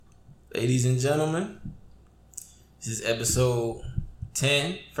Ladies and gentlemen, this is episode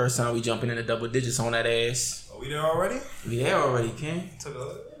 10. First time we jumping into double digits on that ass. Are we there already? We there already, Ken. It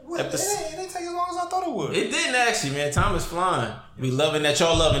didn't take as long as I thought it would. It didn't actually, man. Time is flying. We loving that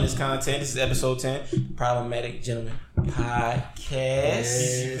y'all loving this content. This is episode 10. Problematic Gentlemen Podcast.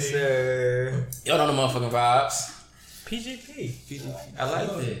 Yes, sir. Y'all know the motherfucking vibes. PGP. I like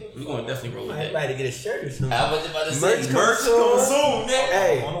that. We're going to definitely roll with I that. might to get a shirt or something. I was about to say, Merch coming soon, nigga.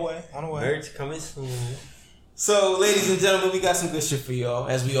 Hey, On the way. merch coming soon. So, ladies and gentlemen, we got some good shit for y'all,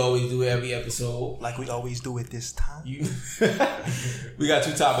 as we always do every episode. Like we always do at this time. We got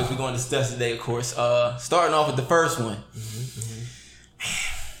two topics we're going to discuss today, of course. Starting off with the first one.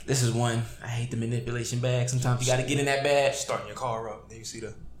 This is one. I hate the manipulation bag. Sometimes you got to get in that bag. Starting your car up. Then you see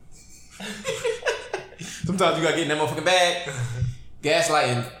the... Sometimes you got to get in that motherfucking bag.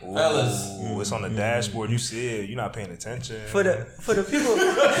 Gaslighting, fellas. Ooh, it's on the dashboard. You see it. You're not paying attention. For the people,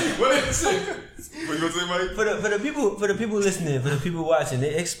 What did you say? What you gonna say, Mike? for the people listening, for the people watching,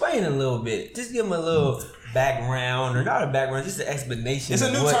 explain a little bit. Just give them a little background, or not a background, just an explanation. It's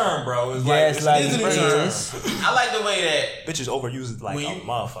a new term, bro. It's Gaslighting it's a new term. is. I like the way that... Bitches overuse it like When a you-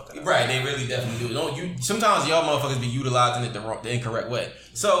 motherfucker. Right, they really definitely do. Don't you? Sometimes y'all motherfuckers be utilizing it the incorrect way.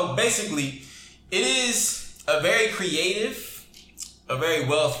 So basically, it is a very creative, a very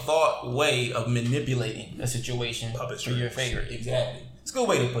well thought way of manipulating a situation Puppet for your strings. favor. Exactly. It's a good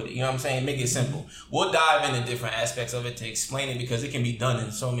way to put it. You know what I'm saying? Make it simple. We'll dive into different aspects of it to explain it because it can be done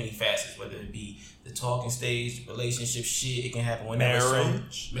in so many facets, whether it be the talking stage, relationship shit. It can happen whenever.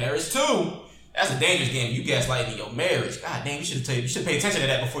 Marriage. Marriage too. That's a dangerous game. You gaslighting your marriage. God damn, you should pay attention to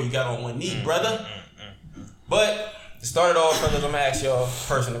that before you got on one knee, brother. But to start it off, fellas, I'm gonna ask y'all a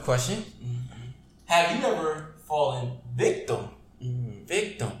personal question. Have you ever fallen victim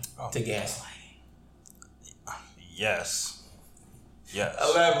to gaslighting? Yes.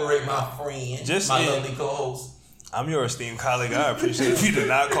 Elaborate, my friend. Just my in- lovely co-host. I'm your esteemed colleague. I appreciate if you did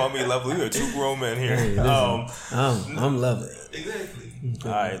not call me lovely. We are two grown men here. Hey, listen. I'm loving it. Exactly.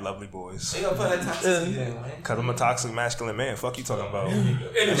 All right, lovely boys. They gonna put that toxicity in, man. Because I'm a toxic masculine man. Fuck you talking about.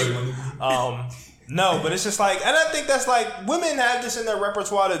 Anyway, No, but it's just like, and I think that's like, women have this in their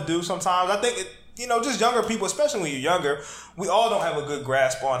repertoire to do sometimes. I think, just younger people, especially when you're younger, we all don't have a good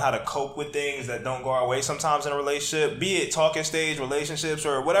grasp on how to cope with things that don't go our way sometimes in a relationship, be it talking stage, relationships,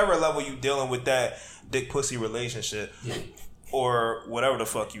 or whatever level you dealing with that dick pussy relationship. yeah. Or whatever the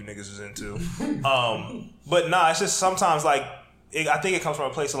fuck you niggas is into. But nah, it's just sometimes like, I think it comes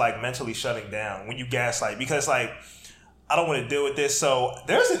from a place of like mentally shutting down when you gaslight, because like, I don't want to deal with this. So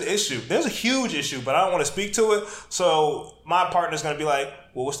there's an issue. There's a huge issue, but I don't want to speak to it. So my partner's going to be like,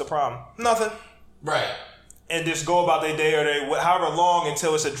 well, what's the problem? Nothing. Right. And just go about their day or however long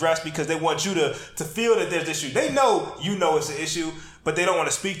until it's addressed, because they want you to feel that there's issue. They know it's an issue, but they don't want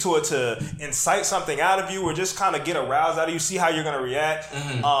to speak to it to incite something out of you or just kind of get aroused out of you, see how you're going to react.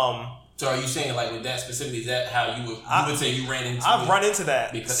 So are you saying like with that specifically, is that how you would say you ran into I've it? run into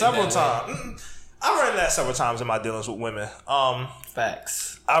that Because several in that way. times. I've run into that several times in my dealings with women.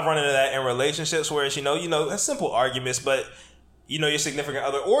 Facts. I've run into that in relationships where it's, it's simple arguments, but your significant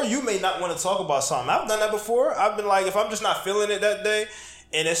other, or you may not want to talk about something. I've done that before. I've been like, if I'm just not feeling it that day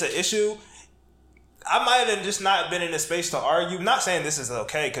and it's an issue, I might have just not been in the space to argue. Not saying this is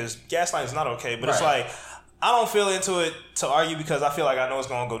okay, because gaslighting is not okay, but it's Right. like, I don't feel into it to argue because I feel like I know it's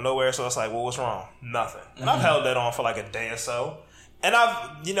going to go nowhere. So it's like, well, what's wrong? Nothing. And I've held that on for like a day or so. And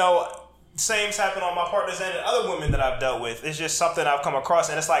I've, same's happened on my partners and other women that I've dealt with. It's just something I've come across.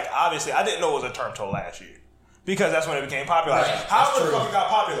 And it's like, obviously, I didn't know it was a term till last year, because that's when it became popular. Right. How That's the true. fuck it got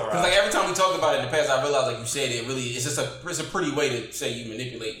popular? Because like every time we talked about it in the past, I realized like you said it really it's a pretty way to say you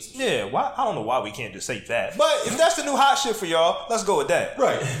manipulate. Yeah, why? I don't know why we can't just say that. But if that's the new hot shit for y'all, let's go with that.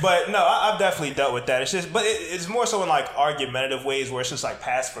 Right. But no, I've definitely dealt with that. It's just, but it's more so in like argumentative ways where it's just like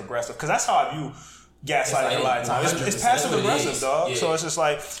passive aggressive. Because that's how I view gaslighting a lot of times. It's 100% passive what it aggressive, is. dog. Yeah. So it's just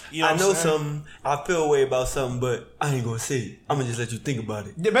like, I know what I'm saying? something. I feel a way about something, but I ain't gonna say it. I'm gonna just let you think about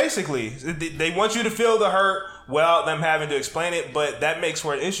it. Yeah, basically, they want you to feel the hurt without them having to explain it, but that makes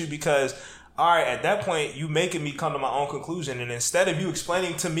for an issue because, all right, at that point, you making me come to my own conclusion, and instead of you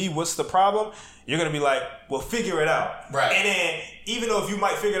explaining to me what's the problem, you're going to be like, well, figure it out. Right. And then, even though if you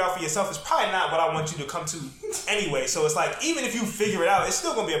might figure it out for yourself, it's probably not what I want you to come to anyway. So it's like, even if you figure it out, it's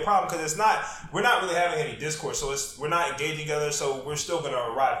still going to be a problem because we're not really having any discourse, so we're not engaging together, so we're still going to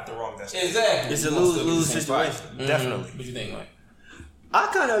arrive at the wrong destination. Exactly. It's a You wanna still lose-lose get the same situation. spot. Definitely. What you think, Mike? I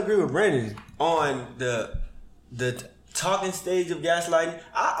kind of agree with Brandon on the talking stage of gaslighting.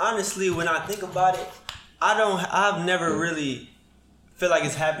 I honestly, when I think about it, I've never really feel like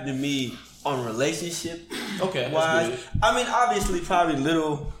it's happened to me on relationship Okay. wise. That's good. I mean, obviously, probably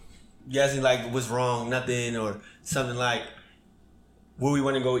little guessing like what's wrong, nothing, or something like where we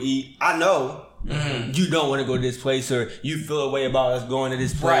want to go eat. I know you don't want to go to this place, or you feel a way about us going to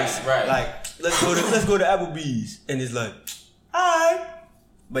this place. Right. Like let's go to Applebee's, and it's like, alright.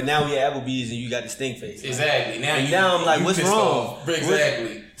 But now we at Applebee's and you got the stink face. Exactly. Now I'm like, what's wrong?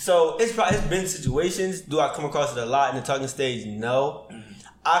 Exactly. So it's been situations. Do I come across it a lot in the talking stage? No.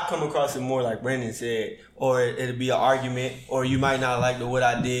 I come across it more like Brandon said, or it'll be an argument, or you might not like what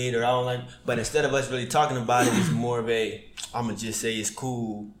I did, or I don't like. But instead of us really talking about it, it's more of a, I'm gonna just say it's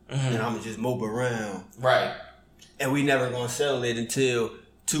cool, and I'm gonna just mope around. Right. And we never gonna settle it until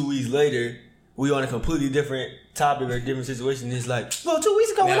 2 weeks later. We on a completely different topic or different situation. It's like, well, 2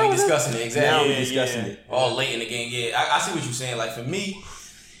 weeks ago. Now we discussing it. Exactly. Now we discussing it. All late in the game. Yeah, I see what you're saying. Like for me,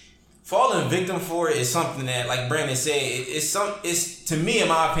 falling victim for it is something that, like Brandon said, it's to me, in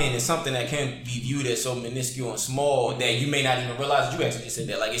my opinion, it's something that can be viewed as so minuscule and small that you may not even realize. You actually just said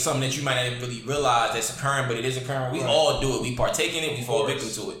that. Like it's something that you might not even really realize that's occurring, but it is occurring. We all do it. We partake in it. We fall victim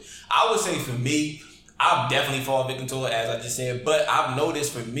to it. I would say for me, I've definitely fallen victim to it, as I just said. But I've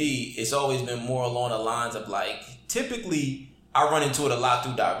noticed for me, it's always been more along the lines of like, typically, I run into it a lot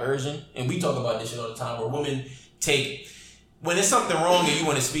through diversion. And we talk about this shit all the time, where women when there's something wrong and you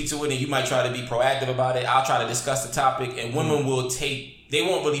want to speak to it and you might try to be proactive about it, I'll try to discuss the topic, and women they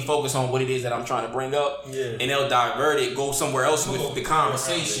won't really focus on what it is that I'm trying to bring up, and they'll divert it, go somewhere else with the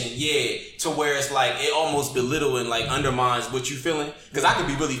conversation, to where it's like it almost belittle and like undermines what you feeling, because I could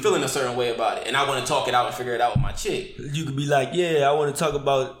be really feeling a certain way about it and I want to talk it out and figure it out with my chick. You could be like, I want to talk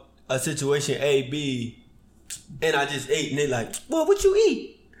about a situation A, B, and I just ate, and they like, well, what you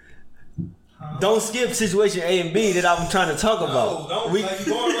eat? Don't skip situation A and B that I'm trying to talk about. Don't like you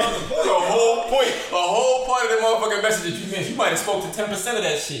going around the point. A whole part of the motherfucking message that you missed. You might have spoke to 10% of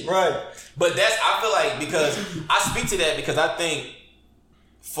that shit. Right. But I feel like, because I speak to that because I think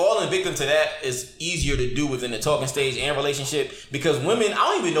falling victim to that is easier to do within the talking stage and relationship, because women, I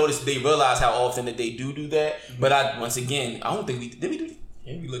don't even notice they realize how often that they do that. But I don't think did we do that?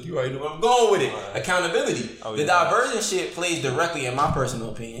 Yeah, look, you already know where I'm going with it. Right. Accountability. The diversion shit plays directly, in my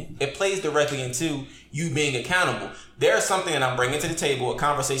personal opinion, it plays directly into you being accountable. There's something that I'm bringing to the table, a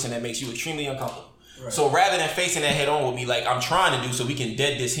conversation that makes you extremely uncomfortable. Right. So rather than facing that head on with me like I'm trying to do so we can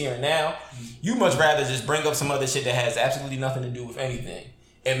dead this here and now, you much rather just bring up some other shit that has absolutely nothing to do with anything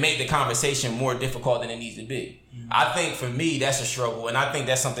and make the conversation more difficult than it needs to be. I think for me, that's a struggle, and I think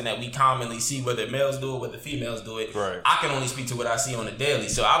that's something that we commonly see, whether males do it, whether females do it. Right. I can only speak to what I see on a daily.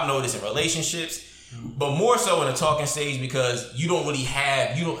 So I've noticed in relationships, but more so in the talking stage, because and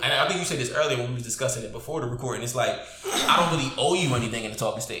I think you said this earlier when we was discussing it before the recording, it's like, I don't really owe you anything in the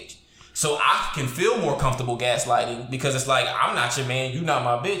talking stage. So I can feel more comfortable gaslighting, because it's like, I'm not your man, you not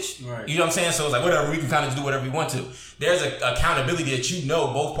my bitch. Right. You know what I'm saying? So it's like, whatever, we can kind of do whatever we want to. There's an accountability that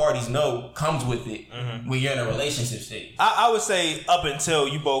both parties know comes with it when you're in a relationship stage. I would say up until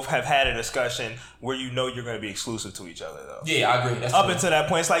you both have had a discussion where you know you're going to be exclusive to each other, though. Yeah, I agree. That's up true. until that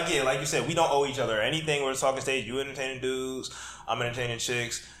point, it's like, like you said, we don't owe each other anything. We're talking stage. You entertaining dudes, I'm entertaining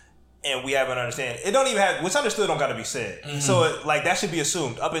chicks. And we have an understanding. It don't even have, what's understood don't got to be said. So that should be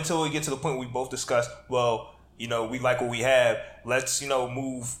assumed up until we get to the point we both discuss, well, we like what we have. Let's,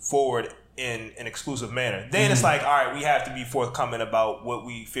 move forward in an exclusive manner. Then it's like, all right, we have to be forthcoming about what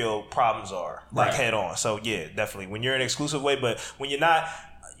we feel problems are, like head on. So yeah, definitely. When you're in an exclusive way, but when you're not,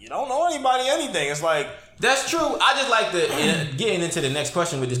 you don't know anybody anything. It's like, that's true. I just like getting into the next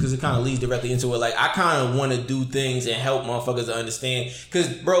question with this, because it kind of leads directly into it. Like, I kind of want to do things and help motherfuckers to understand. Because,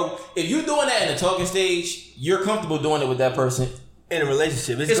 bro, if you're doing that in the talking stage, you're comfortable doing it with that person. In a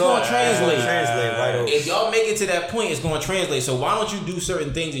relationship, it's going to translate. Right over. If y'all make it to that point, it's going to translate. So why don't you do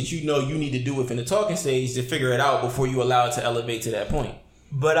certain things that you know you need to do within the talking stage to figure it out before you allow it to elevate to that point?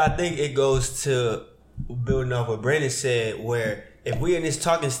 But I think it goes to building off what Brandon said, where if we in this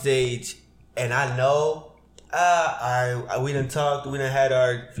talking stage and I know we done talked, we done had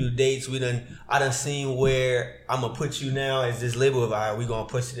our few dates, I done seen where I'm gonna put you now as this label of, all right, we gonna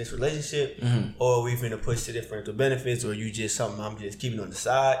push to this relationship, or we finna push to different benefits, or you just something I'm just keeping on the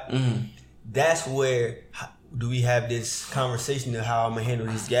side. That's where do we have this conversation of how I'm gonna handle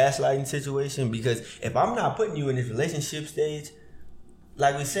this gaslighting situation? Because if I'm not putting you in this relationship stage,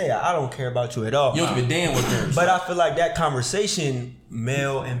 like we say, I don't care about you at all. You don't give a damn what they're. But I feel like that conversation,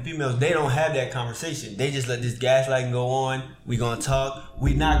 male and females, they don't have that conversation. They just let this gaslighting go on. We gonna talk.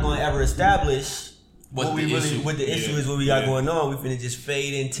 We not gonna ever establish what the issue is, what we got going on. We finna just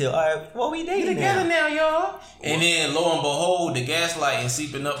fade until, all right, well, we dating together now, y'all. And then lo and behold, the gaslighting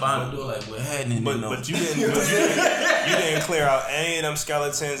seeping up behind the door like, what happened? But you didn't clear out any of them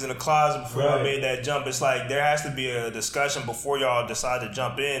skeletons in the closet before y'all made that jump. It's like there has to be a discussion before y'all decide to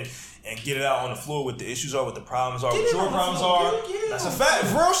jump in and get it out on the floor what the issues are, what the problems are, what your problems are. That's a fact.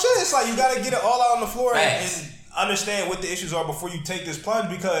 Real shit. It's like you gotta get it all out on the floor and understand what the issues are before you take this plunge,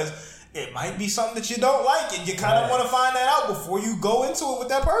 because it might be something that you don't like and you kind of want to find that out before you go into it with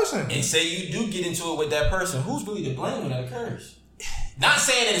that person. And say you do get into it with that person, who's really to blame when that occurs? Not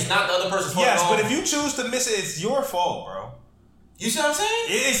saying that it's not the other person's fault. Yes, but if you choose to miss it, it's your fault, bro. You see what I'm saying?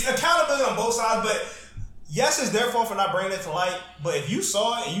 It's accountability on both sides, but yes, it's their fault for not bringing it to light. But if you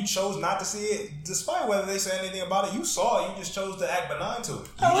saw it and you chose not to see it, despite whether they say anything about it, you saw it. You just chose to act benign to it.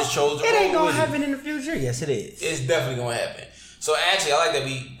 You just chose to It ain't gonna happen in the future. Yes, it is. It's definitely gonna happen. So actually, I like that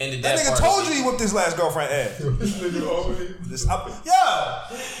we ended that. That nigga told you he whipped his last girlfriend ass. Yo,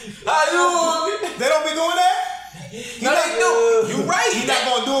 how you? They don't be doing that. No, they do. You right. He not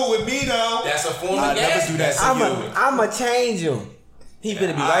gonna do it with me though. That's a form of gas. Never do that to you. I'ma change him. He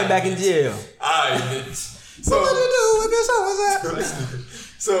finna be right back in jail. Alright, so what you do with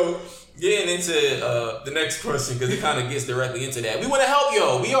this? So getting into the next question, because it kind of gets directly into that. We want to help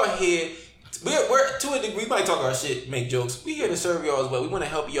y'all. We are here. We're to a degree. We might talk our shit, make jokes. We here to serve y'all as well. We want to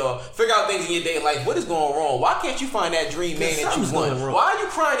help y'all figure out things in your day life. What is going wrong? Why can't you find that dream man that you want? Why are you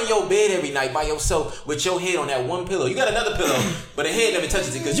crying in your bed every night by yourself with your head on that one pillow? You got another pillow, but the head never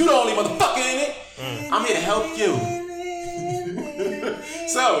touches it because you the only motherfucker in it. I'm here to help you.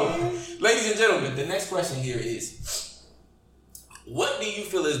 So, ladies and gentlemen, the next question here is, what do you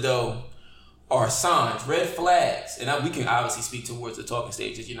feel as though are signs, red flags? And we can obviously speak towards the talking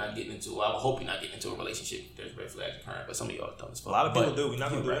stage that you're not getting into. I hope you're not getting into a relationship. There's red flags occurring, but some of y'all don't. A lot of people do. We're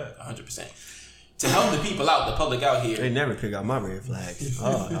not going to do that. 100%. To help the people out, the public out here. They never pick out my red flags.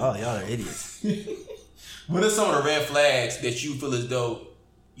 Oh, y'all are idiots. What are some of the red flags that you feel as though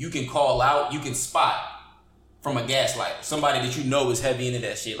you can call out, you can spot from a gaslighter? Somebody that you know is heavy into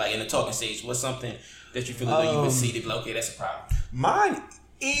that shit, like in the talking stage. What's something that you feel as though you would see that, like, okay, that's a problem? Mine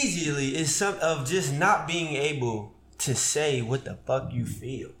easily is some of just not being able to say what the fuck you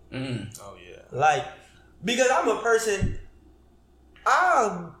feel. Oh yeah. Like, because I'm a person,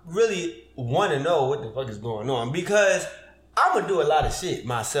 I really want to know what the fuck is going on, because I'm gonna do a lot of shit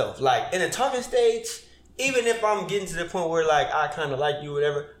myself. Like in a talking stage, even if I'm getting to the point where like I kind of like you,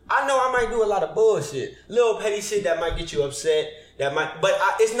 whatever, I know I might do a lot of bullshit, little petty shit that might get you upset. That might, but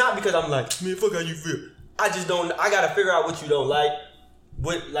it's not because I'm like, man, fuck how you feel. I just don't. I gotta figure out what you don't like.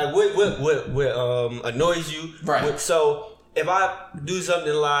 What annoys you? Right. So if I do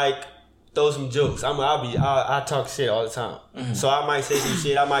something like throw some jokes, I talk shit all the time. Mm-hmm. So I might say some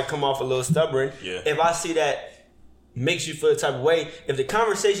shit. I might come off a little stubborn. Yeah. If I see that makes you feel the type of way, if the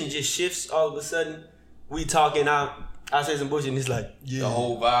conversation just shifts all of a sudden, we talking, I say some bullshit and it's like, yeah, the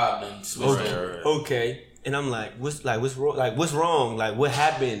whole vibe and switch. Okay. And I'm like, what's wrong? Like, what's wrong? Like, what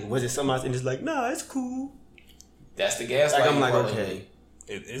happened? Was it something else? And it's like, nah, it's cool. That's the gaslighting. Like, I'm like, okay.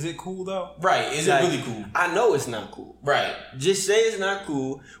 Is it cool though? Right. Is like, it really cool? I know it's not cool. Right. Just say it's not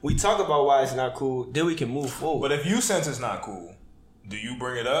cool. We talk about why it's not cool. Then we can move forward. But if you sense it's not cool, do you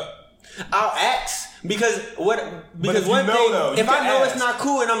bring it up? I'll ask because if one you thing, know, if I know ask. it's not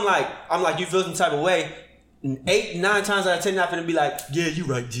cool and I'm like you feel some type of way, 8-9 times out of 10 not gonna be like, yeah, you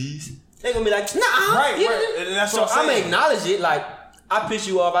right, G's. They gonna be like, nah, right. And that's what I'm saying. I'ma acknowledge it. Like, I piss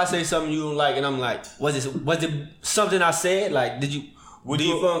you off, I say something you don't like, and I'm like, was it something I said? Like, do you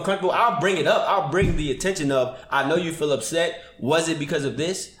feel uncomfortable? I'll bring it up. I'll bring the attention of, I know you feel upset. Was it because of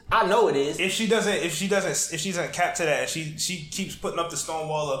this? I know it is. If she doesn't cap to that, and she keeps putting up the stone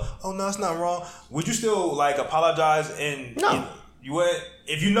wall of, oh no, it's not wrong. Would you still like apologize? And no. You would,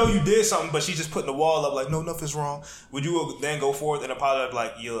 if you know you did something, but she's just putting the wall up like, no, nothing's wrong. Would you then go forth and apologize?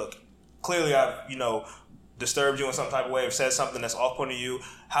 Like, you look, clearly I've disturbed you in some type of way, or said something that's off-putting to you.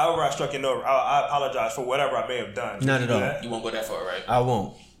 However, I struck your nerve. I apologize for whatever I may have done. Not at all. You won't go that far, right? I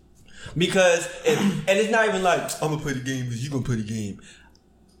won't. Because, and it's not even like, I'm going to play the game because you're going to play the game.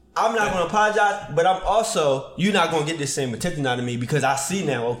 I'm not going to apologize, but you're not going to get the same attention out of me because I see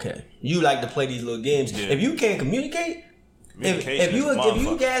now, okay, you like to play these little games. Yeah. If you can't communicate, if you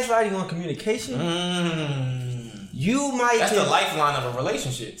gaslighting on communication, you might... That's the lifeline of a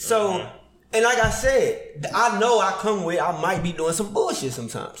relationship. So... And like I said, I know I might be doing some bullshit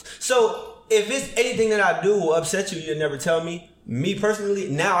sometimes. So if it's anything that I do will upset you, you'll never tell me. Me personally,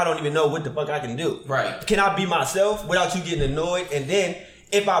 now I don't even know what the fuck I can do. Right. Can I be myself without you getting annoyed? And then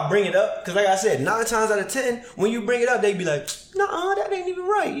if I bring it up, because like I said, 9 times out of 10, when you bring it up, they be like, nah, that ain't even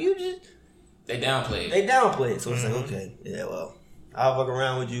right. You just... They downplay it. They downplay it. So it's like, okay, yeah, well, I'll fuck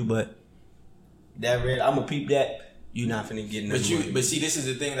around with you, but that red, I'm gonna peep that. You not finna get nothing. But see, this is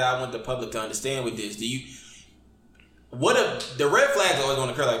the thing that I want the public to understand with this. The red flags are always going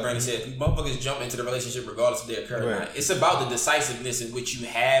to occur, like Brandon said. Motherfuckers jump into the relationship regardless if they occur or not. It's about the decisiveness in which you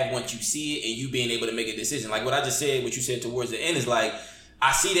have once you see it and you being able to make a decision. Like what I just said, what you said towards the end is like,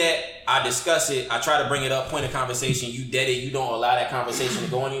 I see that, I discuss it, I try to bring it up, point of conversation, you dead it, you don't allow that conversation to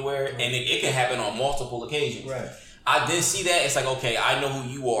go anywhere, and it can happen on multiple occasions. Right. I then see that, it's like, okay, I know who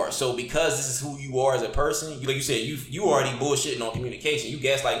you are. So because this is who you are as a person, like you said, you already bullshitting on communication. You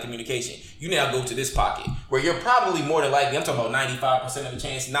gaslight communication. You now go to this pocket where you're probably more than likely, I'm talking about 95% of the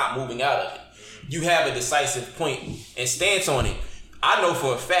chance, not moving out of it. You have a decisive point and stance on it. I know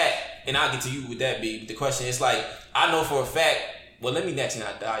for a fact, and I'll get to you with that, B. The question is like, I know for a fact, well, let me actually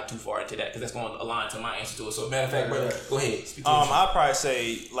not dive too far into that because that's going to align to my answer to it. So, matter of fact, brother, go ahead. Speak to I'd probably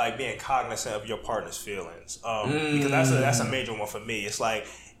say like being cognizant of your partner's feelings, because that's a major one for me. It's like,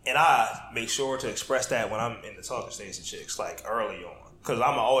 and I make sure to express that when I'm in the talking stage to chicks, like early on, because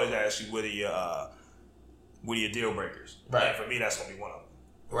I'm always ask you what are your deal breakers. Right. And for me, that's gonna be one of them.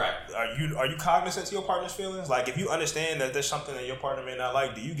 Right. Are you cognizant to your partner's feelings? Like, if you understand that there's something that your partner may not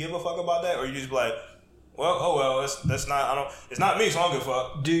like, do you give a fuck about that, or you just be like, well, that's not. It's not me, so I don't give a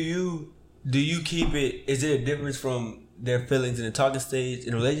fuck. Do you keep it? Is it a difference from their feelings in the talking stage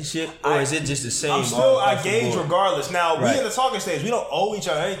in a relationship, or is it just the same? I gauge regardless. Now Right. we in the talking stage, we don't owe each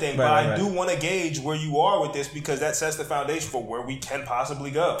other anything, but Right. I do want to gauge where you are with this because that sets the foundation for where we can possibly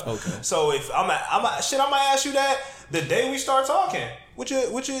go. Okay. So if I might ask you that the day we start talking. What your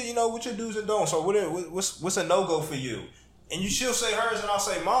do's and don'ts, or what's a no go for you? And she'll say hers, and I'll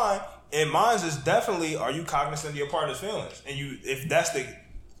say mine. And mine's is definitely, are you cognizant of your partner's feelings? And if that's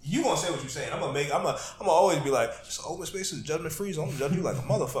you gonna say what you're saying. I'm gonna always be like, it's an open space, it's judgment free, so I'm gonna judge you like a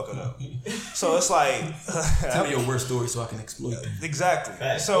motherfucker though. So it's like, Tell me your worst story so I can exploit them. exactly.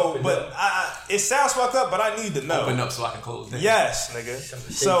 Facts. So, but it sounds fucked up, but I need to know. Open up so I can close them. Yes, nigga.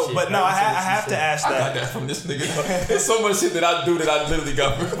 So, shit, but no, I have to ask I got that. that from this nigga. There's so much shit that I do that I literally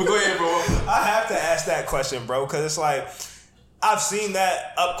got. But go ahead, bro. I have to ask that question, bro, because it's like, I've seen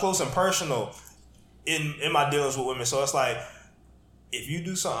that up close and personal in my dealings with women. So it's like, if you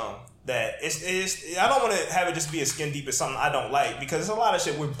do something that it's I don't want to have it just be a skin deep as something I don't like, because there's a lot of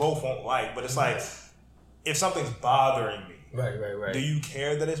shit we both won't like. But it's like, if something's bothering me, Right. do you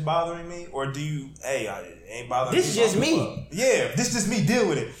care that it's bothering me, or do you, hey, it ain't bothering This me? is just me. Yeah, this is just me. Deal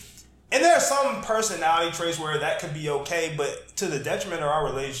with it. And there are some personality traits where that could be okay, but to the detriment of our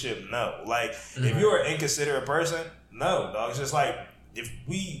relationship, no. Like, if you're an inconsiderate person, no, dog. It's just like, if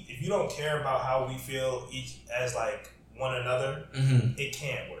you don't care about how we feel each as like one another, it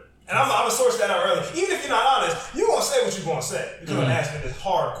can't work. And I'm gonna source that out early. Even if you're not honest, you're gonna say what you're gonna say. You're gonna ask me this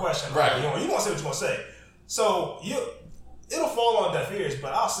hard question, right? You're gonna say what you're gonna say. So it'll fall on deaf ears,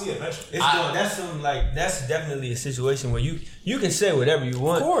 but I'll see eventually. That's definitely a situation where you can say whatever you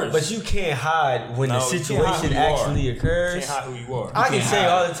want, Of course. but you can't hide when the No, you can't hide situation who you actually are. occurs. Can't hide who you are. I can can't say hide.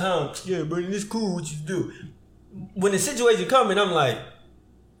 all the time, yeah, Brandon, it's cool what you do. When the situation coming, I'm like,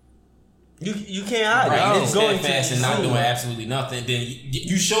 you can't hide Right, it. it's It's going steadfast to and not be doing seen. absolutely nothing. Then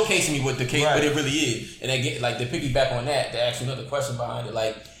you showcasing me what the case, what it really is, and again, like to piggyback on that, to ask you another question behind it,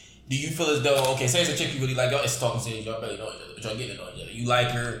 like, do you feel as though, okay, say it's a chick you really like, y'all, it's talking stage, y'all barely know each other, but y'all getting to know each other. You like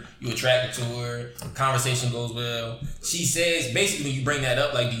her, you attracted to her, conversation goes well. She says, basically, when you bring that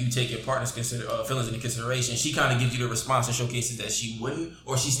up, like, do you take your partner's feelings into consideration? She kind of gives you the response and showcases that she wouldn't,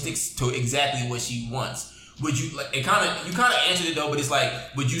 or she sticks to exactly what she wants. Would you like you kind of answered it though, but it's like,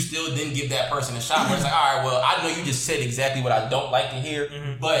 would you still then give that person a shot? Where it's like, all right, well, I know you just said exactly what I don't like to hear,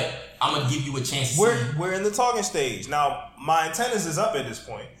 but I'm gonna give you a chance. We're in the talking stage now. My antennas is up at this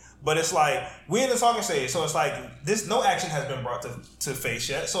point, but it's like we're in the talking stage, so it's like no action has been brought to face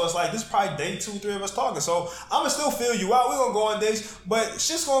yet. So it's like this is probably day 2, 3 of us talking. So I'm gonna still feel you out. We're gonna go on dates, but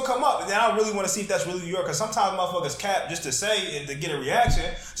shit's gonna come up, and then I really want to see if that's really you, because sometimes motherfuckers cap just to say and to get a reaction.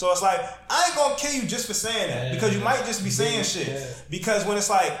 So it's like, I ain't gonna kill you just for saying that, because you might just be saying shit. Because when it's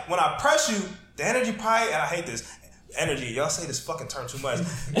like, when I press you, the energy probably, and I hate this. Energy, y'all say this fucking term too much.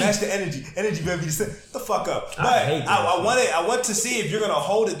 Match the energy. Energy, baby, the fuck up. But I want to see if you're gonna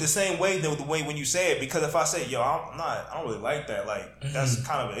hold it the same way, the way when you say it. Because if I say, yo, I don't really like that. Like, that's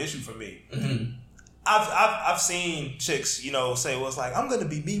kind of an issue for me. I've seen chicks, say, well, it's like, I'm gonna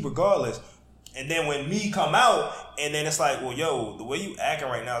be me regardless. And then when me come out, and then it's like, well, yo, the way you acting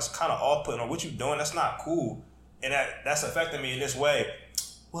right now is kind of off-putting, or what you doing, that's not cool, and that's affecting me in this way.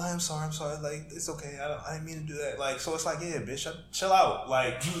 Well, I'm sorry. Like, it's okay. I didn't mean to do that. Like, so it's like, yeah, bitch, chill out.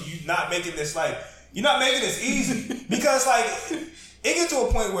 Like, you not making this, like, you're not making this easy. Because, like, it gets to a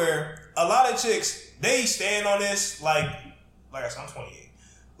point where a lot of chicks, they stand on this like I said, I'm 28.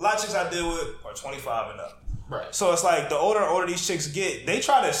 A lot of chicks I deal with are 25 and up. Right. So it's like the older and older these chicks get, they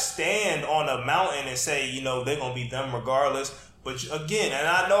try to stand on a mountain and say, you know, they're gonna be them regardless. But again, and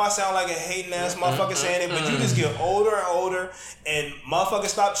I know I sound like a hating ass motherfucker saying it, but you just get older and older, and motherfuckers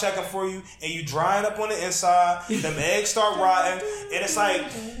stop checking for you, and you drying up on the inside. Them eggs start rotting, and it's like,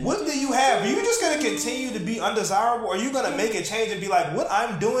 what do you have? Are you just gonna continue to be undesirable, or are you gonna make a change and be like, what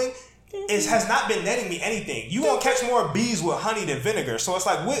I'm doing has not been netting me anything? You won't catch more bees with honey than vinegar. So it's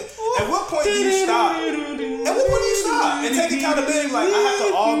like, at what point do you stop? At what point do you stop and take accountability? Like, I have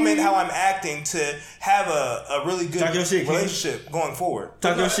to augment how I'm acting to have a really good relationship going forward.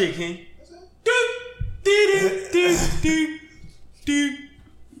 Talk your shit, King.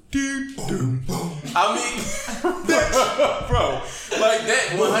 I mean, bro, like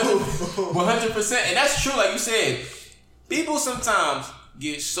that 100%, and that's true. Like you said, people sometimes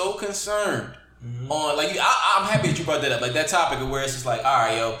get so concerned on, like, I'm happy that you brought that up, like that topic of where it's just like, all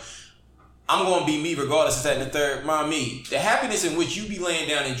right, yo, I'm gonna be me regardless of that and the third. Me, the happiness in which you be laying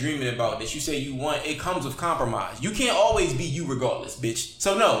down and dreaming about that you say you want, it comes with compromise. You can't always be you regardless, bitch.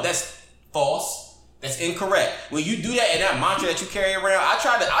 So no, that's false. That's incorrect. When you do that and that mantra that you carry around, I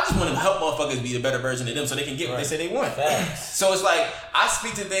just want to help motherfuckers be the better version of them so they can get what they say they want. So it's like, I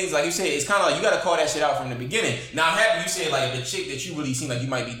speak to things like you said, it's kind of like you got to call that shit out from the beginning. Now I'm happy you said like the chick that you really seem like you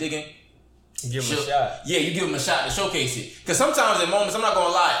might be digging, Give him a shot. Yeah, you give him a shot to showcase it. Because sometimes at moments, I'm not going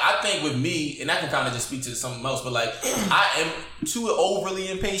to lie, I think with me, and I can kind of just speak to something else, but like, I am too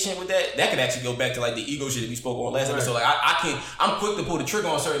overly impatient with that. That could actually go back to like the ego shit that we spoke on last episode. Like, I'm quick to pull the trigger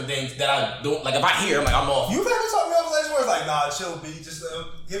on certain things that I don't, like if I hear, I'm like, I'm off. You've ever talked to me on where it's like, nah, chill, B, just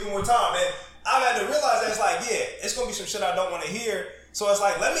give him more time, man. I've had to realize that it's like, yeah, it's going to be some shit I don't want to hear. So it's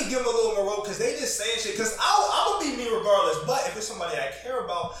like, let me give them a little more rope because they just saying shit. Because I'm going to be me regardless. But if it's somebody I care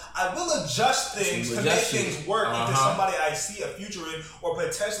about, I will adjust things to make things work if it's somebody I see a future in or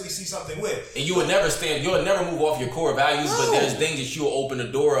potentially see something with. And you would never move off your core values, but there's things that you'll open the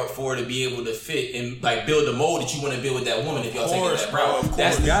door up for to be able to fit and like build the mold that you want to build with that woman if y'all taking that route.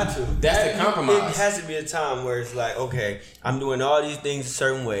 That's the compromise. It has to be a time where it's like, okay, I'm doing all these things a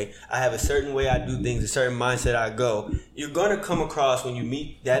certain way. I have a certain way I do things, a certain mindset I go. You're going to come across when you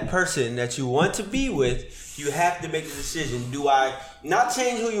meet that person that you want to be with, you have to make the decision. Do I not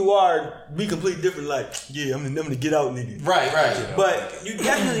change who you are, be completely different, like, yeah, I'm gonna get out, nigga. Right. But you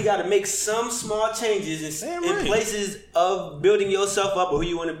definitely got to make some small changes in places of building yourself up or who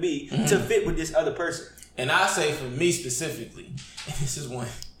you want to be to fit with this other person. And I say for me specifically, and this is one,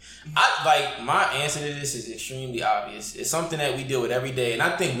 my answer to this is extremely obvious. It's something that we deal with every day, and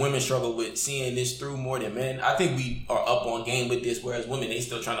I think women struggle with seeing this through more than men. I think we are up on game with this, whereas women, they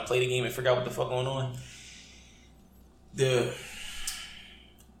still trying to play the game and figure out what the fuck going on. If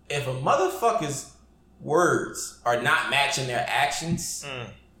a motherfucker's words are not matching their actions,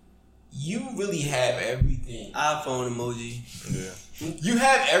 you really have everything. iPhone emoji. Yeah. You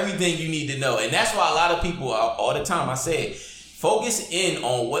have everything you need to know, and that's why a lot of people all the time, I say it, focus in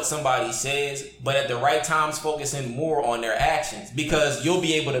on what somebody says, but at the right times, focus in more on their actions because you'll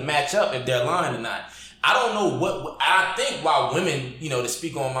be able to match up if they're lying or not. I don't know what I think why women, to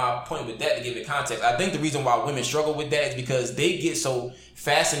speak on my point with that, to give it context, I think the reason why women struggle with that is because they get so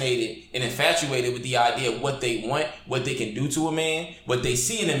fascinated and infatuated with the idea of what they want, what they can do to a man, what they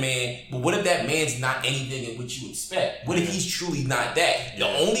see in a man. But what if that man's not anything in what you expect? What if he's truly not that? The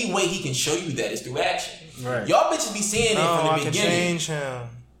only way he can show you that is through action. Right. Y'all bitches be seeing it from the I beginning. can change him.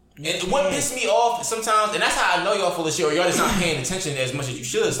 And what pissed me off sometimes, and that's how I know y'all full of shit, or y'all just not paying attention as much as you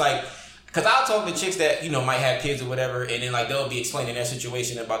should. It's like, because I'll talk to chicks that, might have kids or whatever, and then, like, they'll be explaining their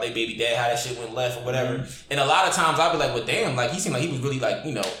situation about their baby dad, how that shit went left or whatever. And a lot of times I'll be like, well, damn, like, he seemed like he was really, like,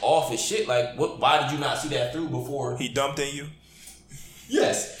 off his shit. Like, why did you not see that through before? He dumped in you?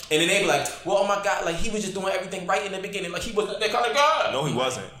 Yes. And then they be like, well, oh my God, like, he was just doing everything right in the beginning. Like, he wasn't that kind of guy. No, he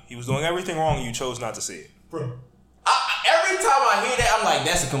wasn't. He was doing everything wrong. You chose not to see it. Bro. Every time I hear that, I'm like,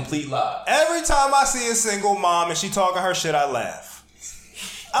 that's a complete lie. Every time I see a single mom and she talking her shit, I laugh.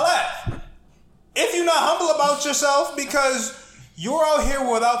 If you're not humble about yourself because you're out here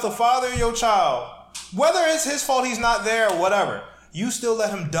without the father of your child, whether it's his fault he's not there or whatever, you still let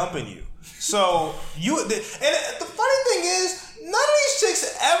him dump in you. So and the funny thing is, none of these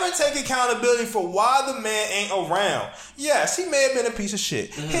chicks ever take accountability for why the man ain't around. Yes, he may have been a piece of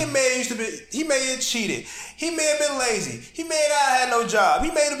shit. He may have cheated. He may have been lazy. He may not have had no job.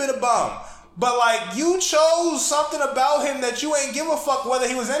 He may have been a bum. But like you chose something about him that you ain't give a fuck whether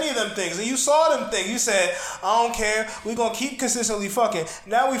he was any of them things, and you saw them things. You said, I don't care. We gonna keep consistently fucking.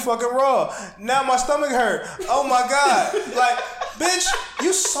 Now we fucking raw. Now my stomach hurt. Oh my god. Like, bitch,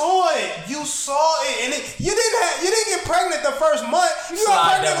 you saw it. You saw it, and you didn't get pregnant the first month. You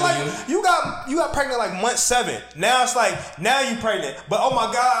got pregnant like month 7. Now it's like now you pregnant. But oh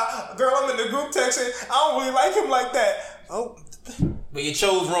my god, girl, I'm in the group texting. I don't really like him like that. Oh. But you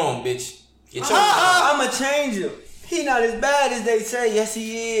chose wrong, bitch. You chose wrong. I'ma change him. He not as bad as they say. Yes,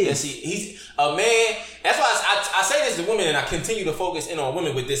 he is. Yes, he's a man. That's why I say this to women, and I continue to focus in on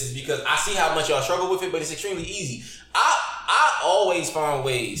women with this, is because I see how much y'all struggle with it, but it's extremely easy. I always find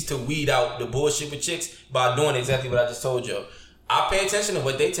ways to weed out the bullshit with chicks by doing exactly what I just told you. I pay attention to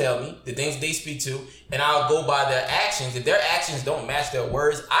what they tell me, the things they speak to, and I'll go by their actions. If their actions don't match their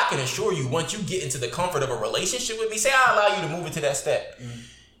words, I can assure you, once you get into the comfort of a relationship with me, say I allow you to move into that step.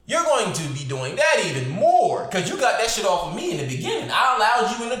 You're going to be doing that even more because you got that shit off of me in the beginning. I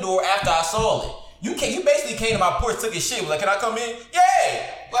allowed you in the door after I saw it. You basically came to my porch, took his shit, was like, can I come in?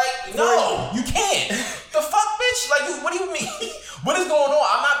 Yeah. Like, no, you can't. The fuck, bitch? Like, what do you mean? What is going on?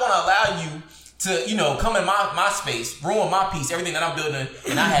 I'm not going to allow you to, come in my space, ruin my peace, everything that I'm building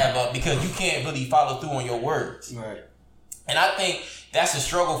and I have up because you can't really follow through on your words. Right. And I think that's a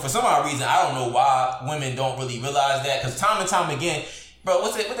struggle for some odd reason. I don't know why women don't really realize that because time and time again, bro,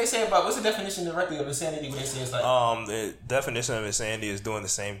 what they say about what's the definition directly of insanity? What they say is like the definition of insanity is doing the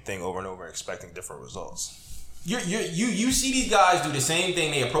same thing over and over, expecting different results. You see these guys do the same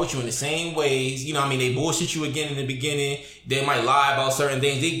thing. They approach you in the same ways. You know what I mean? They bullshit you again in the beginning. They might lie about certain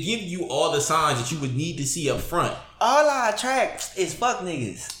things. They give you all the signs that you would need to see up front. All I attract is fuck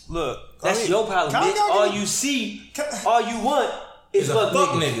niggas. Look, that's your problem, bitch. All you see, all you want is fuck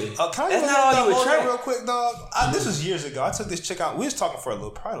niggas. That's not all you attract. Real quick, dog. This was years ago. I took this chick out. We was talking for a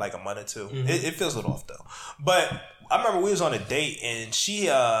little, probably like a month or two. Mm-hmm. It feels a little off though, but. I remember we was on a date and she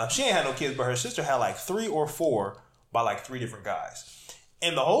ain't had no kids, but her sister had like 3 or 4 by like 3 different guys.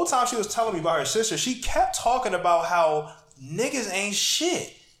 And the whole time she was telling me about her sister, she kept talking about how niggas ain't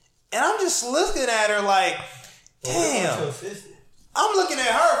shit. And I'm just looking at her like, damn. I'm looking at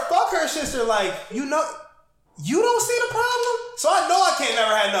her, fuck her sister, like, you don't see the problem? So I know I can't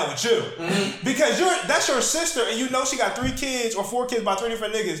never have nothing with you. Mm-hmm. Because that's your sister and you know she got 3 kids or 4 kids by 3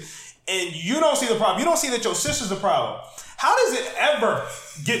 different niggas. And you don't see the problem. You don't see that your sister's the problem. How does it ever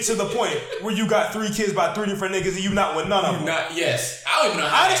get to the point where you got 3 kids by 3 different niggas and you not with none of them? Yes. I don't even know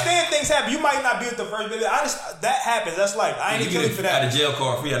how I understand things happen. You might not be with the first baby. That happens. That's life. I ain't even for that. Out of jail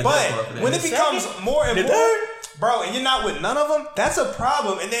card, free out of jail card for that. When it becomes more and more, bro, and you're not with none of them, that's a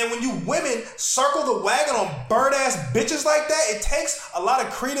problem. And then when you women circle the wagon on bird ass bitches like that, it takes a lot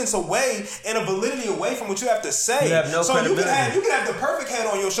of credence away and a validity away from what you have to say. You have no credibility. You can have the perfect head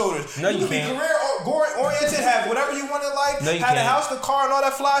on your shoulders. No, you can can't. be career oriented, have whatever you want in life, no, you have can't. the house, the car, and all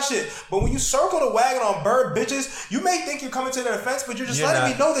that fly shit. But when you circle the wagon on bird bitches, you may think you're coming to their defense, but you're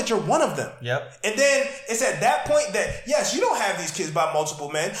letting me know that you're one of them. Yep. And then it's at that point that yes, you don't have these kids by multiple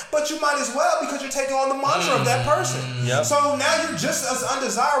men, but you might as well because you're taking on the mantra of that person. Yep. So now you're just as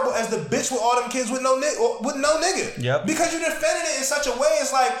undesirable as the bitch with all them kids with no nigga. Yep. Because you're defending it in such a way,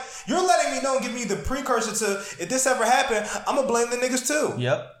 it's like you're letting me know and give me the precursor to if this ever happened, I'm gonna blame the niggas too.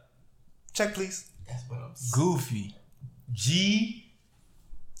 Yep. Check please. That's what I'm saying. Goofy. G.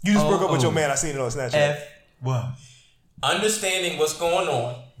 You just broke up with your man. I seen it on Snapchat. F. What? Understanding what's going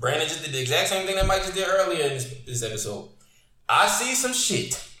on. Brandon just did the exact same thing that Mike just did earlier in this episode. I see some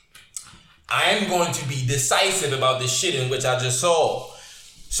shit. I am going to be decisive about this shit in which I just saw.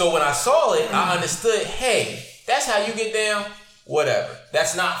 So when I saw it, I understood, hey, that's how you get down? Whatever.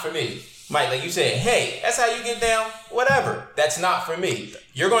 That's not for me. Mike, like you said, hey, that's how you get down? Whatever. That's not for me.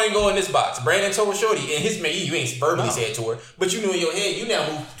 You're going to go in this box. Brandon told Shorty, and his man, you ain't verbally said to her, but you knew in your head, you now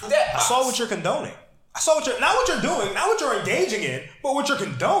move to that box. I saw what you're condoning. I saw not what you're doing, not what you're engaging in, but what you're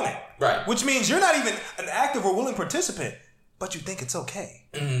condoning. Right. Which means you're not even an active or willing participant, but you think it's okay.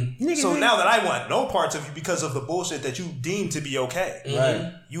 Mm-hmm. So now that I want no parts of you because of the bullshit that you deem to be okay. Mm-hmm.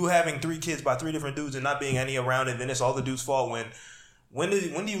 Right. You having 3 kids by 3 different dudes and not being any around it, then it's all the dude's fault. When do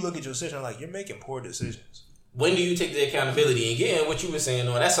you look at your decision like you're making poor decisions? When do you take the accountability? And again, what you were saying,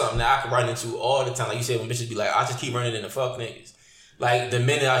 that's something that I can run into all the time. Like you said, when bitches be like, I just keep running into fuck niggas. Like, the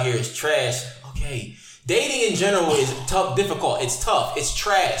men out here is trash. Okay. Dating in general is tough, difficult. It's tough. It's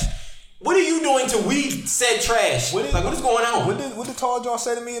trash. What are you doing to weed said trash? What is going on? What did Tall John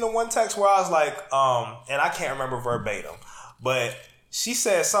say to me in the one text where I was like, and I can't remember verbatim, but she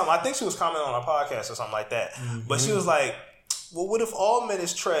said something. I think she was commenting on a podcast or something like that. Mm-hmm. But she was like, well, what if all men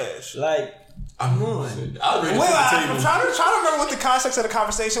is trash? Like, I'm on. I'm Wait, I'm trying to remember what the context of the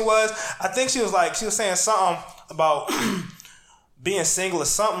conversation was. I think she was saying something about being single or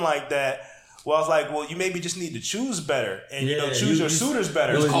something like that. Well, I was like, well, you maybe just need to choose better and choose your suitors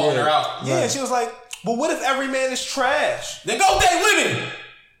better. Just calling her out. Yeah, she was like, well, what if every man is trash? Then go date women.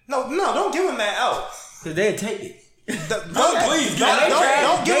 No, don't give him that out. Cause they'll take it. Don't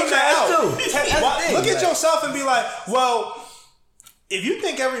give him that out. Look at yourself and be like, well, if you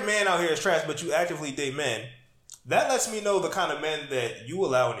think every man out here is trash, but you actively date men, that lets me know the kind of men that you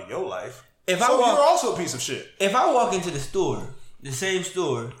allow into your life. You're also a piece of shit. If I walk into the store, the same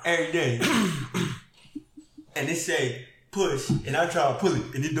store every day, and they say push, and I try to pull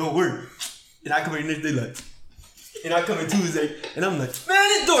it, and it don't work, and I come in next day like, and I come in Tuesday, and I'm like, man,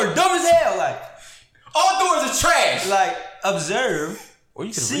 this door dumb as hell. Like, all doors are trash. Like, observe. Or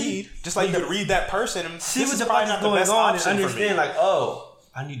you can read, just like you could read that person and see what the fuck is going on and understand, like, oh,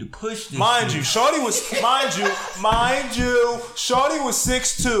 I need to push this. Mind you, Shorty was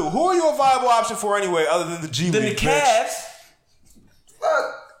 6'2". Who are you a viable option for anyway, other than the G League? Then the Cavs.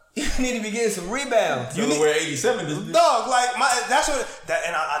 Fuck. You need to be getting some rebounds. You need to wear 87. Dog, like that's what that.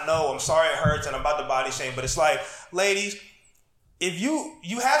 And I know, I'm sorry it hurts, and I'm about to body shame, but it's like, ladies, if you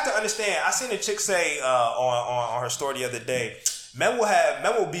have to understand. I seen a chick say on her story the other day. Men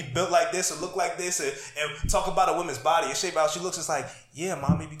will be built like this and look like this and talk about a woman's body and shape how she looks. It's like, yeah,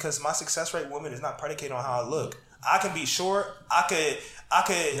 mommy, because my success rate woman is not predicated on how I look. I can be short. I could.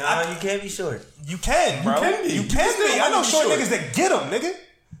 No, you can't be short. You can, bro. You can be. I know short niggas that get them, nigga.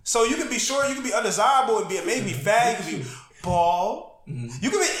 So you can be short. You can be undesirable and be maybe fat. You can be bald. You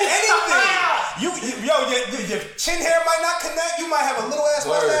can be anything. Your chin hair might not connect. You might have a little ass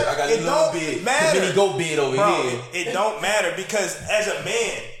mustache. I got a little bit. Mini goat beard over here. It don't matter because as a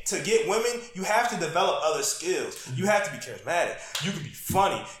man, to get women, you have to develop other skills. You have to be charismatic. You can be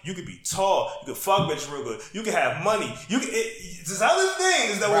funny. You can be tall. You can fuck bitches real good. You can have money. There's other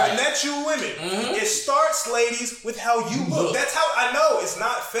things that will net you women. It starts, ladies, with how you look. That's how I know it's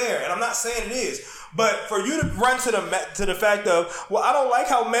not fair, and I'm not saying it is. But for you to run to the fact of, well, I don't like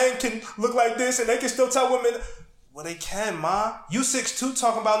how men can look like this and they can still tell women, well, they can, ma. You 6'2"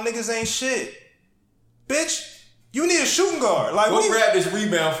 talking about niggas ain't shit. Bitch, you need a shooting guard. Like, go grab this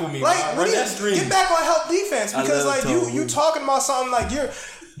rebound for me. Like, get back on help defense because like you talking about something like you're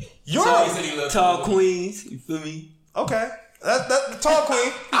tall queens. You feel me? Okay. That's the tall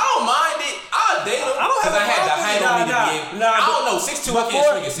queen. I don't mind it. I'll date him. Because I had the height on me to give. I don't know. 6'2". I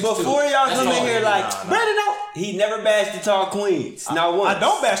can't swing 6'2". Before y'all come in here like, Brandon, he never bashed the tall queens. Not once. I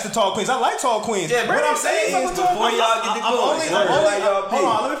don't bash the tall queens. I like tall queens. Yeah, what I'm saying is before y'all get the going. Hold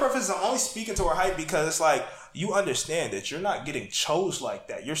on. Let me preface this. I'm only speaking to her height because it's like, you understand that you're not getting chose like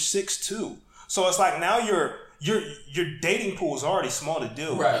that. You're 6'2". So it's like now your dating pool is already small to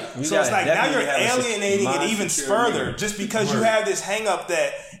deal with. Right. So it's like now you're alienating it even further just because you have this hang up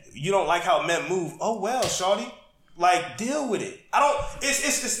that you don't like how men move. Oh well, shawty. Like, deal with it.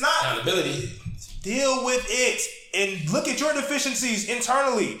 It's not accountability. Deal with it and look at your deficiencies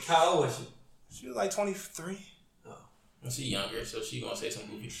internally. How old was she? She was like 23. She younger, so she gonna say some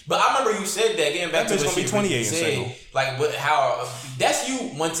goofy. But I remember you said that. Getting back to what she 28 and said, single. like how that's you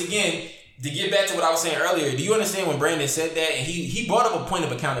once again. To get back to what I was saying earlier, do you understand when Brandon said that? And he brought up a point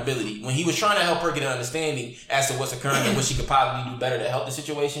of accountability when he was trying to help her get an understanding as to what's occurring and what she could probably do better to help the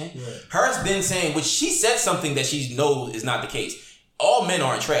situation. Right. Her's then saying, which she said something that she knows is not the case. All men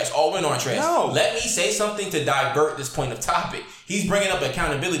aren't trash. All women aren't trash. No. Let me say something to divert this point of topic. He's bringing up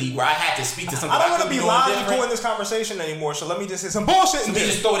accountability where I had to speak to something. I don't want to be logical in this conversation anymore, so let me just hit some bullshit. So we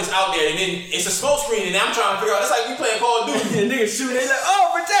just throw this out there, and then it's a smoke screen, and I'm trying to figure out. It's like we playing Call of Duty. And niggas shooting, they like,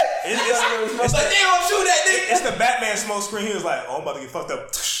 oh, protect. It's like, damn, I'm shooting that nigga. It's the Batman smoke screen. He was like, oh, I'm about to get fucked up.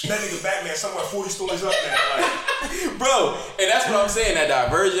 That nigga Batman somewhere 40 stories up now. Like, bro, and that's what I'm saying. That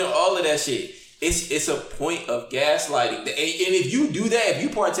diversion, all of that shit. It's a point of gaslighting. And if you do that, if you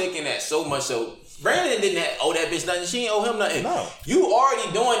partake in that so much so, Brandon didn't owe that bitch nothing. She ain't owe him nothing. No. You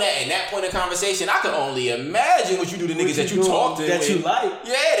already doing that in that point of conversation. I can only imagine what you do to niggas that you talk to. That you like.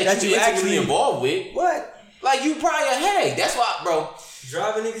 Yeah, that you actually involved with. What? Like, you probably a headache. That's why, bro.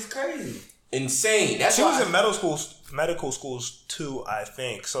 Driving niggas crazy. Insane. That's she why. Was in medical schools too, I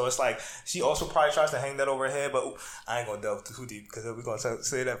think. So it's like she also probably tries to hang that over her head, but I ain't gonna delve too deep because we're gonna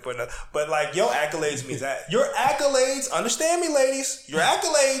say that. But like, your accolades means that your accolades. Understand me, ladies. Your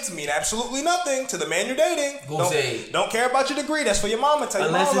accolades mean absolutely nothing to the man you're dating. Don't care about your degree. That's for your mama. Tell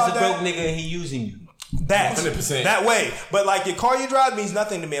your mama about that. Unless it's a broke nigga and he using you. That 100%. That way. But like your car you drive means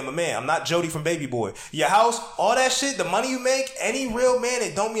nothing to me. I'm a man. I'm not Jody from Baby Boy. Your house, all that shit, the money you make, any real man,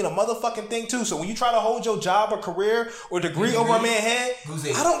 it don't mean a motherfucking thing too. So when you try to hold your job or career or degree over a man's head,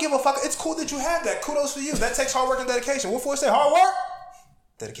 I don't give a fuck. It's cool that you have that. Kudos for you. That takes hard work and dedication. What for say? Hard work?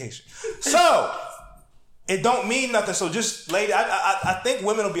 Dedication. So it don't mean nothing. So just lady, I think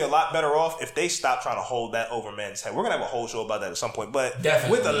women will be a lot better off if they stop trying to hold that over men's head. We're gonna have a whole show about that at some point, but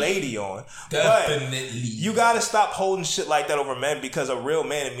with a lady on. Definitely. But you gotta stop holding shit like that over men because a real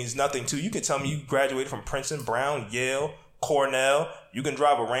man, it means nothing to you. You can tell me you graduated from Princeton, Brown, Yale, Cornell. You can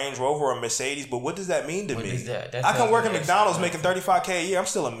drive a Range Rover or a Mercedes, but what does that mean to me? I can work at McDonald's making $35K a year. I'm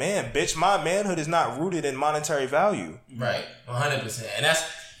still a man, bitch. My manhood is not rooted in monetary value. Right, 100%, and that's.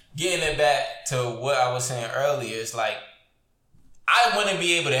 Getting it back to what I was saying earlier, it's like I want to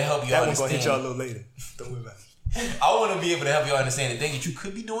be able to help you understand. That one's gonna hit y'all a little later. Don't worry about it. I want to be able to help you understand the things that you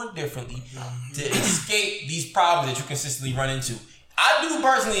could be doing differently to escape these problems that you consistently run into. I do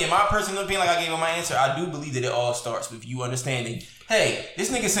personally, in my personal opinion, like I gave in my answer, I do believe that it all starts with you understanding, hey,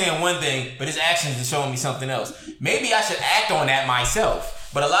 this nigga saying one thing, but his actions are showing me something else. Maybe I should act on that myself.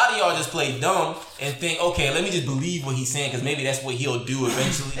 But a lot of y'all just play dumb and think, okay, let me just believe what he's saying because maybe that's what he'll do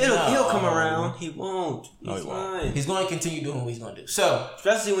eventually. He'll come around. He won't. No, he won't. He's going to continue doing what he's going to do. So,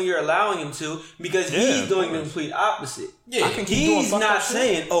 especially when you're allowing him to, because he's doing the complete opposite. Yeah, he's not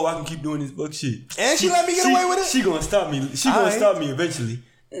saying, "Oh, I can keep doing this fuck shit." And she let me get away with it. She gonna stop me. She gonna stop me eventually.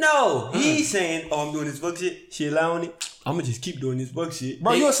 No, he's saying, "Oh, I'm doing this fuck shit." She allowing it. I'm gonna just keep doing this fuck shit.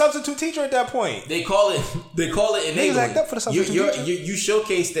 Bro, you a substitute teacher at that point. They call it enabling. Act up for the substitute teacher. You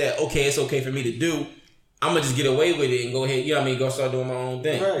showcase that, okay, it's okay for me to do. I'm gonna just get away with it and go ahead, you know what I mean, go start doing my own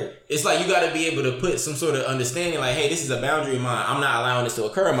thing. Right. It's like you gotta be able to put some sort of understanding, like, hey, this is a boundary of mine. I'm not allowing this to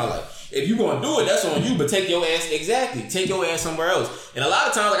occur in my life. If you gonna do it, that's on you, but take your ass somewhere else. And a lot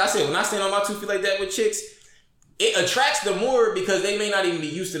of times, like I said, when I stand on my 2 feet like that with chicks, it attracts them more because they may not even be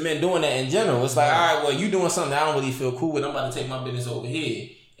used to men doing that in general. It's like, all right, well, you doing something that I don't really feel cool with. I'm about to take my business over here.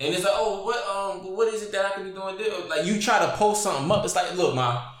 And it's like, oh, what is it that I can be doing there? Like, you try to post something up. It's like, look,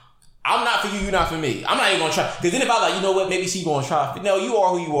 ma, I'm not for you, you're not for me. I'm not even going to try. Because then if I like, you know what, maybe she going to try. No, you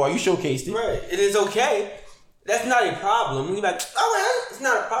are who you are. You showcased it. Right. It is okay. That's not a problem. You're like, oh, well, it's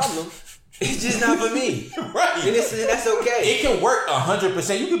not a problem. It's just not for me. Right. And that's okay. It can work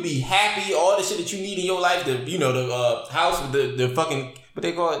 100%. You could be happy, all the shit that you need in your life, the house with the fucking, what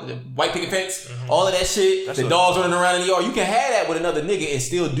they call it, the white picket fence, all of that shit, the dogs running around in the yard. You can have that with another nigga and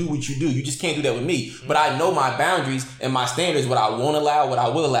still do what you do. You just can't do that with me. But I know my boundaries and my standards, what I won't allow, what I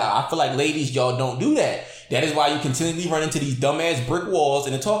will allow. I feel like ladies, y'all don't do that. That is why you continually run into these dumbass brick walls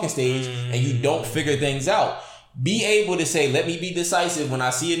in the talking stage and you don't figure things out. Be able to say, let me be decisive when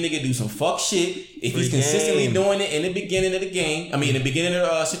I see a nigga do some fuck shit. If he's consistently doing it in the beginning of the game, in the beginning of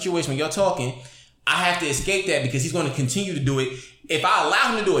the situation when y'all talking, I have to escape that because he's going to continue to do it. If I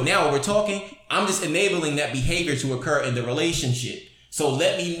allow him to do it now when we're talking, I'm just enabling that behavior to occur in the relationship. So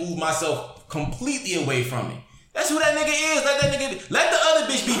let me move myself completely away from it. That's who that nigga is. Let the other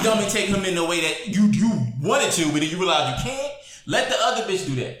bitch be dumb and take him in the way that you wanted to, but then you realize you can't. Let the other bitch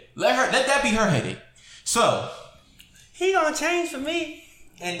do that. Let that be her headache. So, he gonna change for me.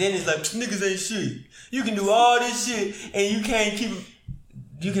 And then it's like, niggas ain't shit. You can do all this shit and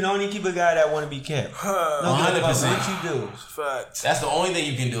you can only keep a guy that wanna be kept. 100%. What you do. Facts. That's the only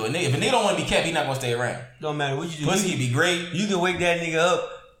thing you can do. If a nigga don't wanna be kept, he not gonna stay around. Don't matter what you do. Pussy be great. You can wake that nigga up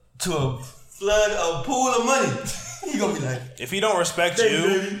to a pool of money. He gonna be like, if he don't respect you,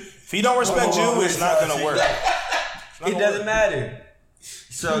 it's not gonna work. It doesn't matter.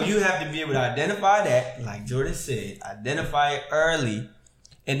 So you have to be able to identify that, like Jordan said, identify it early.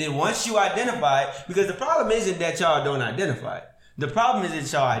 And then once you identify it, because the problem isn't that y'all don't identify it. The problem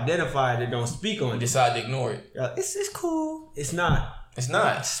is that y'all identify it and don't speak on it. Decide to ignore it. It's cool. It's not. It's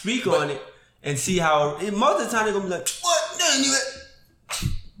not. Speak on it and see how, most of the time they're going to be like, what? No, you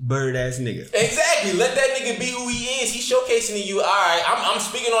bird ass nigga. Exactly. Let that nigga be who he is. He's showcasing to you. All right, I'm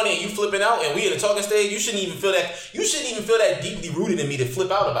speaking on it. And you flipping out, and we in the talking stage. You shouldn't even feel that. You shouldn't even feel that deeply rooted in me to flip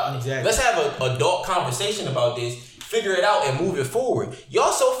out about it. Exactly. Let's have an adult conversation about this. Figure it out and move it forward.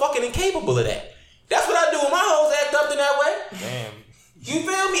 Y'all so fucking incapable of that. That's what I do when my hoes act up in that way. Damn. You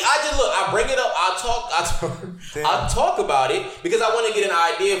feel me? I bring it up. I talk about it because I want to get an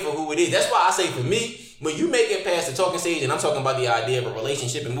idea for who it is. That's why I say for me, when you make it past the talking stage and I'm talking about the idea of a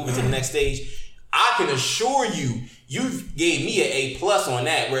relationship and moving to the next stage, I can assure you gave me an A+ on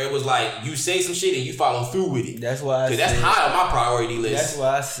that, where it was like you say some shit and you follow through with it. That's why I said, that's high on my priority list. That's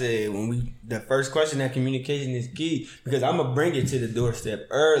why I said the first question, that communication is key, because I'm gonna bring it to the doorstep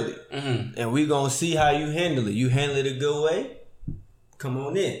early, and we gonna see how you handle it. You handle it a good way, come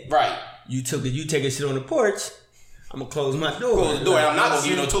on in. Right. You take a shit on the porch. I'm gonna close my door. Close the door. And I'm not gonna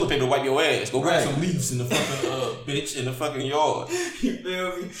give you no toilet paper to wipe your ass. Go grab some leaves in the fucking bitch in the fucking yard. You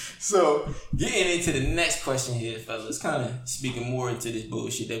feel me? So getting into the next question here, fellas, kind of speaking more into this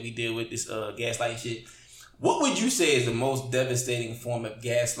bullshit that we deal with, this gaslighting shit. What would you say is the most devastating form of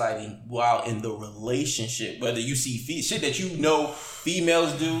gaslighting while in the relationship? Whether you see shit that you know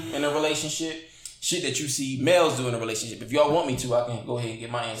females do in a relationship, shit that you see males do in a relationship. If y'all want me to, I can go ahead and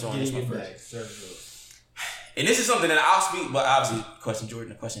get my answer on this one first. And this is something that I'll speak, but obviously,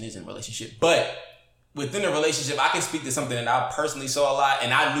 the question is in a relationship. But within a relationship, I can speak to something that I personally saw a lot,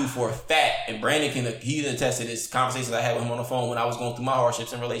 and I knew for a fact, and Brandon can attest to this conversations I had with him on the phone when I was going through my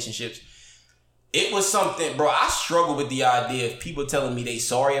hardships in relationships. It was something, bro, I struggle with the idea of people telling me they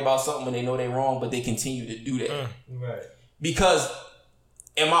sorry about something when they know they're wrong, but they continue to do that. Right. Because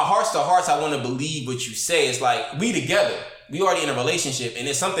in my hearts to hearts, I want to believe what you say. It's like, we together. We already in a relationship, and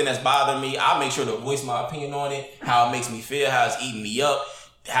it's something that's bothering me. I make sure to voice my opinion on it, how it makes me feel, how it's eating me up,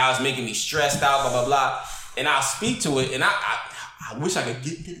 how it's making me stressed out, blah, blah, blah. And I'll speak to it, and I wish I could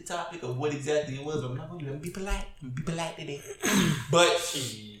get into the topic of what exactly it was, but I'm not going to. Let me be polite. I'm going to be polite today. But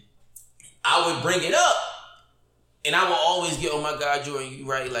I would bring it up, and I will always get, oh my God, Jordan, you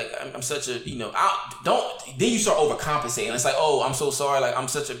right. Like, I'm such a, then you start overcompensating. It's like, oh, I'm so sorry. Like, I'm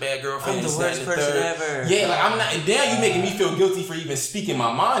such a bad girlfriend. I'm the worst person ever. Yeah, like, I'm not, and now you making me feel guilty for even speaking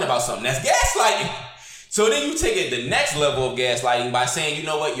my mind about something. That's gaslighting. So then you take it the next level of gaslighting by saying, you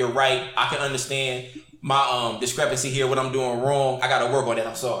know what, you're right. I can understand my discrepancy here, what I'm doing wrong. I got to work on that.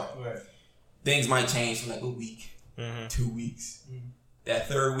 I'm sorry. Right. Things might change for like a week, 2 weeks. That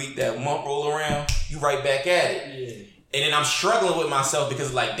third week, that month roll around, you right back at it. Yeah. And then I'm struggling with myself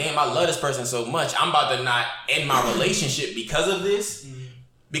because like, damn, I love this person so much. I'm about to not end my relationship because of this.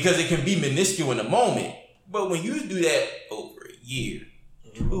 Because it can be minuscule in the moment. But when you do that over a year,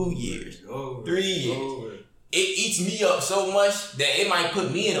 2 years, 3 years, it eats me up so much that it might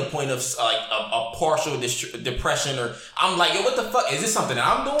put me in a point of like a partial depression, or I'm like, yo, what the fuck? Is this something that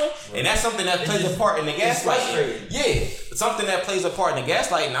I'm doing? Right. And that's something that plays a part in the gaslighting. Yeah, something that plays a part in the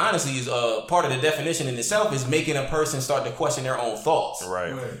gaslighting, honestly, is part of the definition in itself is making a person start to question their own thoughts.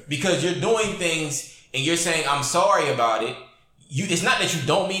 Right. Because you're doing things and you're saying, I'm sorry about it. It's not that you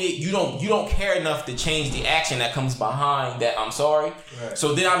don't mean it. You don't care enough to change the action that comes behind that I'm sorry. Right.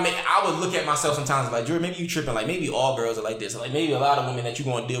 So then I would look at myself sometimes like, Jordan, maybe you tripping. Like maybe all girls are like this. Like maybe a lot of women that you're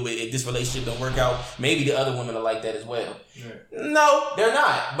going to deal with, if this relationship don't work out, maybe the other women are like that as well. Right. No, they're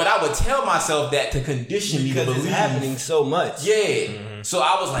not. But I would tell myself that to condition me to believe. Because it's happening so much. Yeah. Mm-hmm. So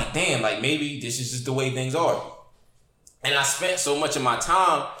I was like, damn, like maybe this is just the way things are. And I spent so much of my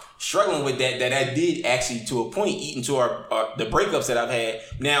time struggling with that did actually to a point eat into the breakups that I've had.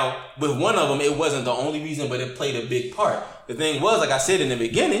 Now, with one of them, it wasn't the only reason, but it played a big part. The thing was, like I said in the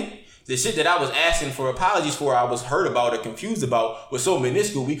beginning, the shit that I was asking for apologies for, I was hurt about or confused about, was so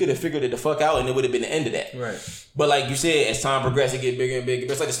minuscule, we could have figured it the fuck out and it would have been the end of that. Right. But like you said, as time progressed, it get bigger and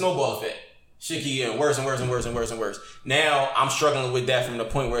bigger. It's like a snowball effect. Shit keep getting worse and worse and worse and worse and worse. Now, I'm struggling with that from the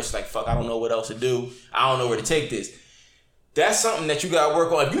point where it's like, fuck, I don't know what else to do. I don't know where to take this. That's something that you gotta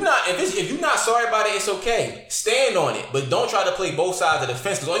work on. If you're not sorry about it, it's okay. Stand on it, but don't try to play both sides of the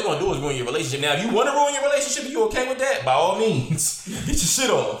fence, because all you're gonna do is ruin your relationship. Now, if you want to ruin your relationship, and you okay with that? By all means, get your shit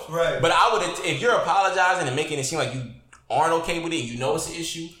off. Right. But I would, if you're apologizing and making it seem like you aren't okay with it, you know it's an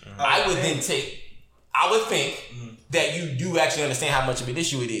issue. Mm-hmm. I would think that you do actually understand how much of an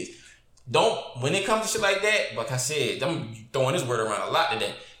issue it is. When it comes to shit like that, like I said, I'm throwing this word around a lot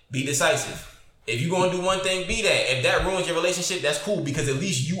today. Be decisive. If you're going to do one thing, be that. If that ruins your relationship, that's cool, because at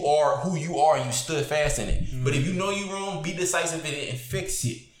least you are who you are and you stood fast in it. Mm-hmm. But if you know you're wrong, be decisive in it and fix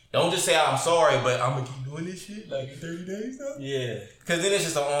it. Don't just say, I'm sorry, but I'm going to keep doing this shit like in 30 days now. Yeah. Because then it's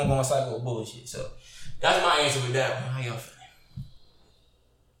just an ongoing cycle of bullshit. So that's my answer with that one. How y'all feeling?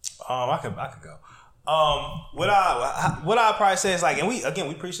 I could go. What I probably say is like, and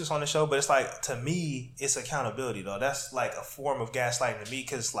we preach this on the show, but it's like, to me, it's accountability though. That's like a form of gaslighting to me,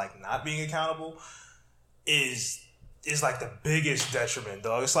 because like not being accountable is like the biggest detriment,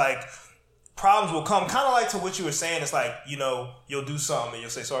 dog. It's like problems will come, kind of like to what you were saying. It's like, you'll do something and you'll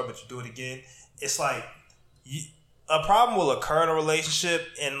say sorry, but you do it again. It's like a problem will occur in a relationship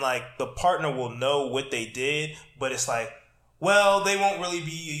and like the partner will know what they did, but it's like, well, they won't really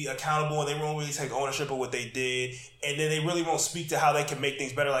be accountable and they won't really take ownership of what they did. And then they really won't speak to how they can make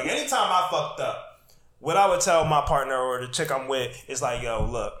things better. Like, anytime I fucked up, what I would tell my partner or the chick I'm with is like, yo,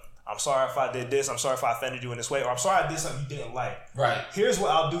 look, I'm sorry if I did this. I'm sorry if I offended you in this way. Or I'm sorry I did something you didn't like. Right. Here's what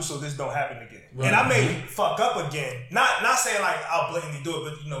I'll do so this don't happen again. Right. And I may fuck up again. Not saying like I'll blatantly do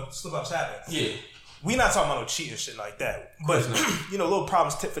it, but slip ups happen. Yeah. we not talking about no cheating shit like that. But, you know, little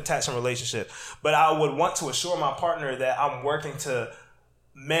problems tit for tat in a relationship. But I would want to assure my partner that I'm working to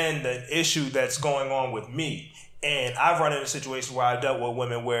mend an issue that's going on with me. And I've run into situations where I've dealt with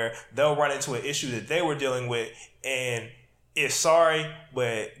women where they'll run into an issue that they were dealing with, and it's sorry,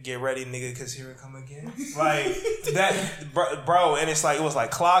 but get ready, nigga, because here it come again. Like that, bro. And it's like, it was like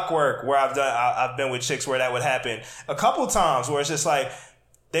clockwork where I've been with chicks where that would happen a couple times where it's just like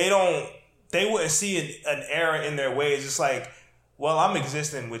they wouldn't see an error in their ways. It's like, well, I'm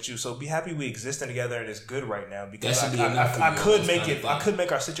existing with you, so be happy we existing together and it's good right now because I could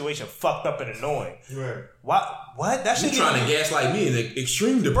make our situation fucked up and annoying. Right. What? That shouldn't you trying to gaslight me in the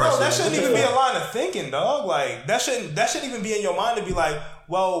extreme depression. Bro, that shouldn't even be a line of thinking, dog. Like that shouldn't even be in your mind to be like,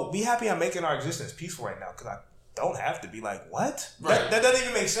 well, be happy I'm making our existence peaceful right now because I don't have to be like, what? Right. That doesn't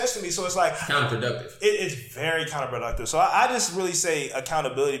even make sense to me. So it's like counterproductive. It's very counterproductive. So I just really say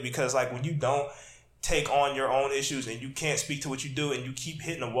accountability because like when you don't take on your own issues and you can't speak to what you do and you keep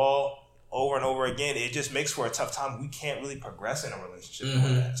hitting the wall over and over again, it just makes for a tough time. We can't really progress in a relationship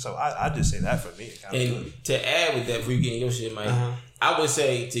with that. So I just say that for me. And to add with that, before you get in your shit, Mike, I would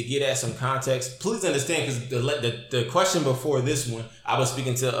say to get at some context, please understand because the question before this one, I was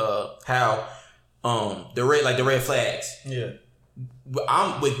speaking to how the red flags. Yeah.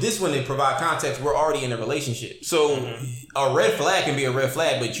 I'm with this one to provide context. We're already in a relationship, so a red flag can be a red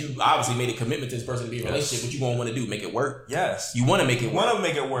flag. But you obviously made a commitment to this person to be in a relationship. What you gonna want to do? Make it work? Yes. You want to make it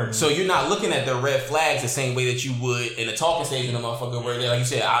work. So you're not looking at the red flags the same way that you would in the talking stage in a motherfucker where like you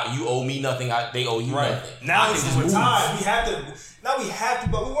said, you owe me nothing. They owe you nothing. Now this is with time. We have to,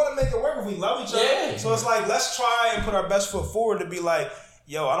 but we want to make it work if we love each other. Yeah. So it's like let's try and put our best foot forward to be like,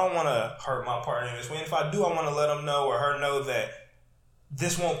 yo, I don't want to hurt my partner in this way. And if I do, I want to let them know or her know that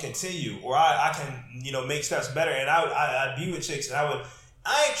this won't continue, or I can, make steps better. And I'd be with chicks, and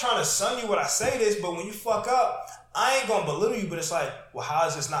I ain't trying to son you when I say this, but when you fuck up, I ain't gonna belittle you, but it's like, well, how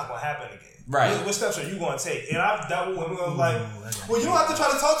is this not gonna happen again? Right. What steps are you gonna take? And I've dealt with women who are like, well, you don't have to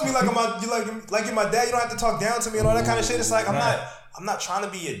try to talk to me like you're my dad. You don't have to talk down to me and all that kind of shit. It's like I'm not trying to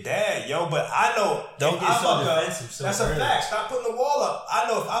be your dad, yo, but I know don't if get I so fuck defensive. up, So that's early. a fact. Stop putting the wall up. I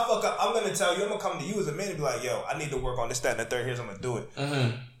know if I fuck up, I'm gonna tell you. I'm gonna come to you as a man and be like, yo, I need to work on this, that, and the third. Here's how I'm gonna do it.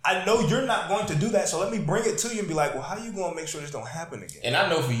 Mm-hmm. I know you're not going to do that, so let me bring it to you and be like, well, how you gonna make sure this don't happen again? And I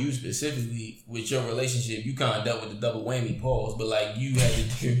know for you specifically with your relationship, you kind of dealt with the double whammy pause, but like you had to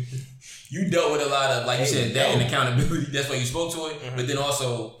do. You dealt with a lot of, like you said, that and accountability. That's why you spoke to it, but then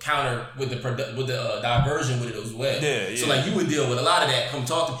also counter with the diversion with it as well. Yeah. So like you would deal with a lot of that. Come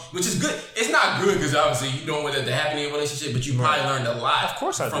talk to, which is good. It's not good because obviously you don't want that to happen in your relationship, but you probably learned a lot. Of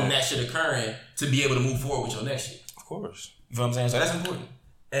course, from that shit occurring to be able to move forward with your next shit. Of course, you know what I'm saying. So that's important.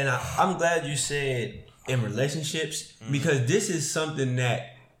 And I'm glad you said in relationships because this is something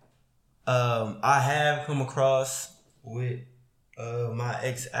that I have come across with my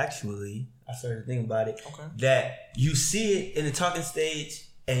ex. Actually, I started to think about it. Okay. That you see it in the talking stage,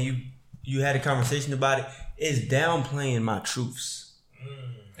 and you had a conversation about it. It's downplaying my truths.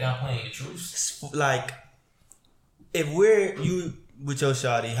 Downplaying your truths. Like if we're you with your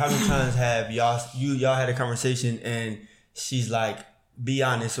shawty, how many times have y'all had a conversation and she's like, be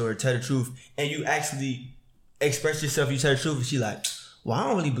honest or tell the truth, and you actually express yourself, you tell the truth, and she like, well, I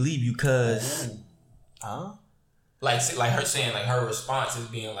don't really believe you because like her saying, like her response is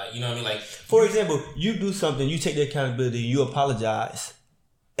being like, you know what I mean? Like, for example, you do something, you take the accountability, you apologize,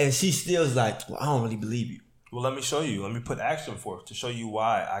 and she still's like, well, I don't really believe you. Well, let me show you. Let me put action forth to show you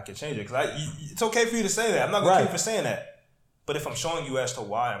why I can change it. Because it's okay for you to say that. I'm not going to kill you for saying that. But if I'm showing you as to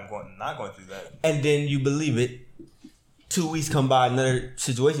why I'm not going through that, and then you believe it, 2 weeks come by, another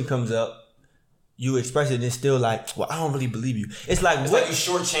situation comes up, you express it, and it's still like, well, I don't really believe you. It's like, you're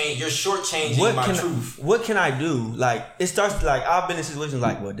shortchanging my truth. What can I do? Like, it starts like, I've been in situations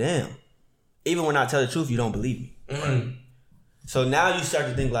like, well, damn. Even when I tell the truth, you don't believe me. Mm-hmm. So now you start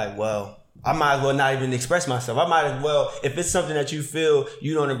to think like, well, I might as well not even express myself. I might as well, if it's something that you feel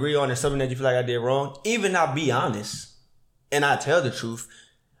you don't agree on or something that you feel like I did wrong, even not be honest and I tell the truth,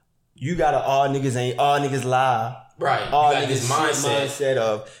 you got all niggas lie. Right. All you got niggas this mindset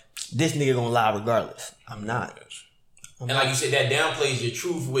of this nigga gonna lie regardless. I'm not. And like you said, that downplays your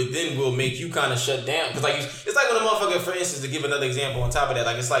truth, which then will make you kind of shut down. Because like it's like when a motherfucker, for instance, to give another example on top of that,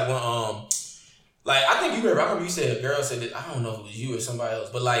 like it's like when like I remember you said a girl said that, I don't know if it was you or somebody else,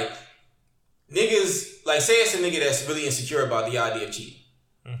 but like niggas, like say it's a nigga that's really insecure about the idea of cheating.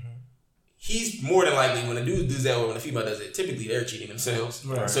 He's more than likely when a dude does that or when a female does it, typically they're cheating themselves.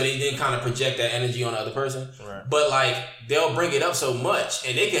 Right. So they then kind of project that energy on the other person. Right. But like they'll bring it up so much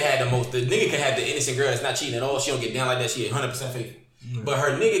and they could have the nigga can have the innocent girl that's not cheating at all. She don't get down like that. She 100% faithful. But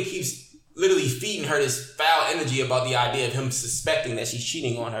her nigga keeps literally feeding her this foul energy about the idea of him suspecting that she's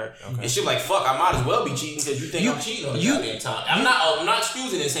cheating on her. Okay. And she's like, fuck, I might as well be cheating because you think I'm cheating on the goddamn time. I'm not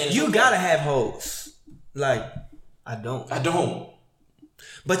excusing it and saying you gotta have hoes. Like, I don't.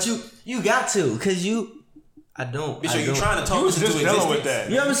 But you got to, cause I don't. Bitch, you're trying to talk us into existence. With that.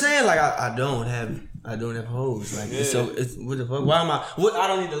 You know what I'm saying? Like, I don't have hoes. Like, so it's what the fuck? Why am I? What? I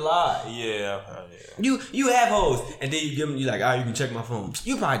don't need to lie. Yeah. You have hoes, and then you give them. You like, you can check my phone.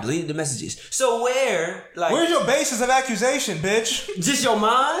 You probably deleted the messages. So where's your basis of accusation, bitch? Just your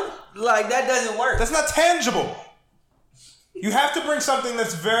mind? Like, that doesn't work. That's not tangible. You have to bring something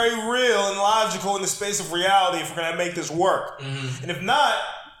that's very real and logical in the space of reality if we're gonna make this work. Mm-hmm. And if not,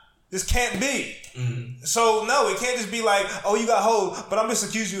 this can't be. Mm-hmm. So no, it can't just be like, oh, you got hoes, but I'm just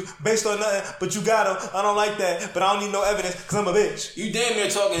accusing you based on nothing. But you got them. I don't like that, but I don't need no evidence because I'm a bitch. You damn near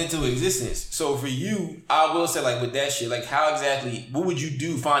talking into existence. So for you, I will say, like, with that shit, like, how exactly, what would you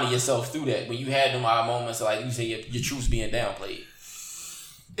do finding yourself through that when you had them moments of, like, you say your truth's being downplayed?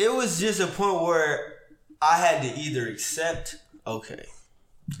 It was just a point where I had to either accept, okay,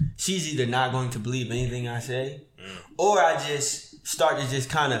 she's either not going to believe anything I say, or I just start to just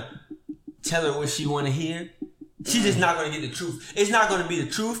kind of tell her what she want to hear. She's just not going to get the truth. It's not going to be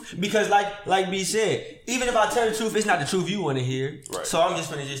the truth because, like B said, even if I tell the truth, it's not the truth you want to hear. Right. So I'm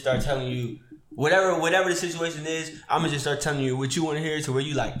just going to just start telling you whatever the situation is. I'm gonna just start telling you what you want to hear to where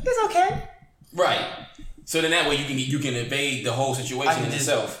you like, it's okay. Right. So then that way you can evade the whole situation in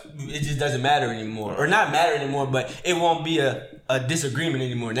itself. It just doesn't matter anymore, or not matter anymore. But it won't be a disagreement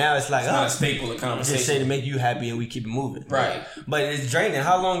anymore. Now it's like, it's not a staple of conversation. Just say to make you happy and we keep it moving. Right. But it's draining.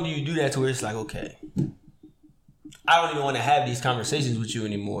 How long do you do that to where it's like, okay, I don't even want to have these conversations with you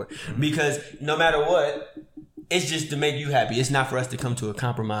anymore, because no matter what, it's just to make you happy. It's not for us to come to a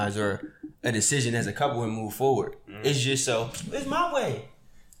compromise or a decision as a couple and move forward. It's just so it's my way.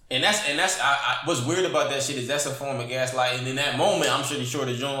 And that's what's weird about that shit is that's a form of gaslighting. And in that moment, I'm pretty sure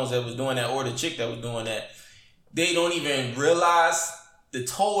the Jones that was doing that or the chick that was doing that, they don't even realize the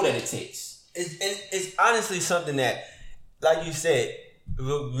toll that it takes. It's honestly something that, like you said,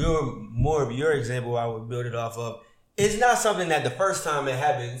 more of your example I would build it off of. It's not something that the first time it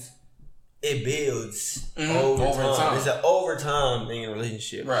happens, it builds over time. It's an overtime thing in a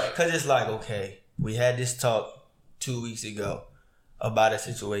relationship. Right. Because it's like, okay, we had this talk 2 weeks ago about a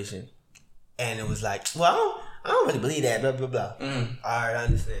situation, and it was like, well, I don't really believe that, blah, blah, blah. All right, I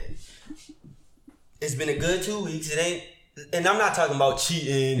understand. It's been a good 2 weeks. It ain't, and I'm not talking about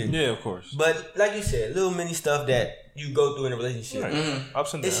cheating. And, yeah, of course. But like you said, little mini stuff that you go through in a relationship. Right.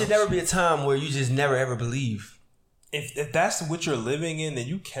 Ups and downs. It should never be a time where you just never ever believe. If that's what you're living in, then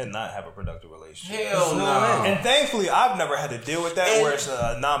you cannot have a productive relationship. Hell no. And thankfully, I've never had to deal with that where it's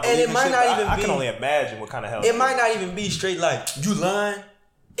a non-belief. And it might not even be. I can only imagine what kind of hell. It might not even be straight like, you lying.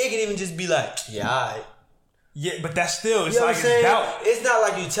 It can even just be like, yeah, all right. Yeah, but that's still, it's you know like what I'm saying? doubt. It's not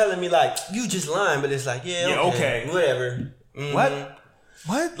like you telling me like, you just lying, but it's like, yeah, okay. Whatever. Mm-hmm.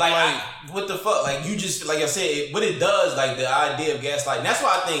 What? Like what the fuck? Like, you just, like I said, what it does, like the idea of gaslighting, that's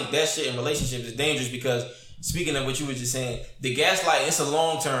why I think that shit in relationships is dangerous, because speaking of what you were just saying, the gaslight, it's a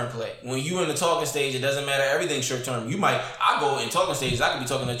long-term play. When you in the talking stage, it doesn't matter. Everything's short-term. I go in talking stages, I could be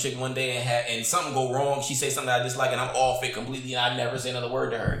talking to a chick one day and something go wrong. She say something I dislike and I'm off it completely and I never say another word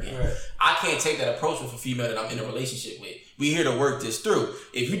to her again. Right. I can't take that approach with a female that I'm in a relationship with. We here to work this through.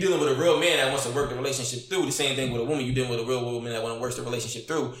 If you're dealing with a real man that wants to work the relationship through, the same thing with a woman, you're dealing with a real woman that wants to work the relationship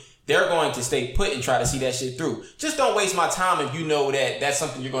through, they're going to stay put and try to see that shit through. Just don't waste my time if you know that that's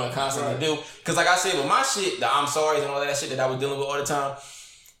something you're going to constantly do. Because like I said, with my shit, the I'm sorry and all that shit that I was dealing with all the time,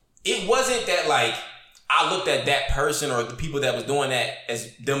 it wasn't that like I looked at that person or the people that was doing that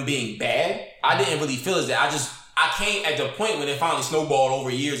as them being bad. I didn't really feel as that. I came at the point when it finally snowballed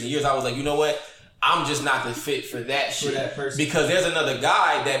over years and years. I was like, you know what? I'm just not the fit for that shit. For that person. Because there's another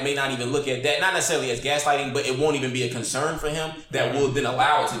guy that may not even look at that, not necessarily as gaslighting, but it won't even be a concern for him that will then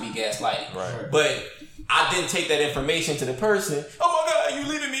allow it to be gaslighting. Right. But I didn't take that information to the person. Oh my God,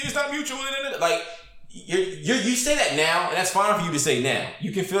 you leaving me? It's not mutual. Like, you say that now, and that's fine for you to say now.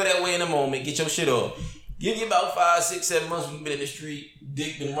 You can feel that way in a moment. Get your shit off. Give you about 5, 6, 7 months when you've been in the street,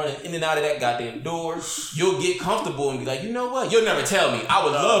 dick been running in and out of that goddamn door. You'll get comfortable and be like, you know what? You'll never tell me. I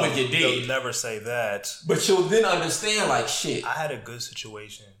would love if you did. You'll never say that. But you'll then understand, like, shit. I had a good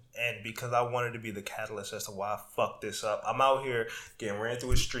situation, and because I wanted to be the catalyst as to why I fucked this up, I'm out here getting ran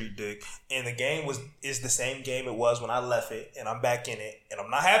through a street dick, and the game is the same game it was when I left it, and I'm back in it, and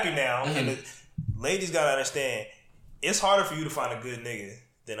I'm not happy now. Mm-hmm. And ladies gotta understand, it's harder for you to find a good nigga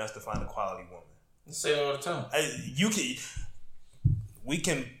than us to find a quality woman. I say it all the time. We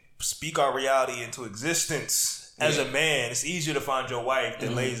can speak our reality into existence as a man. It's easier to find your wife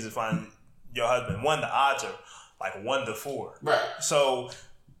than ladies to find your husband. One, the odds are like 1-4. Right. So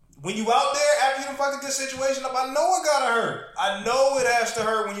when you out there after you done fucked a good situation up, I know it gotta hurt. I know it has to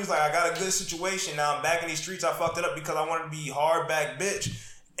hurt when you was like, I got a good situation. Now I'm back in these streets. I fucked it up because I wanted to be hard back bitch.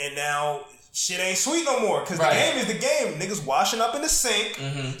 And now shit ain't sweet no more. Because the game is the game. Niggas washing up in the sink.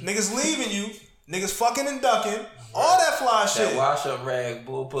 Niggas leaving you. Niggas fucking and ducking. All that fly shit. That wash up rag,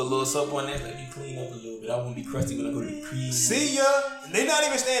 boy, put a little soap on that, let me clean up a little bit. I won't be crusty when I go to the crib. See ya. They not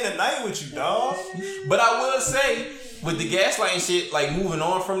even staying the night with you, dog. But I will say, with the gaslighting shit, like moving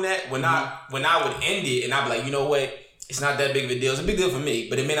on from that, when I would end it and I'd be like, you know what? It's not that big of a deal. It's a big deal for me,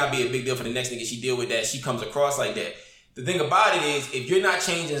 but it may not be a big deal for the next nigga she deal with that. She comes across like that. The thing about it is, if you're not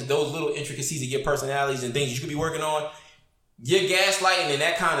changing those little intricacies of your personalities and things you could be working on, your gaslighting and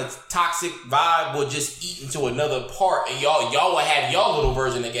that kind of toxic vibe will just eat into another part, and y'all will have y'all little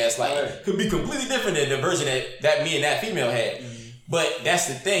version of gaslighting. Right. Could be completely different than the version that me and that female had. But that's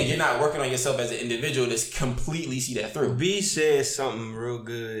the thing, you're not working on yourself as an individual to completely see that through. B said something real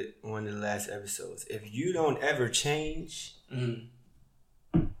good on one of the last episodes. If you don't ever change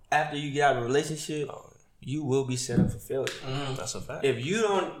after you get out of a relationship, you will be set up for failure. That's a fact. If you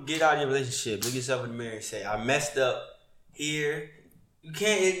don't get out of your relationship, look yourself in the mirror and say, I messed up here. You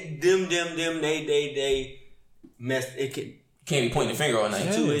can't they messed. It can't be pointing the finger all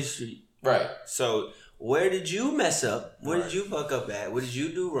night. Two-way street. Right. So where did you mess up? Where did you fuck up at? What did you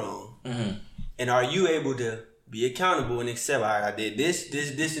do wrong? And are you able to be accountable and accept, all right, I did this,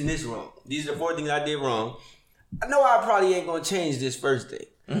 and this wrong. These are the 4 things I did wrong. I know I probably ain't gonna change this first thing.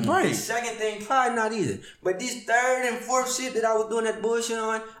 Right. The second thing, probably not either. But this third and fourth shit that I was doing that bullshit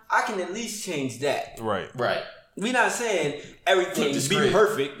on, I can at least change that. Right. We not saying everything be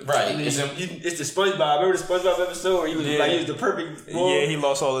perfect. Right. It's the SpongeBob. Remember the SpongeBob episode where he was like, he was the perfect boy? Yeah, he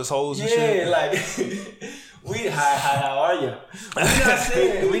lost all his holes and shit. Yeah, like, how are you?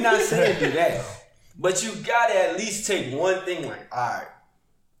 We not saying do that. But you gotta at least take one thing like, all right,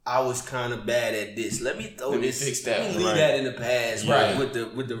 I was kind of bad at this. Let me fix that. Let me leave that in the past. Right. With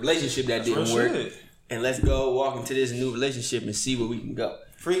the relationship that didn't work. Shit. And let's go walk into this new relationship and see where we can go.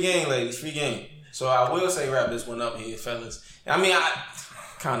 Free game, ladies. Free game. So I will say wrap this one up here, fellas. I mean, I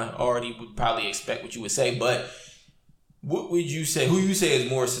kind of already would probably expect what you would say, but what would you say? Who you say is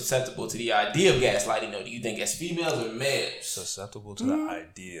more susceptible to the idea of gaslighting, though? Do you think as females or males? Susceptible to the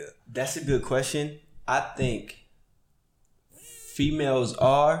idea. That's a good question. I think females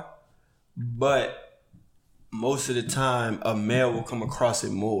are, but most of the time a male will come across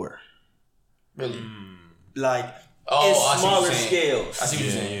it more. Really? Like in smaller scales. I see what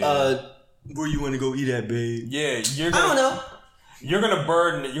you're saying. Where you want to go eat at, babe? Yeah, I don't know. You're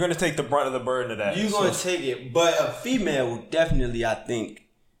gonna take the brunt of the burden of that. You're gonna take it, but a female will definitely, I think,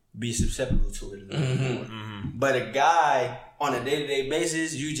 be susceptible to it a little more. But a guy on a day-to-day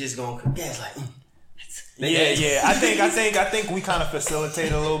basis, you just gonna gaslight. Yeah. I think we kind of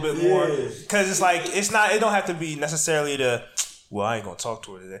facilitate a little bit more because it's like it don't have to be necessarily well, I ain't gonna talk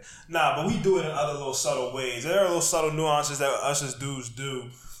to her today. Nah, but we do it in other little subtle ways. There are little subtle nuances that us as dudes do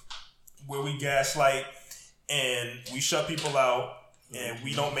where we gaslight and we shut people out and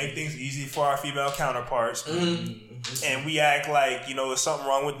we don't make things easy for our female counterparts. And we act like, there's something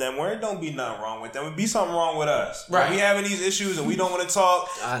wrong with them where it don't be nothing wrong with them. It be something wrong with us. Right. We having these issues and we don't want to talk.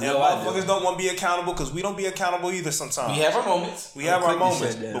 And motherfuckers don't want to be accountable because we don't be accountable either sometimes. We have our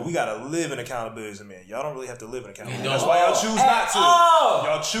moments. But we got to live in accountability as a man. Y'all don't really have to live in accountability. That's why y'all choose not to.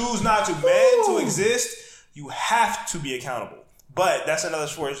 Y'all choose not to. Man, to exist, you have to be accountable. But that's another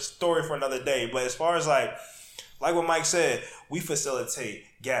story for another day. But as far as like what Mike said, we facilitate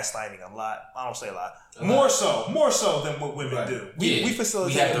gaslighting a lot. I don't say a lot. More so than what women do. We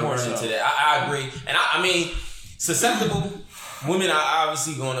facilitate it more so. We have to run into that. I agree. And I mean, susceptible women are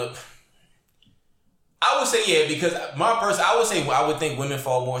obviously going to... I would say, because I would think women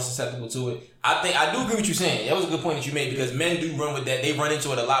fall more susceptible to it. I do agree with what you're saying. That was a good point that you made because men do run with that. They run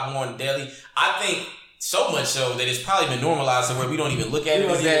into it a lot more on the daily. I think... So much so that it's probably been normalized to where we don't even look at it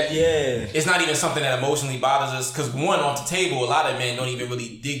as that. Yeah. It's not even something that emotionally bothers us. Because one, off the table, a lot of men don't even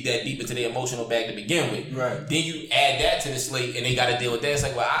really dig that deep into their emotional bag to begin with. Right. Then you add that to the slate and they got to deal with that. It's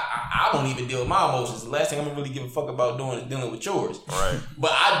like, well, I don't even deal with my emotions. The last thing I'm going to really give a fuck about doing is dealing with yours. Right.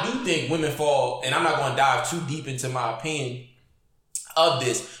 But I do think women fall, and I'm not going to dive too deep into my opinion of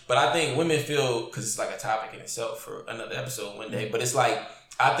this, but I think women feel, because it's like a topic in itself for another episode one day, but it's like,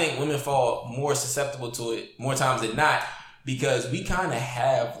 I think women fall more susceptible to it more times than not because we kind of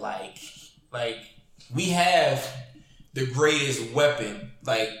have like we have the greatest weapon,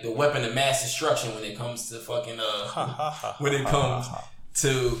 like the weapon of mass destruction when it comes to fucking when it comes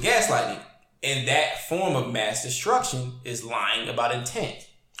to gaslighting. And that form of mass destruction is lying about intent.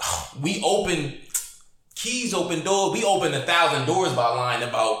 we open keys, open doors. We open 1,000 doors by lying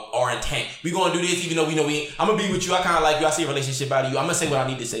about our intent. We gonna do this even though we know I'm gonna be with you. I kind of like you. I see a relationship out of you. I'm gonna say what I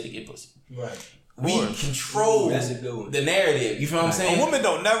need to say to get pussy. Right. We control the narrative. You feel what I'm saying? A woman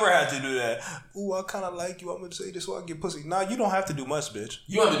don't never have to do that. Ooh, I kind of like you. I'm gonna say this so I get pussy. Nah, you don't have to do much, bitch.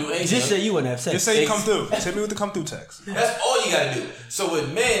 You don't have to do anything. Just say you wouldn't have sex. Just say you come through. Hit me with the come through text. That's all you gotta do. So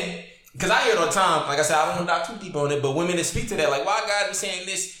with men, because I hear it all the time. Like I said, I don't want to dive too deep on it, but women that speak to that, like, why God be saying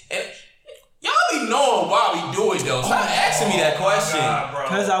this? And y'all be knowing why we do it though. Stop asking me that question.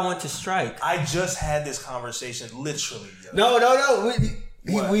 Because I want to strike. I just had this conversation literally. No.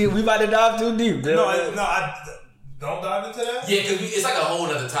 We about to dive too deep. No, I don't dive into that. Yeah, because it's like a whole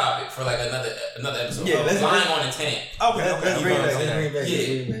other topic for like another episode. Yeah, let's lying on intent. Okay. Let's bring it back.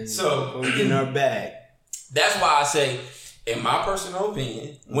 Yeah. So we get in our bag. That's why I say, in my personal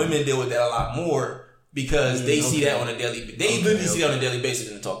opinion, women deal with that a lot more because they see that on a daily. They literally see that on a daily basis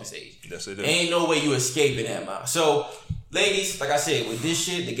in the talking stage. Yes, they do. Ain't no way you escaping that, man. So, ladies, like I said, with this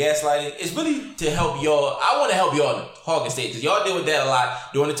shit, the gaslighting, it's really to help y'all. I want to help y'all in the talking stage because y'all deal with that a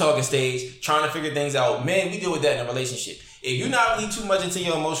lot during the talking stage, trying to figure things out. Men, we deal with that in a relationship. If you're not really too much into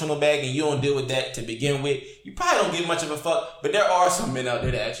your emotional bag and you don't deal with that to begin with, you probably don't give much of a fuck. But there are some men out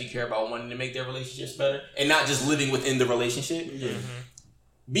there that actually care about wanting to make their relationships better and not just living within the relationship. Yeah.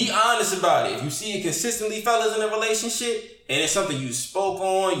 Be honest about it. If you see it consistently, fellas, in a relationship, and it's something you spoke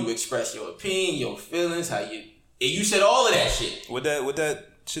on, you express your opinion, your feelings, you said all of that shit. With that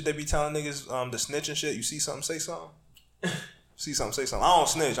shit they be telling niggas, the snitch and shit, you see something, say something. See something, say something. I don't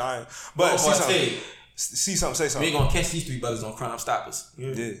snitch, I ain't. But see something. See something, say something. We ain't gonna catch these three brothers on Crime Stoppers.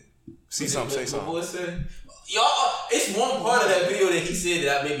 Yeah. See something, say something. What boy said? Y'all, it's one part of that video that he said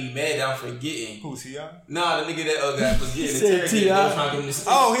that I may be mad that I'm forgetting. Who's T.I.? Nah, the nigga that guy was getting interrogated.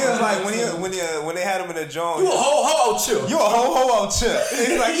 Oh, he was like when they had him in the joint. You a ho chill. You a ho chill.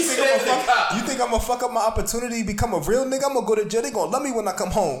 He's like, you think I'm gonna fuck up my opportunity, become a real nigga? I'm gonna go to jail. They gonna love me when I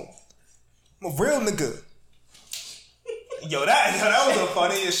come home. I'm a real nigga. Yo, that was the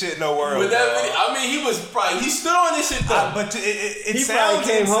funniest shit in the world. But that video, I mean, he stood on this shit though. But it he sounds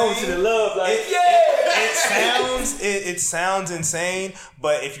came insane. home to the love. Like, It sounds insane,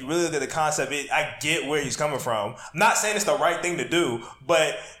 but if you really look at the concept, I get where he's coming from. I'm not saying it's the right thing to do,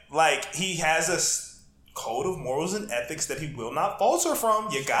 but like he has a code of morals and ethics that he will not falter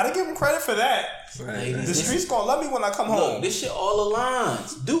from. You gotta give him credit for that. right. The streets gonna love me when I come home. Look, this shit all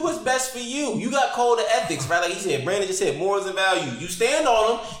aligns. Do what's best for you. You got code of ethics, right? Like he said, Brandon just said, morals and values. You stand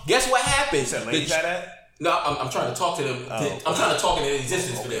on them. Guess what happens? Ladies got that? No, I'm trying to talk to them. I'm trying to talk into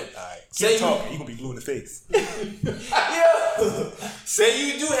existence for them. All right. Say Keep talking. You gonna be blue in the face. Yeah. Say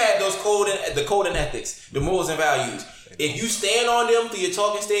you do have those the code and ethics, the morals and values. If you stand on them through your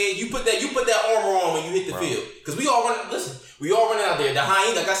talking stage, you put that armor on when you hit the field. Because we all running out there. The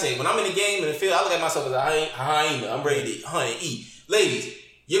hyena, like I said, when I'm in the game in the field, I look at myself as a hyena. I'm ready to hunt and eat. Ladies,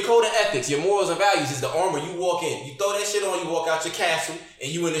 your code of ethics, your morals and values is the armor you walk in. You throw that shit on, you walk out your castle, and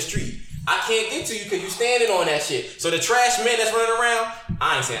you in the street. I can't get to you because you standing on that shit. So the trash man that's running around,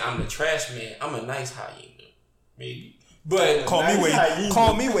 I ain't saying I'm the trash man. I'm a nice hyena, maybe. But call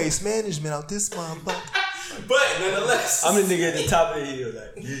me waste management out this motherfucker. But nonetheless, I'm the nigga at the top of the hill.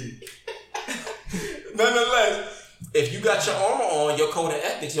 Like, yeah. Nonetheless, if you got your armor on, your code of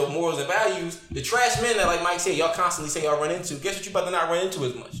ethics, your morals and values, the trash men that, like Mike said, y'all constantly say y'all run into, guess what you about to not run into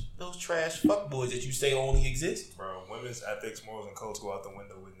as much? Those trash fuckboys that you say only exist. Bro, women's ethics, morals, and codes go out the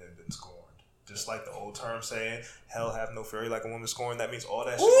window when they've been scorned. Just like the old term saying, hell hath no fury like a woman scorned. That means all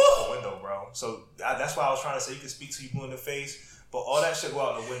that shit go out the window, bro. So that's why I was trying to say you can speak to people in the face, but all that shit go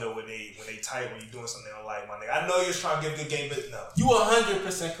out the window when they tight, when you're doing something they don't like, my nigga. I know you're trying to give a good game, but no. You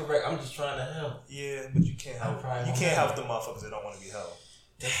 100% correct. I'm just trying to help. Yeah, but you can't help. You can't help the motherfuckers that don't want to be helped.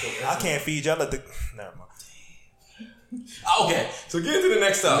 I can't feed y'all. Never mind. Okay, so get into the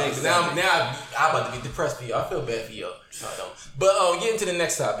next topic. Now I'm about to get depressed for y'all. I feel bad for y'all. No, I don't. But get into the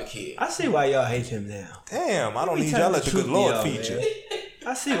next topic here. I see why y'all hate him now. Damn, I don't need y'all let the good Lord feed you.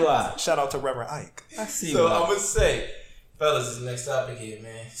 I see why. Shout out to Reverend Ike. I see so why. I'm gonna say, fellas, this is the next topic here,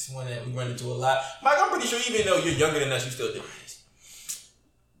 man. It's one that we run into a lot. Mike, I'm pretty sure even though you're younger than us, you still do this.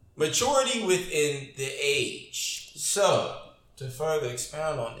 Maturity within the age. So, to further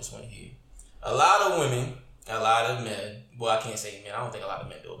expound on this one here, a lot of women, a lot of men, well, I can't say men, I don't think a lot of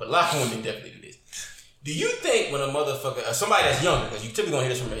men do it, but a lot of women definitely do this. Do you think when a motherfucker, somebody that's younger, because you typically gonna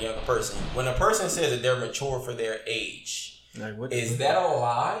hear this from a younger person, when a person says that they're mature for their age, like, is that a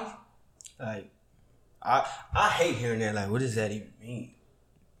lie? Like, I hate hearing that. Like, what does that even mean?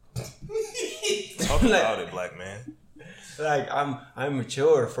 Talk about it, black man. Like I'm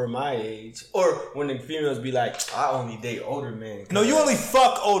mature for my age. Or when the females be like, I only date older men. No, you only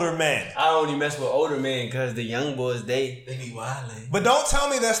fuck older men. I only mess with older men because the young boys they be wildin'. But don't tell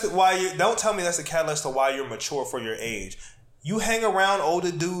me that's the catalyst to why you're mature for your age. You hang around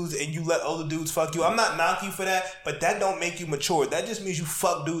older dudes and you let older dudes fuck you. I'm not knocking you for that, but that don't make you mature. That just means you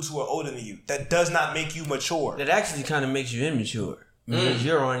fuck dudes who are older than you. That does not make you mature. That actually kind of makes you immature. Because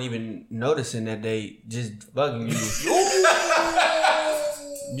you aren't even noticing that they just bugging you.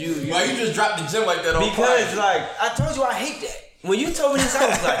 Why you just dropped the gym like that on Because, like, I told you I hate that. When you told me this, I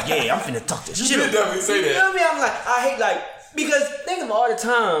was like, yeah, I'm finna talk this shit. You definitely say that. You know what I mean? I'm like, I hate, like, because think of all the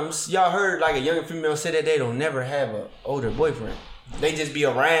times y'all heard, like, a younger female say that they don't never have an older boyfriend. They just be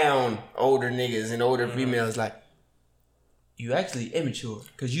around older niggas and older females, like, you actually immature.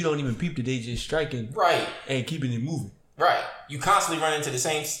 Because you don't even peep that they just striking Right. and keeping it moving. Right. You constantly run into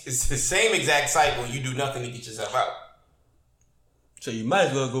it's the same exact cycle and you do nothing to get yourself out. So you might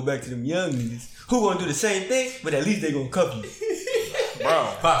as well go back to them young niggas who gonna do the same thing, but at least they gonna cuff you.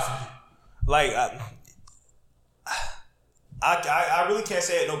 Bro. Possibly. Like, I really can't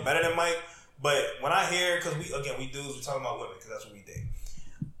say it no better than Mike, but when I hear, because we dudes, we're talking about women, because that's what we date.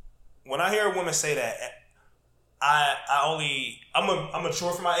 When I hear a woman say that, I'm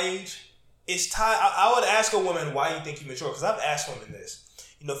mature for my age, it's time. I would ask a woman, why you think you mature? Because I've asked women this.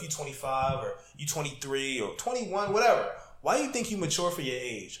 You know, if you're 25 or you 23 or 21, whatever, why do you think you mature for your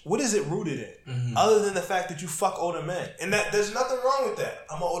age? What is it rooted in? Mm-hmm. Other than the fact that you fuck older men. And that there's nothing wrong with that.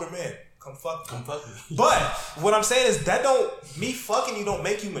 I'm an older man. Come fuck me. But what I'm saying is me fucking you don't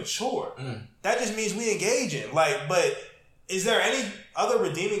make you mature. That just means we engaging. Like, but is there any other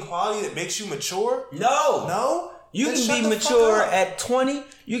redeeming quality that makes you mature? No? You can be mature at 20.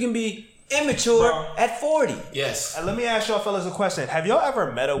 You can be immature at 40. Yes. And let me ask y'all fellas a question. Have y'all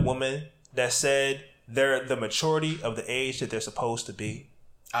ever met a woman that said they're the maturity of the age that they're supposed to be?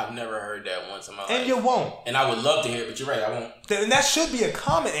 I've never heard that once in my life. And you won't. And I would love to hear it, but you're right, I won't. And that should be a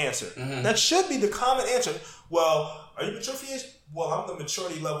common answer. Mm-hmm. That should be the common answer. Well, are you mature for your age? Well, I'm the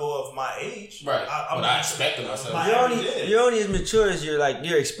maturity level of my age. Right. I expect of myself. You're only as mature as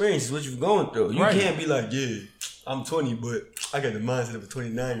your experiences, what you've going through. You can't be like, yeah, I'm 20, but I got the mindset of a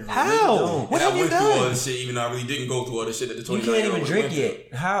 29-year-old. How? What have you done? I went through all this shit, even though I really didn't go through all this shit at the 29-year-old. You can't even drink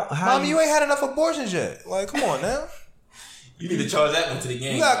yet. How? Mom, you ain't had enough abortions yet. Like, come on now. You need to charge that one to the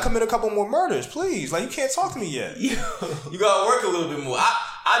game. You gotta commit a couple more murders, please. Like, you can't talk to me yet. You gotta work a little bit more.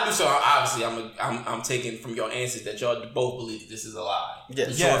 I do so. Obviously, I'm taking from your answers that y'all both believe that this is a lie.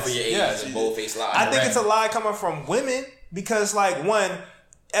 Yes. For your age, it's a bold-faced lie. I think it's a lie coming from women because, like, one,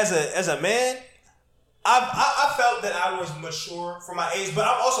 as a man, I felt that I was mature for my age, but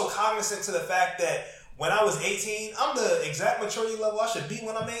I'm also cognizant to the fact that when I was 18, I'm the exact maturity level I should be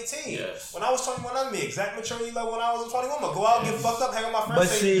when I'm 18. Yes. When I was 21, I'm the exact maturity level when I was 21. I'm gonna go out and get fucked up, hang with my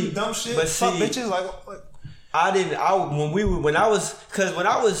friends, do dumb shit, fuck bitches. Like, when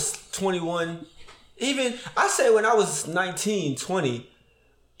I was 21, even I say when I was 19, 20,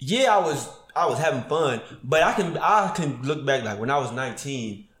 yeah, I was having fun, but I can look back like when I was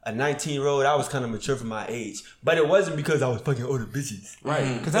 19. A 19-year-old, I was kind of mature for my age. But it wasn't because I was fucking older bitches. Right.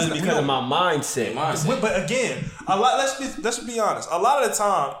 It was because of my mindset. But again, let's be honest. A lot of the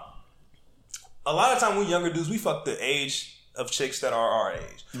time we younger dudes, we fuck the age of chicks that are our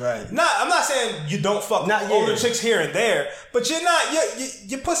age. Right. I'm not saying you don't fuck older chicks here and there, but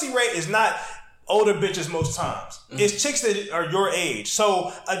your pussy rate is not older bitches most times. Mm-hmm. It's chicks that are your age.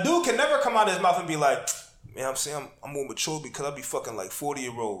 So a dude can never come out of his mouth and be like, man, I'm saying I'm more mature because I be fucking like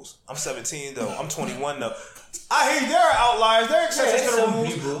 40-year-olds. I'm 17 though. I'm 21 though. I hear there are outliers. There are exceptions to the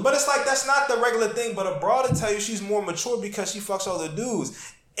rules. But it's like that's not the regular thing. But a broad will tell you she's more mature because she fucks other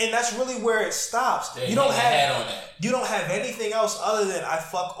dudes. And that's really where it stops. You don't have anything else other than I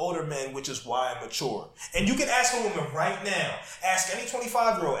fuck older men, which is why I'm mature. And you can ask a woman right now. Ask any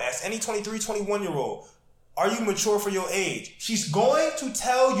 25-year-old. Ask any 23, 21-year-old. Are you mature for your age? She's going to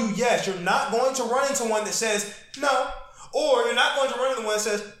tell you yes. You're not going to run into one that says no. Or you're not going to run into one that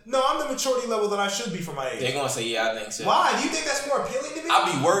says, no, I'm the maturity level that I should be for my age. They're going to say, yeah, I think so. Why? Do you think that's more appealing to me?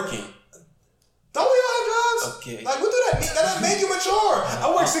 I'll be working. Don't we all have jobs? Okay. Like, what do that mean? That doesn't make you mature.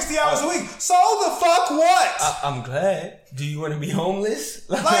 I work 60 hours a week. So the fuck what? I'm glad. Do you want to be homeless?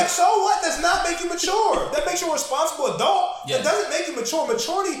 Like, so what? Does not make you mature. That makes you a responsible adult. Yes. It doesn't make you mature.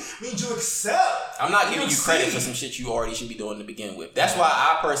 Maturity means you excel. I'm not giving you credit for some shit you already should be doing to begin with. That's why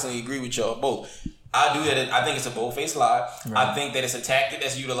I personally agree with y'all both. I do that. I think it's a bold-faced lie. Right. I think that it's a tactic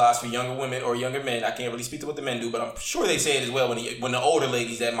that's utilized for younger women or younger men. I can't really speak to what the men do, but I'm sure they say it as well when the older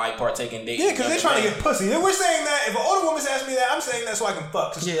ladies that might partake in dating. Yeah, because they're trying to get pussy. And we're saying that if an older woman's asking me that, I'm saying that so I can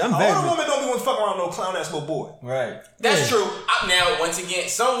fuck. Yeah, I'm an older woman don't be want to fuck around no clown ass little boy. Right. That's true. Now, once again,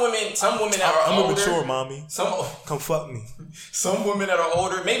 some women that are older. I'm mature, mommy. Come fuck me. Some women that are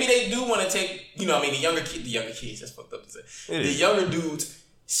older, maybe they do want to take, the younger kids. That's fucked up to say. The younger dudes.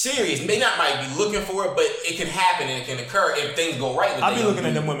 Serious. They might be looking for it, but it can happen and it can occur if things go right with them. I be looking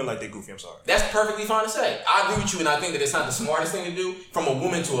at them women like they goofy. I'm sorry. That's perfectly fine to say. I agree with you, and I think that it's not the smartest thing to do from a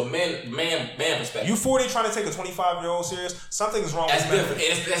woman to a man perspective. You 40 trying to take a 25-year-old serious? Something is wrong with that.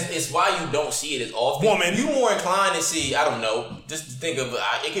 That's different. It's why you don't see it as often. Woman, you more inclined to see. I don't know. Just to think of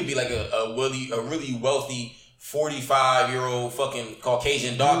it could be like a really wealthy 45-year-old fucking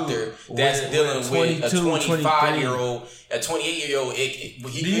Caucasian doctor that's dealing with a 25-year-old, a 28-year-old.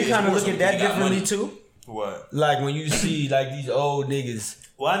 Do you kind of look at that differently too? What? Like when you see like these old niggas.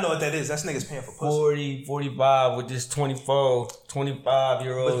 Well, I know what that is. That's niggas paying for pussy. 40, 45 with this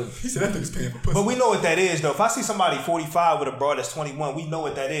 25-year-old. He said that nigga's paying for pussy. But we know what that is, though. If I see somebody 45 with a broad that's 21, we know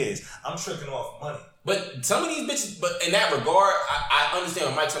what that is. I'm tricking off money. But some of these bitches, but in that regard, I understand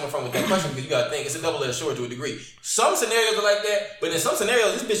where Mike's coming from with that question because you gotta think it's a double-edged sword to a degree. Some scenarios are like that, but in some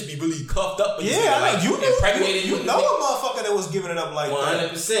scenarios, this bitch be really cuffed up. Yeah, like you impregnated. You know a motherfucker that was giving it up like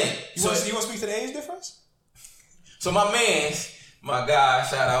 100%. You want to speak to the age difference? So my guy,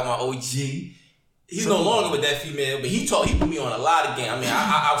 shout out my OG. He's no longer with that female, but he put me on a lot of game. I mean,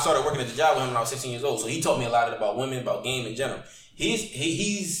 I started working at the job with him when I was 16 years old, so he taught me a lot about women, about game in general.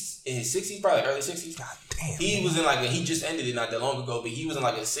 He's in his 60s, probably early 60s. God damn. He was in he just ended it not that long ago, but he was in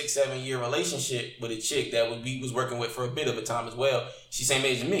like a 6-7 year relationship with a chick that we was working with for a bit of a time as well. She's same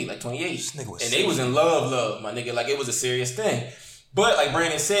age as me, like 28. This nigga was and they was in love, my nigga. Like it was a serious thing. But like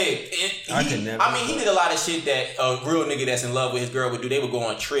Brandon said, he did a lot of shit that a real nigga that's in love with his girl would do. They would go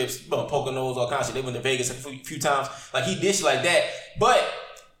on trips, Poconos, all kinds of shit. They went to Vegas a few times. Like he did shit like that. But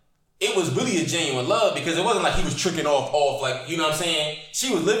it was really a genuine love because it wasn't like he was tricking off like, you know what I'm saying?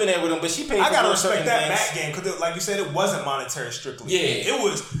 She was living there with him, but she paid for I gotta respect that Mac game because like you said, it wasn't monetary strictly. Yeah. It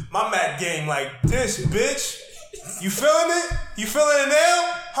was my Mac game like this, bitch. You feeling it? You feeling it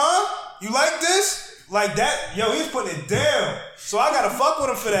now? Huh? You like this? Like that? Yo, he's putting it down. So I gotta fuck with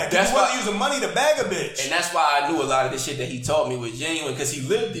him for that. Because he wasn't using money to bag a bitch. And that's why I knew a lot of the shit that he taught me was genuine because he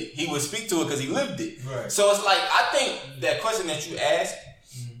lived it. He would speak to it because he lived it. Right. So it's like, I think that question that you asked,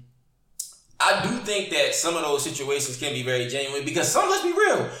 I do think that some of those situations can be very genuine because let's be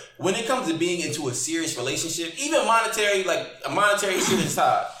real, when it comes to being into a serious relationship, even monetary, like a monetary shit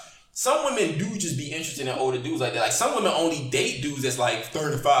aside, some women do just be interested in older dudes like that. Like some women only date dudes that's like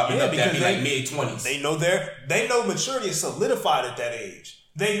 35 and up that be like mid-20s. They know maturity is solidified at that age.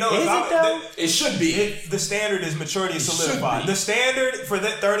 They know it should be. The standard is maturity is solidified. The standard for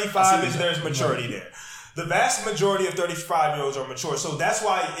that 35 is there's maturity there. The vast majority of 35-year-olds are mature. So that's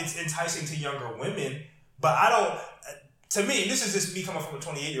why it's enticing to younger women. But to me, this is just me coming from a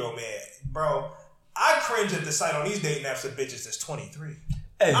 28-year-old man. Bro, I cringe at the sight on these dating apps of bitches that's 23.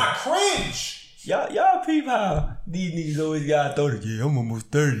 Hey. I cringe. Y'all peep how these niggas always gotta throw the, I'm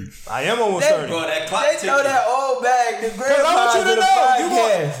almost 30. I am almost 30. Bro, they throw that old bag, the grandpa. I want you to know.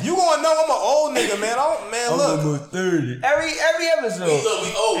 You gonna know I'm an old nigga, man. I'm look. almost 30. Every episode.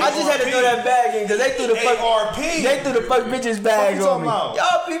 We old. I just had to throw that bag in because they threw the fuck bitches bag on me.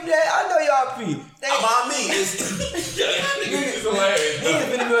 Y'all peep that? I know y'all peep. About me, it's hilarious. He's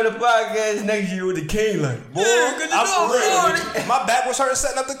finna be on the podcast next year with the king like, boy, my back was hurting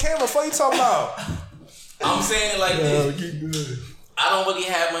setting up the camera. What you talking about? I'm saying it like this. I don't really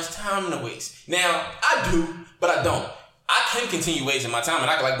have much time to waste. Now, I do, but I don't. I can continue wasting my time, and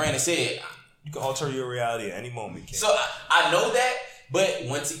like Brandon said, you can alter your reality at any moment. Ken. So I know that, but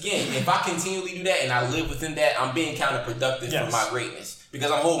once again, if I continually do that and I live within that, I'm being counterproductive for my greatness. Because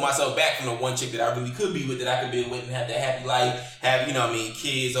I'm holding myself back from the one chick that I really could be with, that I could be with and have that happy life, have,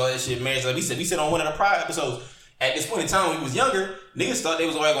 kids, all that shit, marriage. Like we said on one of the prior episodes, at this point in time when we was younger, niggas thought they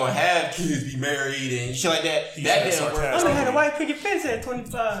was always gonna have kids, be married and shit like that. That didn't work out. I had a white picket fence at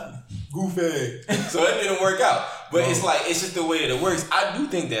 25. Goofy. So it didn't work out. But it's just the way that it works. I do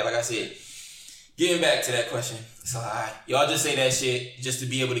think that, like I said, getting back to that question, it's alright. Y'all just say that shit just to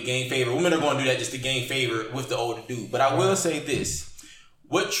be able to gain favor. Women are gonna do that just to gain favor with the older dude. But I will say this.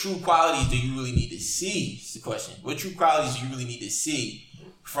 What true qualities do you really need to see? Is the question. What true qualities do you really need to see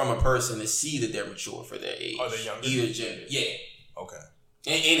from a person to see that they're mature for their age? Are they younger? Either gender. Yeah. Okay.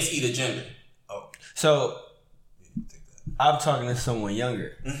 And it's either gender. Oh. So, I'm talking to someone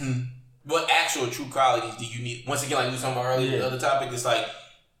younger. Mm-hmm. What actual true qualities do you need? Once again, like we were talking about earlier, the other topic, it's like,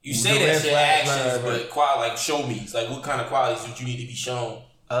 You say The that red shit flag, actions, right. but like show me. Like what kind of qualities would you need to be shown?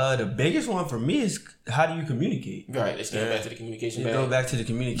 The biggest one for me is how do you communicate? Right, let's get back to the communication. Go back to the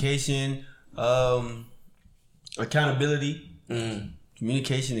communication, accountability,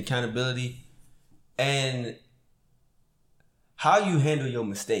 communication, accountability, and how you handle your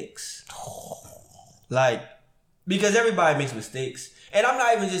mistakes. Like, because everybody makes mistakes, and I'm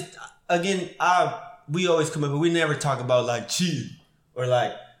not even just we always come up, but we never talk about like cheating or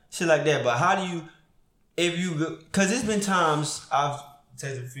like shit like that. But how do you, because there's been times I've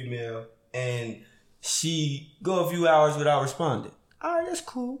texted a female and she go a few hours without responding. All right, that's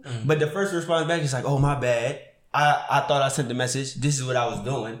cool. But the first response back is like, oh, my bad. I thought I sent the message. This is what I was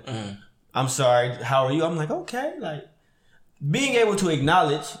doing. I'm sorry. How are you? I'm like, okay. Like, being able to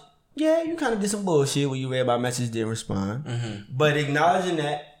acknowledge, yeah, you kind of did some bullshit when you read my message, didn't respond. But acknowledging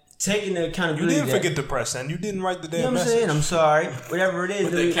that, taking the accountability. You didn't forget to press send. You didn't write the damn you know what I'm message. saying? I'm sorry. Whatever it is.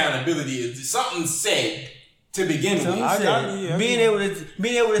 But the accountability is something said to begin with. Being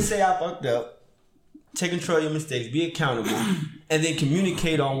able to say I fucked up, take control of your mistakes, be accountable, and then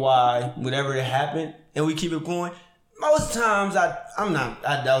communicate on why whatever it happened, and we keep it going. Most times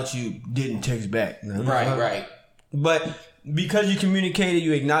I doubt you didn't text back. No, Right. But because you communicated,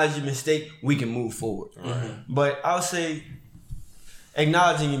 you acknowledge your mistake, we can move forward. But I'll say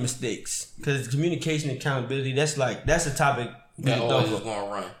acknowledging your mistakes, because communication and accountability, that's a topic That always is going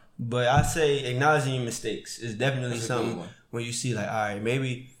to run. But I say acknowledging your mistakes is definitely something when you see like, all right,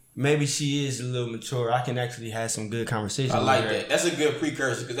 maybe she is a little mature. I can actually have some good conversations. I like with her. that. That's a good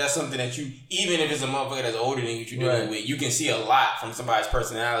precursor because that's something that you, even if it's a motherfucker that's older than you, you're dealing with, you can see a lot from somebody's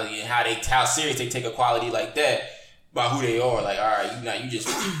personality and how serious they take a quality like that by who they are. Like, all right,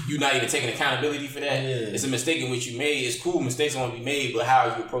 you're not even taking accountability for that. Yeah. It's a mistake in which you made. It's cool. Mistakes want to be made, but how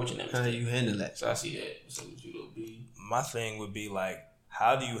are you approaching them? How do you handle that? So I see that. So would you be? My thing would be like,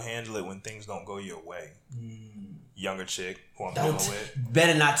 how do you handle it when things don't go your way? Younger chick who I'm dealing with.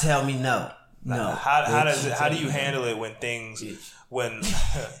 Better not tell me no. No. How do you handle it when things never mind.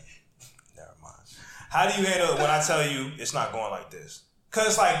 How do you handle it when I tell you it's not going like this?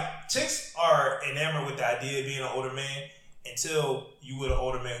 Cause like chicks are enamored with the idea of being an older man until you with an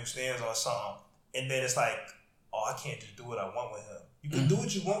older man who stands on something, and then it's like, oh, I can't just do what I want with him. You can do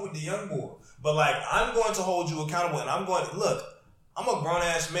what you want with the young boy, but like I'm going to hold you accountable, and I'm going to look. I'm a grown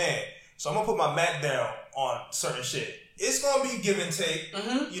ass man, so I'm gonna put my mat down on certain shit. It's gonna be give and take,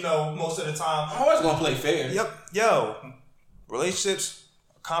 most of the time. I'm always gonna play fair. Yep, relationships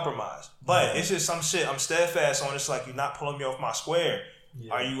compromise, but it's just some shit I'm steadfast on. It's like you're not pulling me off my square.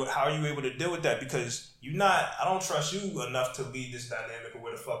 Yeah. How are you able to deal with that? Because I don't trust you enough to lead this dynamic of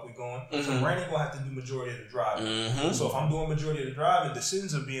where the fuck we going. So Brandon gonna have to do majority of the driving. So if I'm doing majority of the driving,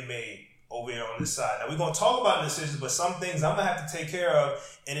 decisions are being made over here on this side. Now we're gonna talk about decisions, but some things I'm gonna have to take care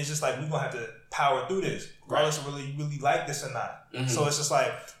of, and it's just like we're gonna have to power through this, regardless of really like this or not. So it's just like,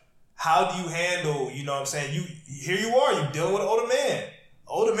 how do you handle? You know what I'm saying? Here you are, you dealing with an older man.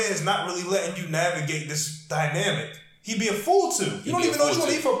 Older man is not really letting you navigate this dynamic. He'd be a fool to. You don't even know what you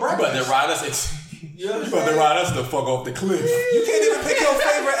want to eat for breakfast. You about to ride us the fuck off the cliff. You can't even pick your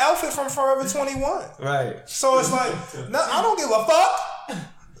favorite outfit from Forever 21. Right. So it's like, no, I don't give a fuck.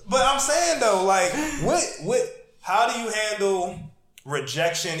 But I'm saying though, like, how do you handle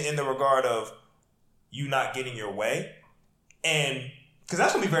rejection in the regard of you not getting your way? And because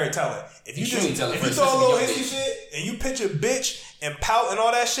that's gonna be very telling. If you throw a little hissy shit and you pitch a bitch and pout and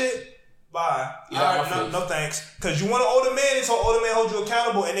all that shit, bye. No thanks. Because you want an older man, and so an older man hold you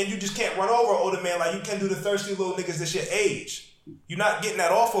accountable, and then you just can't run over an older man like you can do the thirsty little niggas that's your age. You're not getting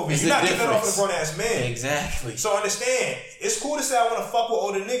that off of you. You're not getting that off of a grown ass man. Exactly. So understand, it's cool to say I want to fuck with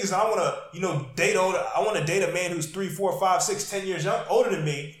older niggas. And I want to, date older. I want to date a man who's 3, 4, 5, 6, 10 years older than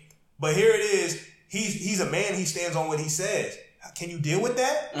me. But here it is. He's a man. He stands on what he says. Can you deal with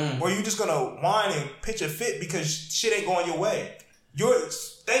that? Or are you just gonna whine and pitch a fit because shit ain't going your way?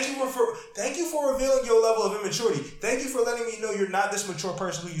 Thank you for revealing your level of immaturity. Thank you for letting me know you're not this mature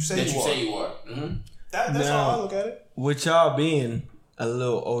person who you say you are. That's now, how I look at it. With y'all being a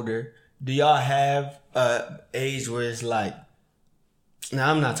little older, do y'all have age where it's like,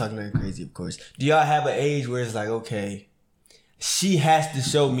 now I'm not talking that crazy, of course. Do y'all have an age where it's like, okay, she has to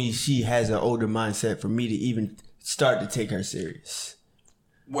show me she has an older mindset for me to even start to take her serious?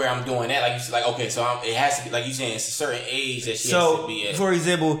 Where I'm doing that, like you said, like, okay, so it has to be, like you saying, it's a certain age that she has to be at. For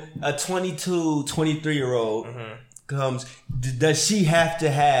example, a 22, 23-year-old comes, does she have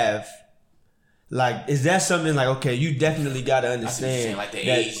to have, like, is that something like, okay, you definitely got to understand like the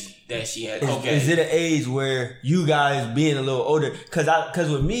age that she had. Is it an age where you guys being a little older? Because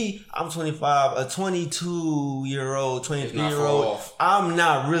with me, I'm 25, a 22-year-old, 23-year-old. I'm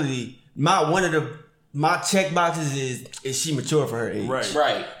not really my check boxes is she mature for her age,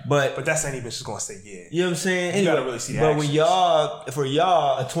 right. But that's any bitch is gonna say yeah. You know what I'm saying? You gotta really see. But when for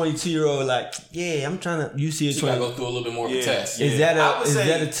y'all, a 22-year-old, like, yeah, I'm trying to. You see a 20. You gotta go through a little bit more of a test. Is that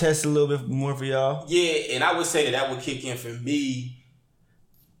a test a little bit more for y'all? Yeah, and I would say that would kick in for me.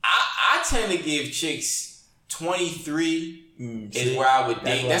 I tend to give chicks 23 is where I would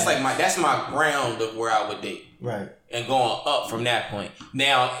date. That's my ground of where I would date. Right. And going up from that point.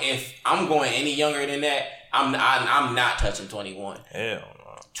 Now, if I'm going any younger than that, I'm not touching 21. Hell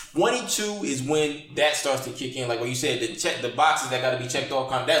no. 22 is when that starts to kick in. Like what you said, the boxes that got to be checked off.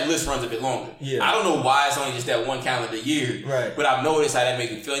 That list runs a bit longer. Yeah. I don't know why it's only just that one calendar year. Right. But I've noticed how that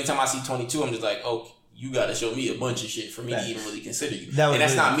makes me feel. Anytime I see 22, I'm just like, oh, you got to show me a bunch of shit for me to even really consider you. And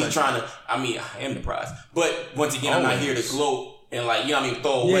that's not me trying to. I mean, I am the prize. But once again, I'm not here to gloat. And like, you know what I mean,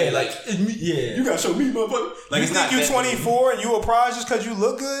 throw away like it's me, you gotta show me, motherfucker. Like, you think you 24 and you a prize just because you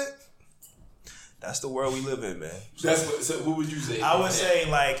look good? That's the world we live in, man. So what would you say? I would say,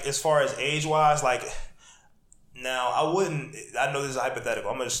 like, as far as age wise, like, now I know this is hypothetical.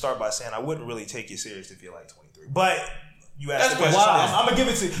 I'm gonna start by saying I wouldn't really take you serious if you're like 23. But you asked the question. Why? I'm gonna give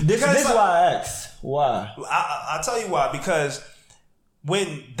it to you. This is why I asked. Why? I'll tell you why. Because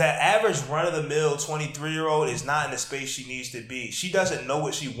when the average run-of-the-mill 23-year-old is not in the space she needs to be, she doesn't know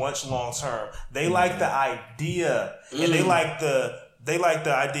what she wants long term. They like the idea, and they like the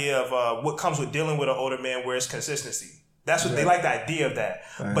idea of what comes with dealing with an older man, where it's consistency. That's what they like, the idea of that.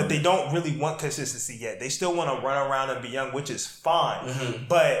 But they don't really want consistency yet. They still want to run around and be young, which is fine.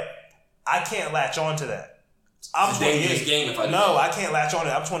 But I can't latch on to that. I'm 28. Game if I I can't latch on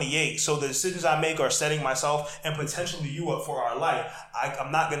to it. I'm 28. So the decisions I make are setting myself and potentially you up for our life.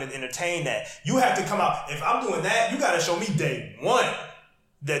 I'm not going to entertain that. You have to come out. If I'm doing that, you got to show me day one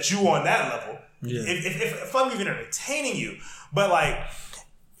that you on that level. Yeah. If I'm even entertaining you. But like,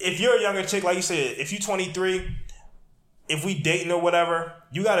 if you're a younger chick, like you said, if you're 23, if we dating or whatever,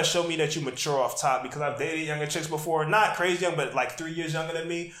 you got to show me that you mature off top, because I've dated younger chicks before, not crazy young, but like 3 years younger than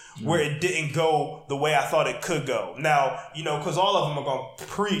me, where it didn't go the way I thought it could go. Now, you know, because all of them are going to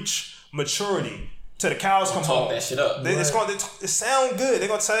preach maturity to the cows come home. Talk that shit up. It sound good. They're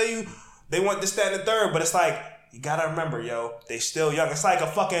going to tell you they want this, that, and the third, but it's like, you got to remember, yo, they still young. It's like a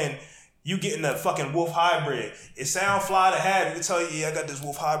fucking... You getting a fucking wolf hybrid. It sound fly to have. You can tell you, yeah, I got this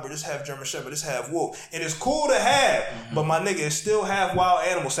wolf hybrid. This half German Shepherd. This half wolf. And it's cool to have, but my nigga, it's still half wild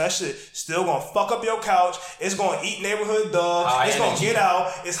animals. So that shit still gonna fuck up your couch. It's gonna eat neighborhood dogs. It's gonna get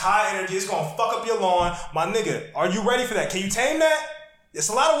out. It's high energy. It's gonna fuck up your lawn. My nigga, are you ready for that? Can you tame that? It's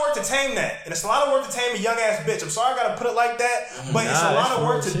a lot of work to tame that. And it's a lot of work to tame a young ass bitch. I'm sorry I gotta put it like that, but it's a lot of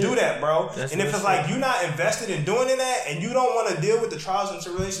work to do that, bro. And if it's like you're not invested in doing that and you don't want to deal with the trials and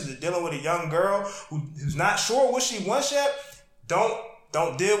tribulations of dealing with a young girl who's not sure what she wants yet,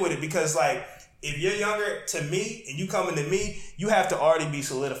 don't deal with it. Because like, if you're younger to me and you coming to me, you have to already be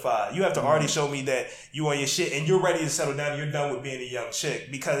solidified. You have to already show me that you on your shit and you're ready to settle down and you're done with being a young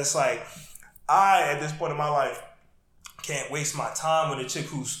chick. Because it's like, at this point in my life, can't waste my time with a chick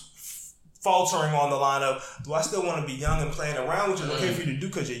who's faltering on the line of, do I still want to be young and playing around, which is okay for you to do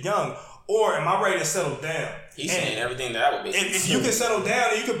because you're young, or am I ready to settle down? He's saying everything that I would be. If you can settle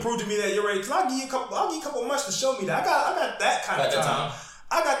down and you can prove to me that you're ready, because I'll give you a couple months to show me that. I got that kind of time.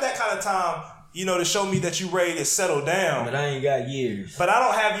 I got that kind of time, you know, to show me that you're ready to settle down. But I ain't got years. But I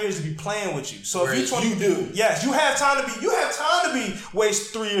don't have years to be playing with you. So if you're 20, you do. Yes, you have time to be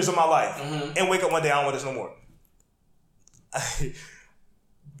waste 3 years of my life and wake up one day, I don't want this no more.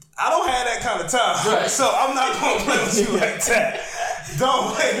 I don't have that kind of time, so I'm not going to play with you like that.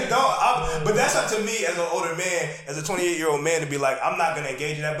 But that's up to me as an older man, as a 28-year-old man, to be like, I'm not going to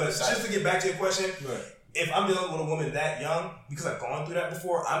engage in that. But just to get back to your question, if I'm dealing with a woman that young, because I've gone through that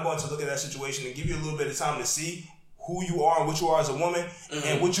before, I'm going to look at that situation and give you a little bit of time to see who you are and what you are as a woman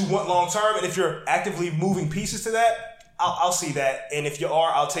and what you want long term. And if you're actively moving pieces to that, I'll see that, and if you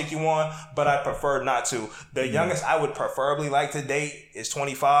are, I'll take you on, but I prefer not to. The youngest I would preferably like to date is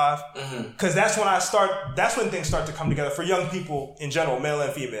 25, because that's when things start to come together for young people in general, male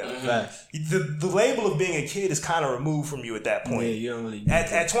and female. The label of being a kid is kind of removed from you at that point. Yeah, you don't really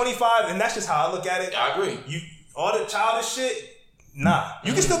at 25, and that's just how I look at it. I agree. All the childish shit, nah.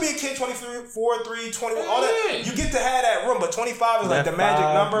 You can still be a kid, 23, 4, 3, 21, all that. You get to have that room, but 25 is like the magic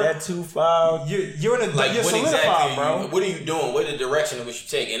number. That 25. You're in a, like, you're solidified, bro. What are you doing? What is the direction in which you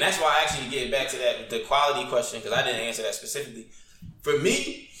take? And that's why I actually get back to that, the quality question, because I didn't answer that specifically. For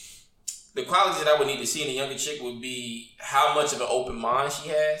me, the qualities that I would need to see in a younger chick would be how much of an open mind she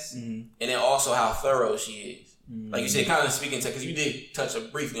has, and then also how thorough she is. Like you said, kind of speaking to, because you did touch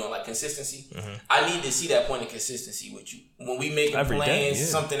briefly on like consistency. I need to see that point of consistency with you when we making plans.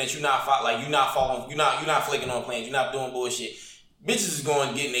 Something that you're not you're not following, you're not flaking on plans, you're not doing bullshit. Bitches is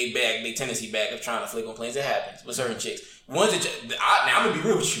going getting their tendency back of trying to flake on plans. It happens with certain chicks. Ones that now I'm gonna be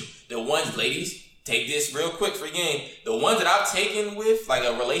real with you. The ones, ladies, take this real quick for game. The ones that I've taken with like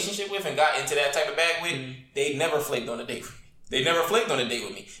a relationship with and got into that type of bag with, they never flaked on a date with me. They never flaked on a date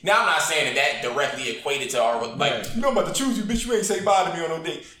with me. Now I'm not saying that directly equated to our like, you know I'm about to choose you, bitch. You ain't say bye to me on no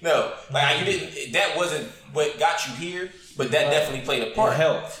date. No, like you didn't. That wasn't what got you here, but that definitely played a part. It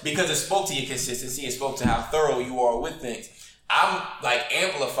helped because it spoke to your consistency. It spoke to how thorough you are with things. I'm like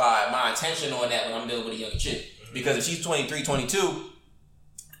amplified my attention on that when I'm dealing with a younger chick, because if she's 23, 22.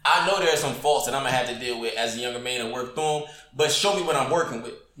 I know there are some faults that I'm going to have to deal with as a younger man and work through them, but show me what I'm working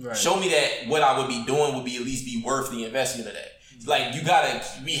with. Right. Show me that what I would be doing would be at least be worth the investment of that. Like,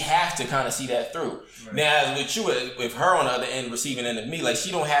 we have to kind of see that through. Right. Now, as with you, with her on the other end, receiving end of me, like,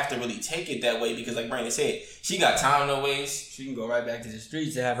 she don't have to really take it that way because, like Brandon said, she got time no waste. She can go right back to the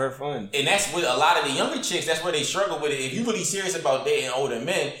streets to have her fun. And that's with a lot of the younger chicks, that's where they struggle with it. If you're really serious about dating older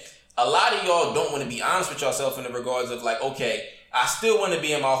men, a lot of y'all don't want to be honest with yourself in the regards of, like, okay, I still want to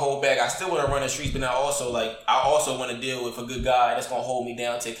be in my whole bag. I still want to run the streets, but I also want to deal with a good guy that's going to hold me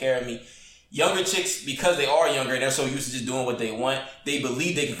down, take care of me. Younger chicks, because they are younger and they're so used to just doing what they want, they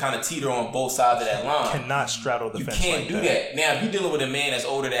believe they can kind of teeter on both sides of that line. Cannot straddle the fence. You can't do that. Now, if you're dealing with a man that's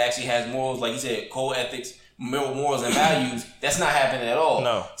older that actually has morals, like you said, code ethics, morals and values, that's not happening at all.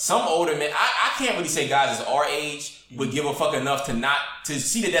 No. Some older men, I can't really say guys is our age would give a fuck enough to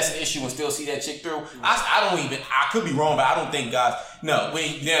see that that's an issue and still see that chick through. I could be wrong, but I don't think guys, no,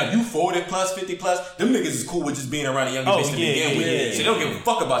 you 40 plus, 50 plus, them niggas is cool with just being around a younger bitch to begin with. So they don't give a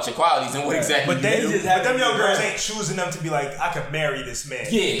fuck about your qualities and what exactly but you do. But them young girls ain't choosing them to be like, I could marry this man.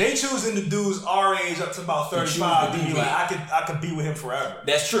 Yeah. They choosing the dudes our age up to about 35 to be like, I could be with him forever.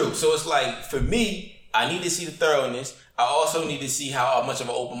 That's true. So it's like, for me, I need to see the thoroughness. I also need to see how much of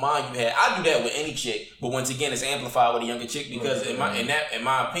an open mind you had. I do that with any chick, but once again, it's amplified with a younger chick because in my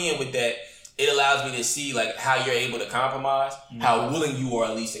opinion, with that, it allows me to see like how you're able to compromise, how willing you are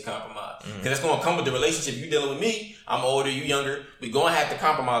at least to compromise. Because it's going to come with the relationship. You're dealing with me. I'm older. You younger. We're going to have to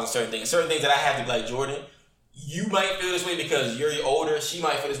compromise on certain things. Certain things that I have to be like, Jordan, you might feel this way because you're older. She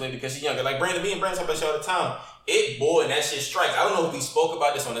might feel this way because she's younger. Like Brandon, me and Brandon talk about shit all the time. And that shit strikes. I don't know if we spoke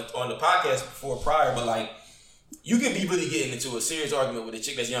about this on the podcast before prior, but like, you can be really getting into a serious argument with a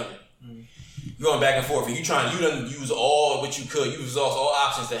chick that's younger. You're going back and forth, and you done use all what you could. You exhaust all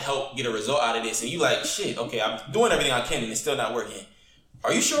options to help get a result out of this, and you like, shit, okay, I'm doing everything I can, and it's still not working.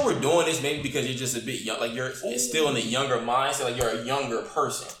 Are you sure we're doing this maybe because you're just a bit young, like it's still in the younger mindset, like you're a younger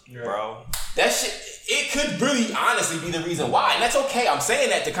person? Bro. That shit, it could really honestly be the reason why, and that's okay. I'm saying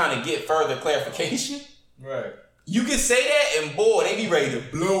that to kind of get further clarification. Right. You can say that, and boy, they be ready to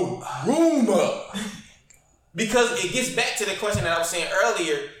blow the room up. Because it gets back to the question that I was saying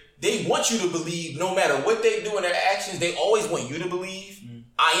earlier. They want you to believe no matter what they do in their actions, they always want you to believe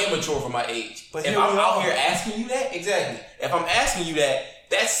I am mature for my age. But if I'm out here asking you that, exactly. If I'm asking you that,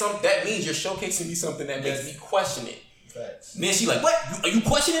 that means you're showcasing me something that makes me question it. Facts. And then she like, what? Are you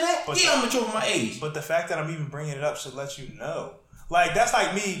questioning that? Yeah, I'm mature for my age. But the fact that I'm even bringing it up should let you know. Like, that's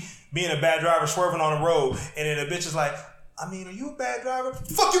like me being a bad driver swerving on the road, and then a bitch is like, I mean, are you a bad driver?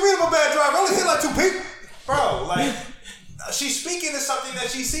 Fuck you mean I'm a bad driver? I only hit like 2 people. Bro, like, she's speaking to something that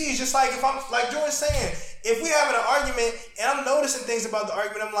she sees. Just like if I'm, like Jordan's saying, if we having an argument and I'm noticing things about the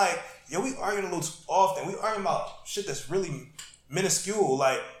argument, I'm like, yo, we arguing a little too often. We arguing about shit that's really minuscule.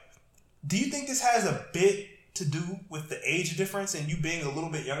 Like, do you think this has a bit to do with the age difference and you being a little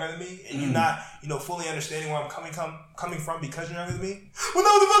bit younger than me and you not, fully understanding where I'm coming from because you're younger than me? Well,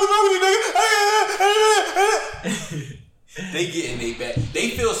 no, what the fuck is wrong with you, nigga? They getting they back.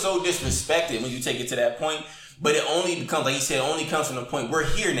 They feel so disrespected when you take it to that point. But it only becomes, like he said, it only comes from the point we're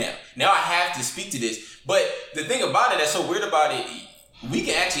here now. Now I have to speak to this. But the thing about it that's so weird about it, we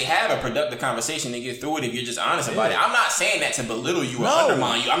can actually have a productive conversation and get through it if you're just honest about it. I'm not saying that to belittle you or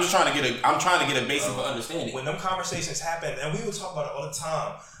undermine you. I'm just trying to get a basic understanding. When them conversations happen, and we would talk about it all the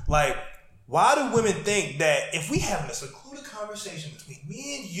time, like, why do women think that if we having a secluded conversation between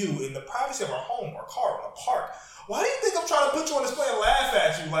me and you in the privacy of our home or car or in a park, why do you think I'm trying to put you on display and laugh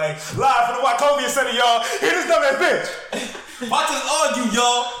at you? Like, live from the Wachovia Center, y'all. Hear this dumbass bitch. Watch us argue,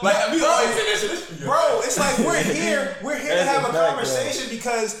 y'all. Like, we always say that shit. Bro, it's like we're here to have a conversation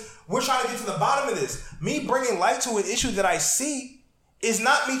because we're trying to get to the bottom of this. Me bringing light to an issue that I see It's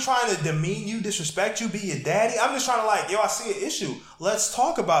not me trying to demean you, disrespect you, be your daddy. I'm just trying to like, yo, I see an issue. Let's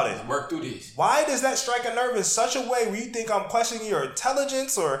talk about it. Work through this. Why does that strike a nerve in such a way where you think I'm questioning your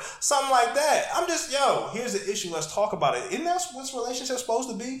intelligence or something like that? I'm just, yo, here's the issue. Let's talk about it. Isn't that what relationships supposed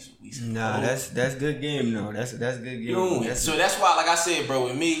to be? Nah, that's good game, though. That's good game. So that's why, like I said, bro,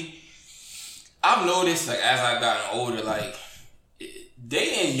 with me, I've noticed, like, as I've gotten older, like,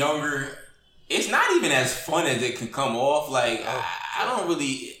 dating younger, it's not even as fun as it can come off. Like, I don't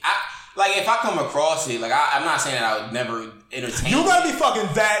really... Like, if I come across it, like, I'm not saying that I would never entertain You gotta be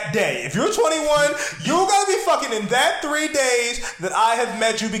fucking that day. If you're 21, you gotta be fucking in that 3 days that I have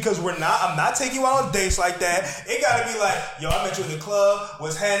met you because I'm not taking you out on dates like that. It gotta be like, yo, I met you in the club.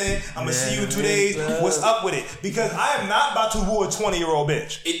 What's happening? I'm gonna see you in 2 days. What's up with it? Because I am not about to woo a 20-year-old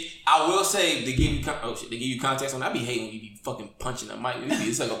bitch. I will say, to give you context on that, I be hating when you be fucking punching a mic.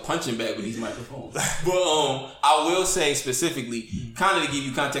 It's like a punching bag with these microphones. But I will say specifically, kind of to give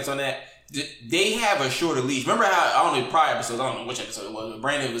you context on that, they have a shorter leash. Remember how, I don't know, prior episodes, I don't know which episode it was, but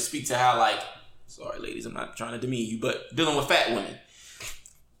Brandon would speak to how, like, sorry ladies, I'm not trying to demean you, but dealing with fat women.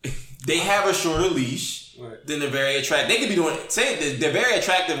 They have a shorter leash than the very attractive. They could be doing, say the very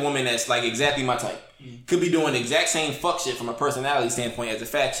attractive woman that's like exactly my type, could be doing the exact same fuck shit from a personality standpoint as a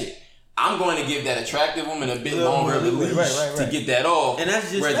fat chick. I'm going to give that attractive woman a bit longer of a leash to get that off. And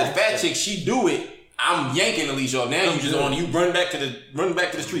that's just whereas the fat chick, she do it, I'm yanking the leash off. Now you run back to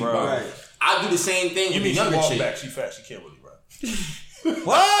the street, bro. Right. I do the same thing with the younger chick. Back, she fat, she can't really run.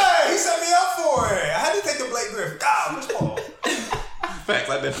 What? He set me up for it. I had to take the Blake Griffin. Facts,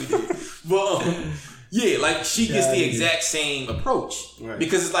 I definitely did. But yeah, like she gets the exact same approach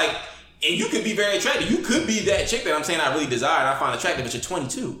because it's like, and you could be very attractive. You could be that chick that I'm saying I really desire and I find attractive, but you're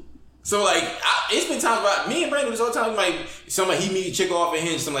 22. So like, it's been times about me and Brandon this whole time. Like, somebody he meet a chick off at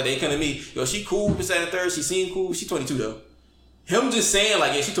Hinge, something like they come to me. Yo, she cool, this, that, and third. She seem cool. She 22 though. Him just saying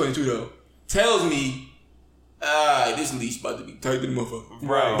like, yeah, she 22 though, tells me, this leash about to be tight than the motherfucker.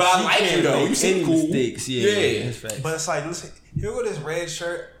 Right. But I like you though. You seem cool. Mistakes. Yeah. That's right. But it's like, listen, here go this red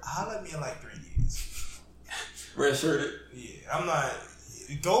shirt. Holla at me in like 3 years. Red shirt. Yeah, I'm not.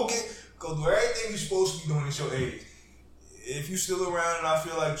 Go do everything you're supposed to be doing at your age. If you still around and I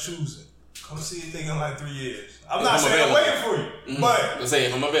feel like choosing, come see a thing in like 3 years. I'm not saying I'm waiting for you, but let's say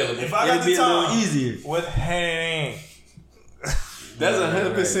if I'm available, if I got the time, a little easier. With hand. That's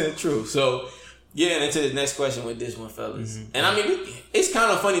 100% true. So, yeah, into the next question with this one, fellas. And I mean, it's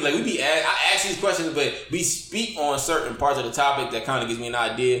kind of funny. Like I ask these questions, but we speak on certain parts of the topic that kind of gives me an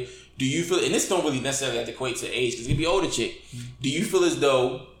idea. Do you feel? And this don't really necessarily have to equate to age because it could be older chick. Do you feel as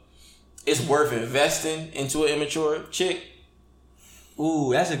though it's worth investing into an immature chick?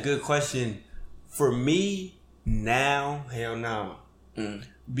 Ooh, that's a good question. For me, now, hell no.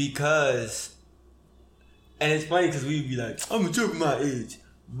 Because, and it's funny because we'd be like, I'm mature for my age.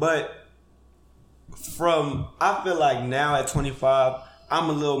 But I feel like now at 25, I'm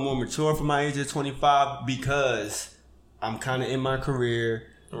a little more mature for my age at 25 because I'm kind of in my career.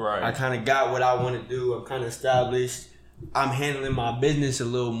 Right. I kind of got what I want to do. I'm kind of established. I'm handling my business a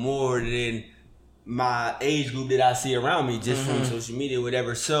little more than my age group that I see around me just from social media or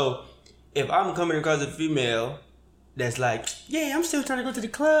whatever. So if I'm coming across a female that's like, yeah, I'm still trying to go to the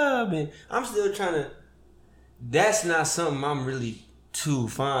club and I'm still trying to, that's not something I'm really too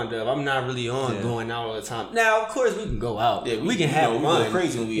fond of. I'm not really on going out all the time. Now, of course, we can go out. Yeah, we can have fun. Go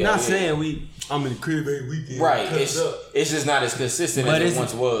crazy when we not saying I'm in the crib every weekend. Right. It's just not as consistent as it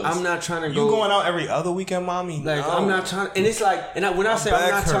once was. I'm not trying to go. You going out every other weekend, mommy? Like, no. I'm not trying. And it's like, when I say I'm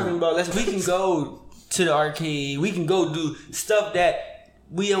not talking about, we can go to the arcade. We can go do stuff that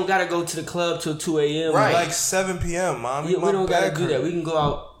we don't got to go to the club till 2 a.m. Right. Like 7 p.m., mommy. Yeah, we don't got to do that. We can go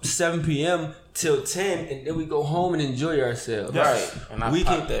out 7 p.m. till 10 and then we go home and enjoy ourselves. Right. And we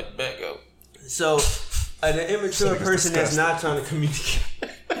can that back up. So an immature person that's not trying to communicate,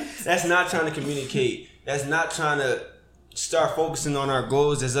 that's not trying to start focusing on our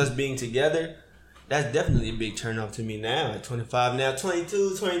goals as us being together, that's definitely a big turn off to me now at 25. Now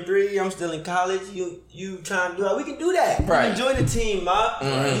 22, 23, I'm still in college. You trying to do that? We can do that. Right. You can join the team, ma.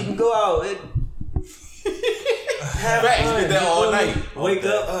 You can go out and have fun. Get that all night. Wake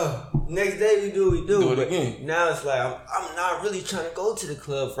up. Next day we do what we do. Do it again. Now it's like I'm not really trying to go to the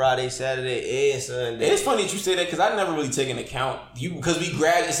club Friday, Saturday, and Sunday. It's funny that you say that because I never really take into account because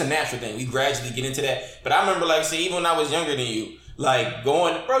it's a natural thing. We gradually get into that. But I remember, like, say, even when I was younger than you, like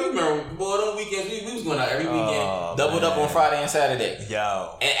going, bro, you remember, boy, on weekends we was going out every weekend, doubled up on Friday and Saturday.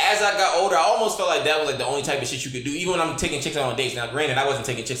 Yo. And as I got older, I almost felt like that was like the only type of shit you could do. Even when I'm taking chicks out on dates. Now, granted, I wasn't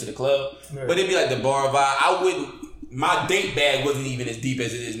taking chicks to the club, but it'd be like the bar vibe. my date bag wasn't even as deep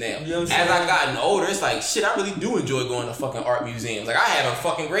as it is now. You know what I'm as saying? I gotten older, it's like shit. I really do enjoy going to fucking art museums. Like I had a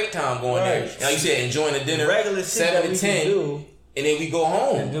fucking great time going there. Right. And like you said, enjoying the dinner, Regular shit 7 that to we 10, can do, and then we go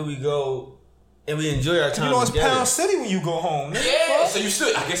home. and then we go and we enjoy our time. You know, it's together. Pound City when you go home. Nigga. Yeah, so you still,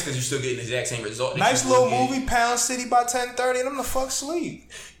 I guess, because you're still getting the exact same result. that Nice you little would get. movie, Pound City by 10:30, and I'm the fuck sleep.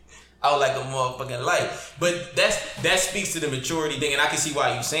 I would like a motherfucking life. But that speaks to the maturity thing, and I can see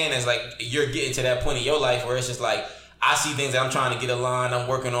why you saying that's like you're getting to that point in your life where it's just like I see things that I'm trying to get aligned, I'm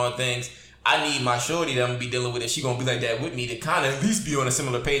working on things. I need my shorty that I'm gonna be dealing with, if she gonna be like that with me, to kind of at least be on a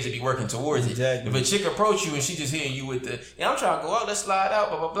similar page and be working towards it. Exactly. If a chick approach you and she just hitting you with the, yeah, I'm trying to go out, let's slide out,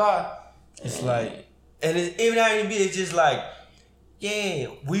 blah blah blah. It's like, and even not even be, it's just like, yeah,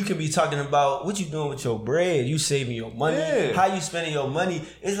 we could be talking about what you doing with your bread, you saving your money, Yeah. how you spending your money.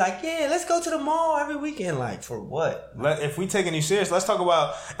 It's like, yeah, let's go to the mall every weekend. Like, for what? If we taking you serious, let's talk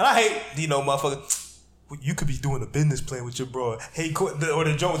about. And I hate, motherfucker. You could be doing a business plan with your bro. Hey, or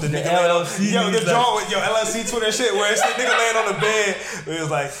the joint with the nigga LLC, laying on, the like- joint with your LLC Twitter shit where it's the nigga laying on the bed. It was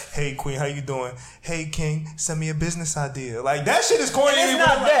like, hey Queen, how you doing? Hey King, send me a business idea. Like that shit is corny. It's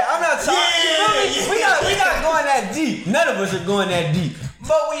not that. I'm not talking. Yeah. We not going that deep. None of us are going that deep.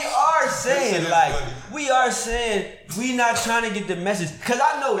 But we are saying, we not trying to get the message. Cause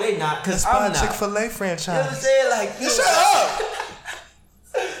I know they not. Cause I'm not. Chick-fil-A You know what I'm franchise. saying? Like, Shut up.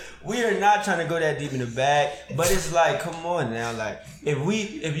 we are not trying to go that deep in the bag, but it's like, come on now, like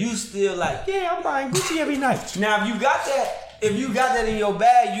if you still like, yeah, I'm buying Gucci every night. Now if you got that in your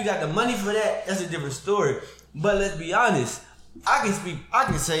bag, you got the money for that, that's a different story. But let's be honest, I can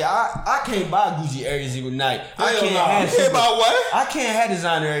say I can't buy Gucci every single night. I can't have You care about what? I can't have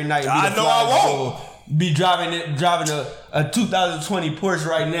designer every night. And be I the know fly I won't. girl, be driving a 2020 Porsche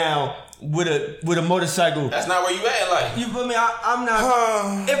right now with a motorcycle. That's not where you at in life. You feel me? I'm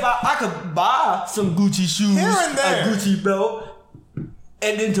not. If I could buy some Gucci shoes, Here and there. a Gucci belt,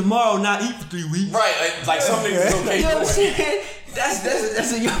 and then tomorrow not eat for 3 weeks. Right, like some niggas is okay You know what I'm doing. saying?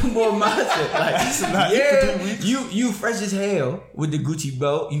 That's a young boy mindset. Like, not yeah, you fresh as hell with the Gucci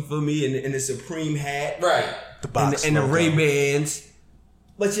belt. You feel me? And the Supreme hat, Right. The and box the logo. Ray-Bans.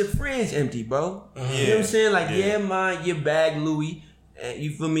 But your fridge empty, bro. You know what I'm saying? Like, Yeah. man, your bag Louis.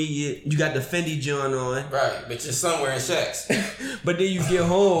 You feel me? You got the Fendi John on, Right, but you're somewhere in Shaq's. but then you get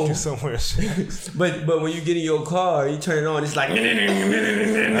home. Somewhere. But when you get in your car, you turn it on, it's like you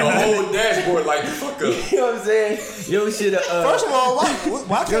The whole dashboard like the fuck up. know what I'm saying? Yo shit. First of all,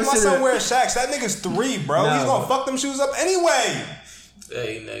 why can't my shit, son wear Shaqs? That nigga's 3, bro. Nah. He's gonna fuck them shoes up anyway.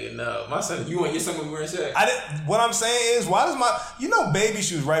 Hey nigga, no. My son, you and your son gonna be wearing Shaq's. What I'm saying is, why does baby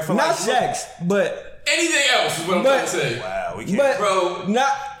shoes, right? For not like, Shaqs, but Anything else is what I'm trying to say. Wow, we can't. Bro,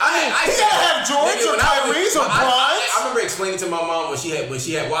 not. I He gotta have Jordans or when I was- Kyries or I Bronze. remember explaining to my mom why she had to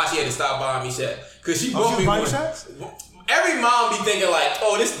stop buying me Shaq. Cause she bought she me buying one. Shaqs? Every mom be thinking like,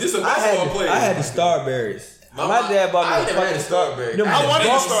 oh, this a I basketball player. had the Starberries. My My mom- dad bought I me the never had fucking the Starberry. Them I wanted the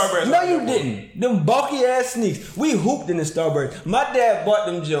bulky- Starberries. No, you didn't. Them bulky ass sneaks. We hooped in the Starberries. My dad bought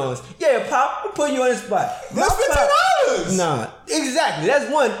them Jones. Yeah, Pop, I'm putting you on the spot. That's My pop- $15. Nah, exactly. That's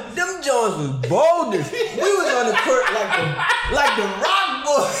one. Them Jones was boulders. We was on the court like the Rock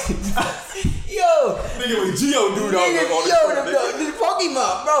Boys. Yo. Nigga was Geo dude on The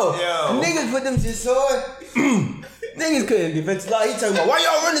Pokemon, bro. Yo. Niggas put them shit on. Niggas couldn't defend line. He talking about why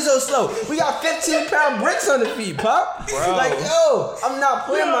y'all running so slow? We got 15-pound bricks on the feet, Pop. Bro. Like, yo, I'm not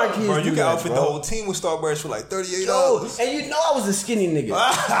playing my kids. Bro, you do can that, outfit bro. the whole team with Starburst for like $38. Yo, and you know I was a skinny nigga.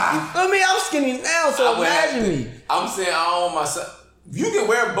 You feel me? I'm skinny now, so imagine me. I'm saying I own myself. You can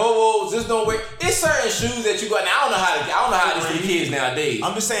wear bobos, just don't wear. It's certain shoes that you got. Now I don't know how this for the kids nowadays.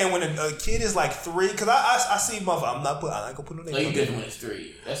 I'm just saying when a kid is like 3, because I see motherfucker. I'm not gonna put no name. No, you different when it's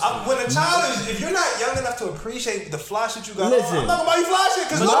 3. That's When a child is, if you're not young enough to appreciate the fly shit you got Listen. on, I'm not gonna buy you fly shit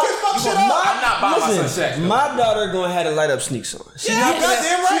because little kids fuck shit up. I'm not buying my son Shaq, though. My daughter gonna have the light up sneaks on. She Yeah, not you gonna,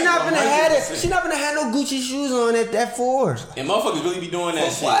 goddamn right. she not gonna 100%. have it. She not gonna have no Gucci shoes on at that 4. And motherfuckers really be doing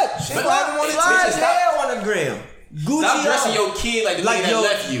that shit. What? She Fly, probably wanted to fly as stop- hell on the gram. Gucci Stop dressing on. your kid like the nigga that yo-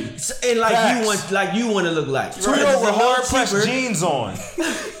 left you. and Facts. like you want to look like. Two Right. year old with It's a lot hard pressed cheaper. jeans on.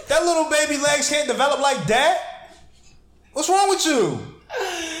 That little baby legs can't develop like that. What's wrong with you?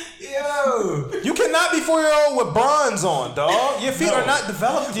 Yo. You cannot be 4-year-old with bronze on, dog. Your feet are not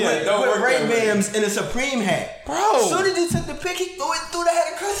developed yet. Don't With work that way. Ray-Bans and a Supreme hat. Bro. As soon as he took the pic, he threw the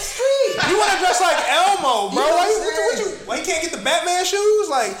hat across the street. You want to dress like Elmo, bro? You know Why, what I'm why you can't get the Batman shoes?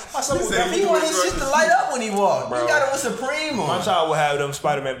 Like my son would He want his shit to light up when he walk. He got it with Supreme on. My child would have them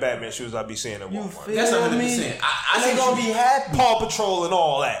Spider-Man Batman shoes I'd be seeing at You Walmart. feel That's 100%. me? I And see they gonna what be you- happy. Paw Patrol and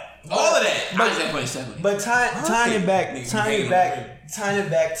all that. all of that. I just ain't playing 7. But tying it back Niggas be hating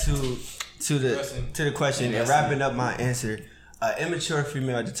on to to the question and wrapping up my answer. Immature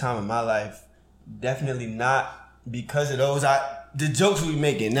female at the time of my life, definitely not because of the jokes we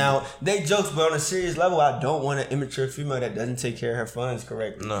making. Now, they jokes, but on a serious level, I don't want an immature female that doesn't take care of her funds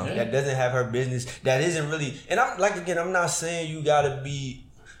correctly. No. That doesn't have her business. That isn't really, and I'm not saying you gotta be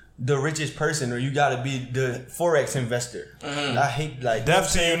the richest person or you gotta be the Forex investor. I hate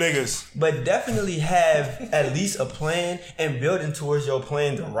Deaf to you niggas. but definitely have at least a plan and building towards your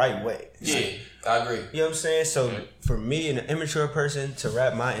plan the right way. Yeah, I agree. You know what I'm saying? So for me, an immature person, to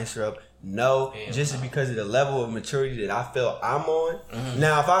wrap my answer up, no, just because of the level of maturity that I feel I'm on.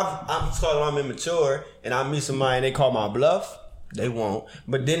 Now, if I'm told I'm immature and I meet somebody and they call my bluff, they won't.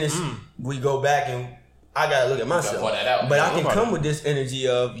 But then we go back and I gotta look at myself. point that out. But I can come with this energy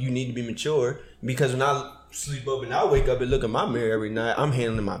of you need to be mature because when I sleep up and I wake up and look in my mirror every night, I'm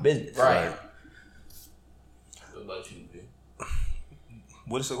handling my business. Right. What about you, B?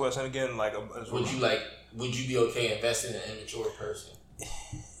 What is the question again? Would you be okay investing in an immature person?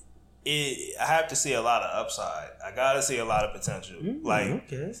 I have to see a lot of upside. I gotta see a lot of potential. Okay,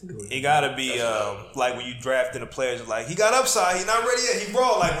 that's a good one. It gotta be like when you drafted a player, it's like he got upside, he not ready yet, he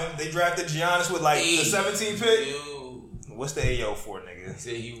raw. Like when they drafted Giannis with the 17th pick. What's the AO for, nigga? He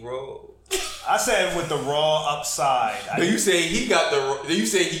said he rolled. I said with the raw upside. No, you say he got the. You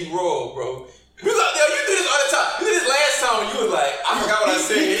say he rolled, bro. You do this all the time. You did this last time when you was like, I forgot what I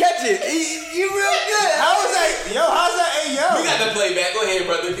said. He catch it. You real good. How's that AO? We got to play back. Go ahead,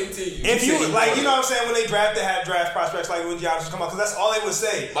 brother. Continue. If you like, you know what I'm saying, when they had draft prospects like when Giannis come out, because that's all they would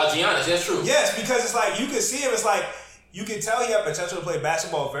say. About Giannis, that's true. Yes, because it's like you can see him. It's like you can tell he had potential to play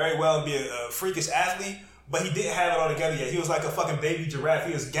basketball very well and be a freakish athlete, but he didn't have it all together yet. He was like a fucking baby giraffe.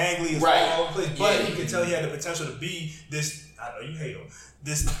 He was gangly, he was all over the place, but you can tell he had the potential to be this. I know you hate him.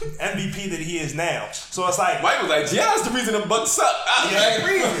 This MVP that he is now. So it's like Mike was like, Giannis the reason the Bucks suck.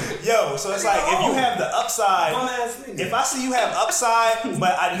 Yo, so it's like if you have the upside, if I see you have upside,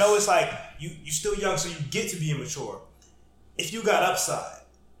 but I know it's like you still young, so you get to be immature. If you got upside,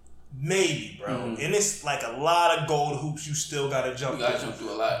 maybe, bro. And it's like a lot of gold hoops you still gotta jump through. You gotta jump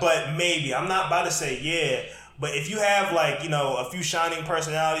through a lot. But maybe. I'm not about to say yeah. But if you have a few shining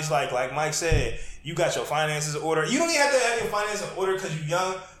personalities, like Mike said, you got your finances in order. You don't even have to have your finances in order because you're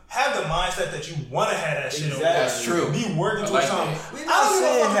young. Have the mindset that you want to have that shit. Exactly. That's true. Be working towards something. We're not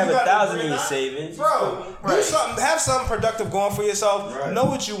saying have 1,000 in your savings, bro. Do something. Have something productive going for yourself. Right. Know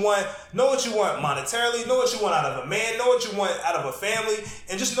what you want. Know what you want monetarily. Know what you want out of a man. Know what you want out of a family,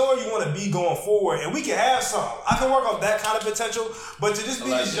 and just know where you want to be going forward. And we can have something. I can work on that kind of potential. But to just be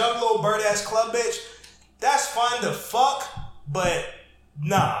this young little bird ass club bitch, that's fun to fuck, but.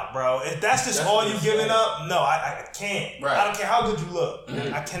 Nah, bro. If that's all you giving up, no, I can't. Right. I don't care how good you look.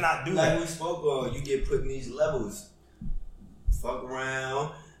 I cannot do that. Like we spoke on, you get put in these levels. Fuck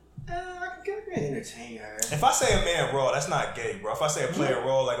around. I can entertain her. If I say a man raw, that's not gay, bro. If I say a player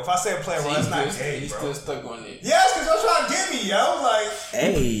raw, if I say a player raw, that's not gay, He's bro. still stuck on it. Yes, because you're trying to get me, yo. Like,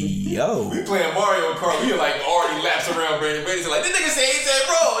 hey, yo. We playing Mario Kart. We already laps around Brandon. Brandon's like, this nigga said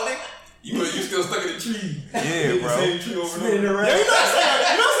raw, nigga. You still stuck in the tree. Yeah, bro. Same tree over there. Spinning around. Yeah, you know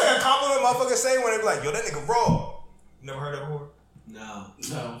what I'm saying? A compliment motherfuckers say when they be like, yo, that nigga raw. You never heard that before? No.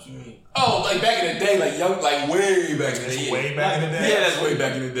 What you mean? Oh, like back in the day, like young, like way back in the day. Way back in the day? Yeah, that's way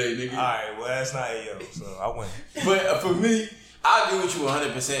back in the day, nigga. Alright, well, that's not AO, so I win. But for me, I agree with you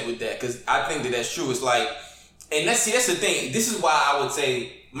 100% with that because I think that's true. It's like, and that's the thing. This is why I would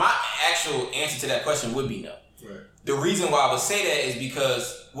say my actual answer to that question would be no. Right. The reason why I would say that is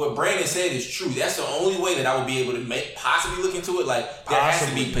because what Brandon said is true. That's the only way that I would be able to possibly look into it. Like, there has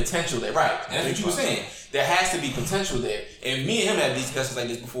to be potential there. Right. And that's what you were saying. There has to be potential there. And me and him have these discussions like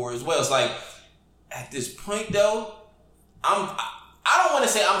this before as well. It's like, at this point, though, I don't want to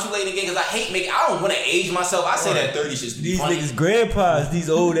say I'm too late in the game because I don't want to age myself. I say that 30 shit's These funny. niggas grandpas, these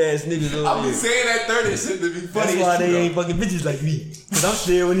old ass niggas over I'm here. saying that 30 shit to be funny. That's why they ain't fucking bitches like me. Cause I'm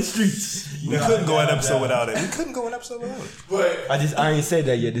still in the streets. We couldn't go an episode without it. We couldn't go an episode without it. But I ain't said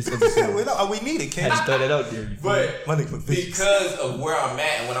that yet this episode. we need it, I Ken. just throw that out there. But My nigga look bitches. because of where I'm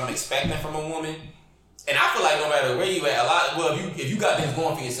at and what I'm expecting from a woman, and I feel like no matter where you at, if you got things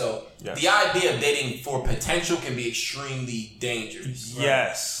going for yourself, the idea of dating for potential can be extremely dangerous.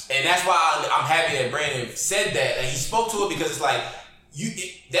 Yes. And that's why I'm happy that Brandon said that, and he spoke to it because it's like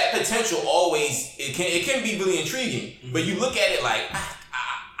that potential always it can be really intriguing, but you look at it like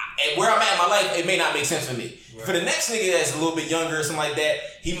and where I'm at in my life, it may not make sense for me. Right. For the next nigga that's a little bit younger or something like that,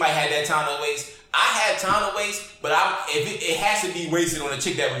 he might have that time to waste. I have time to waste, but if it has to be wasted on a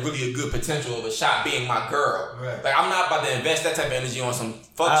chick that was really a good potential of a shot being my girl. Right. Like, I'm not about to invest that type of energy on some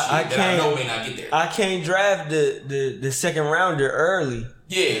fuck shit that I know may not get there. I can't draft the second rounder early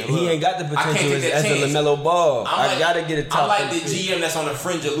Yeah, He ain't got the I can't potential take as that a chance. LaMelo Ball. I gotta get a top. I'm like the 50. GM that's on the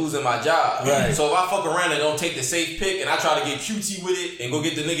fringe of losing my job. Right. So if I fuck around and don't take the safe pick and I try to get QT with it and go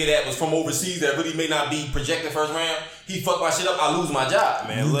get the nigga that was from overseas that really may not be projected first round, he fuck my shit up, I lose my job.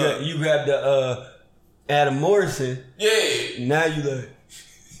 Man, You grab the Adam Morrison. Yeah. Now you like.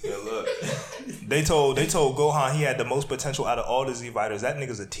 Yeah, look. They told Gohan he had the most potential out of all the Z Fighters. That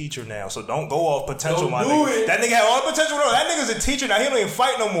nigga's a teacher now, so don't go off potential, Don't my do nigga. it. That nigga had all the potential. No, that nigga's a teacher now. He don't even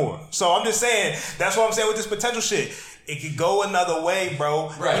fight no more. So I'm just saying, that's what I'm saying with this potential shit. It could go another way, bro.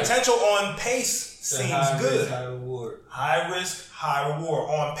 Right. Potential on pace seems good. High reward. High risk, high reward.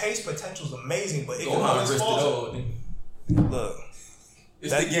 On pace, potential's amazing, but it Go can on, always risk it fall. all, nigga. Look,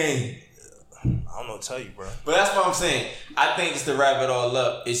 It's the game. I don't know what to tell you, bro. But that's what I'm saying. I think just to wrap it all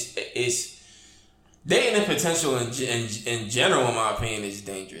up, it's dating the potential in general, in my opinion, is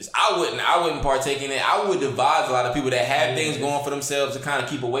dangerous. I wouldn't partake in it. I would advise a lot of people that have things going for themselves to kind of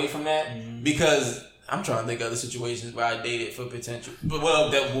keep away from that because I'm trying to think of other situations where I dated for potential. But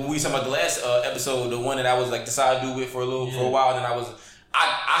when we talking about the last episode, the one that I was like decided to do it for a while, and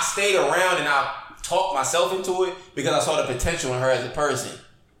I stayed around and I talked myself into it because I saw the potential in her as a person.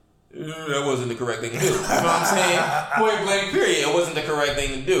 That wasn't the correct thing to do. You know what I'm saying? Point blank, period. It wasn't the correct thing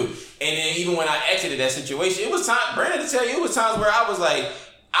to do. And then even when I exited that situation, it was time, Brandon, to tell you, it was times where I was like,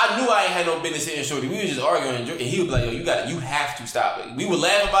 I knew I ain't had no business hitting Shorty. We were just arguing and he would be like, yo, you have to stop it. We would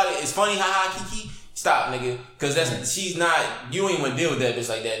laugh about it. It's funny, haha, kiki. Stop, nigga. Because she's not, you don't even want to deal with that bitch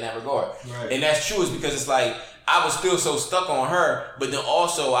like that in that regard. Right. And that's true, is because it's like, I was still so stuck on her, but then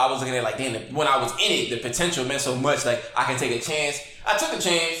also I was looking at like, damn, when I was in it, the potential meant so much. Like, I can take a chance. I took a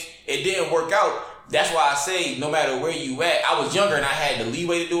chance. It didn't work out. That's why I say, no matter where you at, I was younger and I had the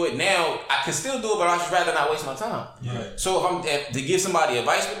leeway to do it. Now, I could still do it, but I'd just rather not waste my time. Right. So if to give somebody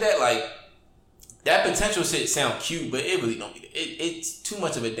advice with that, like, that potential shit sound cute, but it really don't be. It's too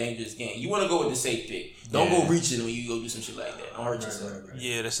much of a dangerous game. You want to go with the safe pick. Don't go reaching when you go do some shit like that. Don't hurt yourself. Right.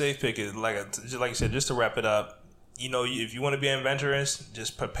 Yeah, the safe pick is just like you said. Just to wrap it up, you know, if you want to be adventurous,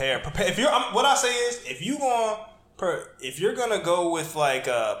 just prepare. If you're, what I say is, if you're gonna go with like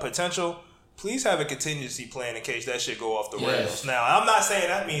potential, please have a contingency plan in case that shit go off the rails. Now, I'm not saying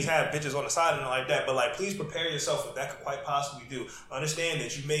that means have bitches on the side and like that, but like, please prepare yourself what that could quite possibly do. Understand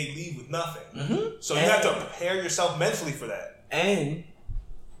that you may leave with nothing, so you have to prepare yourself mentally for that. And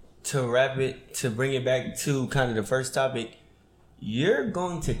to bring it back to kind of the first topic, you're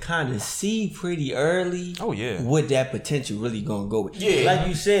going to kind of see pretty early what that potential really gonna go with. Yeah. Like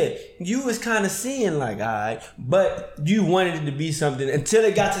you said, you was kind of seeing like, all right, but you wanted it to be something until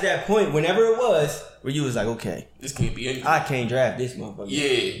it got to that point, whenever it was, where you was like, okay, This can't be anything. I can't draft this motherfucker. Yeah.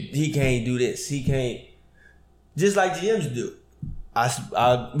 He can't do this. He can't. Just like GMs do.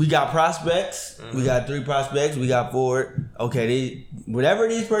 We got prospects. We got 3 prospects. We got 4. Okay, whatever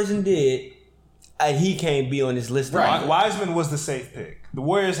this person did, he can't be on this list. Right. Wiseman was the safe pick. The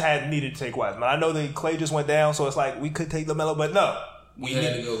Warriors had needed to take Wiseman. I know that Clay just went down, so it's like we could take LaMelo, but no. We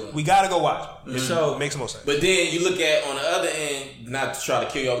had to go. We gotta go Wiseman. So It makes more sense. But then you look at on the other end, not to try to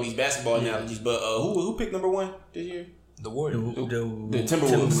kill you all with these basketball analogies, but who picked number 1 this year? The Warriors. The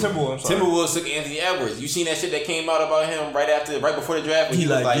Timberwolves. Timberwolves. Timberwolves took Anthony Edwards. You seen that shit that came out about him right before the draft? When he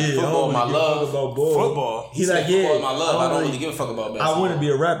was like, football, my love. Football. He's like, football is my love. I don't really give a fuck about basketball. I want to be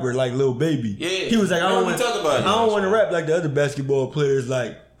a rapper like Lil Baby. Yeah. He was like, I don't want to rap like the other basketball players,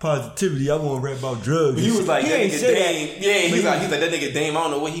 like positivity. I want to rap about drugs. He was like, he that ain't nigga say Dame. that. Yeah, he's like that nigga Dame. I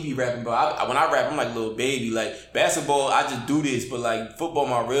don't know what he be rapping about. When I rap, I'm like Lil Baby. Like basketball, I just do this. But like football,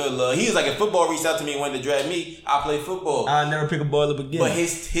 my real love. He was like, if football reached out to me and wanted to draft me, I play football. I'll never pick a ball up again. But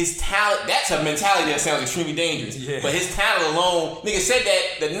his talent, that's a mentality that sounds extremely dangerous. Yeah. But his talent alone, nigga said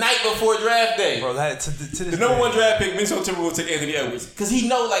that the night before draft day. Bro, that to this The number 1 draft pick, Minnesota Timberwolves took Anthony Edwards. Because he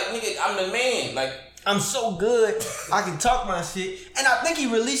know, like, nigga, I'm the man. Like, I'm so good. I can talk my shit. And I think he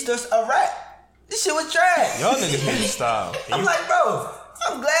released us a rap. This shit was trash. Y'all niggas need to stop. I'm like, bro,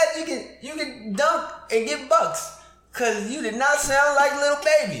 I'm glad you can dunk and get bucks. Cause you did not sound like Lil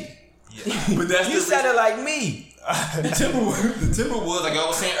Baby. but that's You sounded like me. the Timberwolves, like I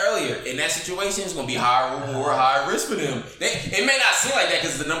was saying earlier, in that situation, it's gonna be high reward, high risk for them. It may not seem like that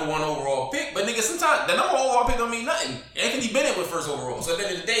because it's the number 1 overall pick, but nigga, sometimes the number 1 overall pick don't mean nothing. Anthony Bennett was first overall, so at the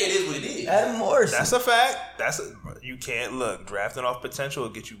end of the day, it is what it is. Adam Morrison. That's a fact. You can't look. Drafting off potential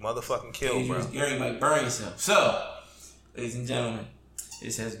will get you motherfucking killed, bro. You might burn yourself. So, ladies and gentlemen,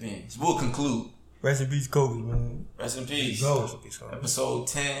 this has been. We'll conclude. Rest in peace, Kobe, man. Rest in peace. Go. Episode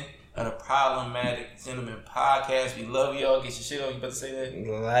 10 of the Problematic Gentlemen Podcast. We love y'all. Get your shit on. You about to say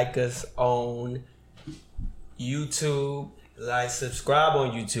that? Like us on YouTube. Like, subscribe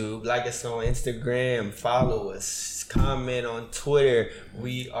on YouTube. Like us on Instagram. Follow us. Comment on Twitter.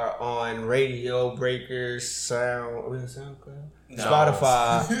 We are on Radio Breakers, SoundCloud? No.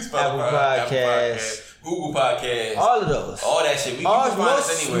 Spotify, Apple Podcasts, Google Podcasts, all of those. all that shit. You can find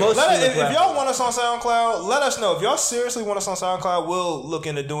us anywhere. If y'all want us on SoundCloud, let us know. If y'all seriously want us on SoundCloud, we'll look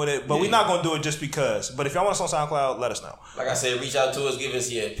into doing it. But we're not going to do it just because. But if y'all want us on SoundCloud, let us know. Like I said, reach out to us. Give us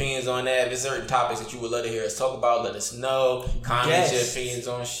your opinions on that. If there's certain topics that you would love to hear us talk about, let us know. Comment your opinions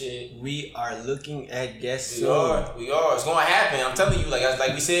on shit. We are looking at guests. We are. It's going to happen. I'm telling you.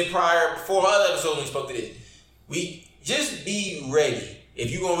 Like we said prior, before other episodes when we spoke to this. We just be ready. If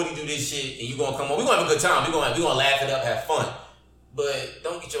you gonna really do this shit and you gonna come on, we gonna have a good time. We gonna laugh it up, have fun. But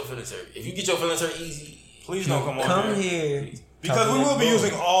don't get your feelings hurt. If you get your feelings hurt easy, please don't come on. Come here. Because we will be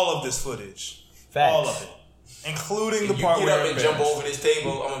using all of this footage. Facts. All of it. Including the you part get where up and jump over this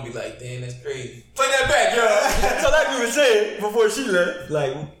table, I'm gonna be like, damn, that's crazy. Play that back, yo. So like we were saying before she left,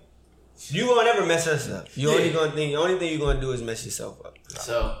 like, you won't ever mess us up. The only thing you're gonna do is mess yourself up.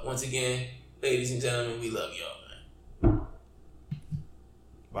 So once again, ladies and gentlemen, we love y'all.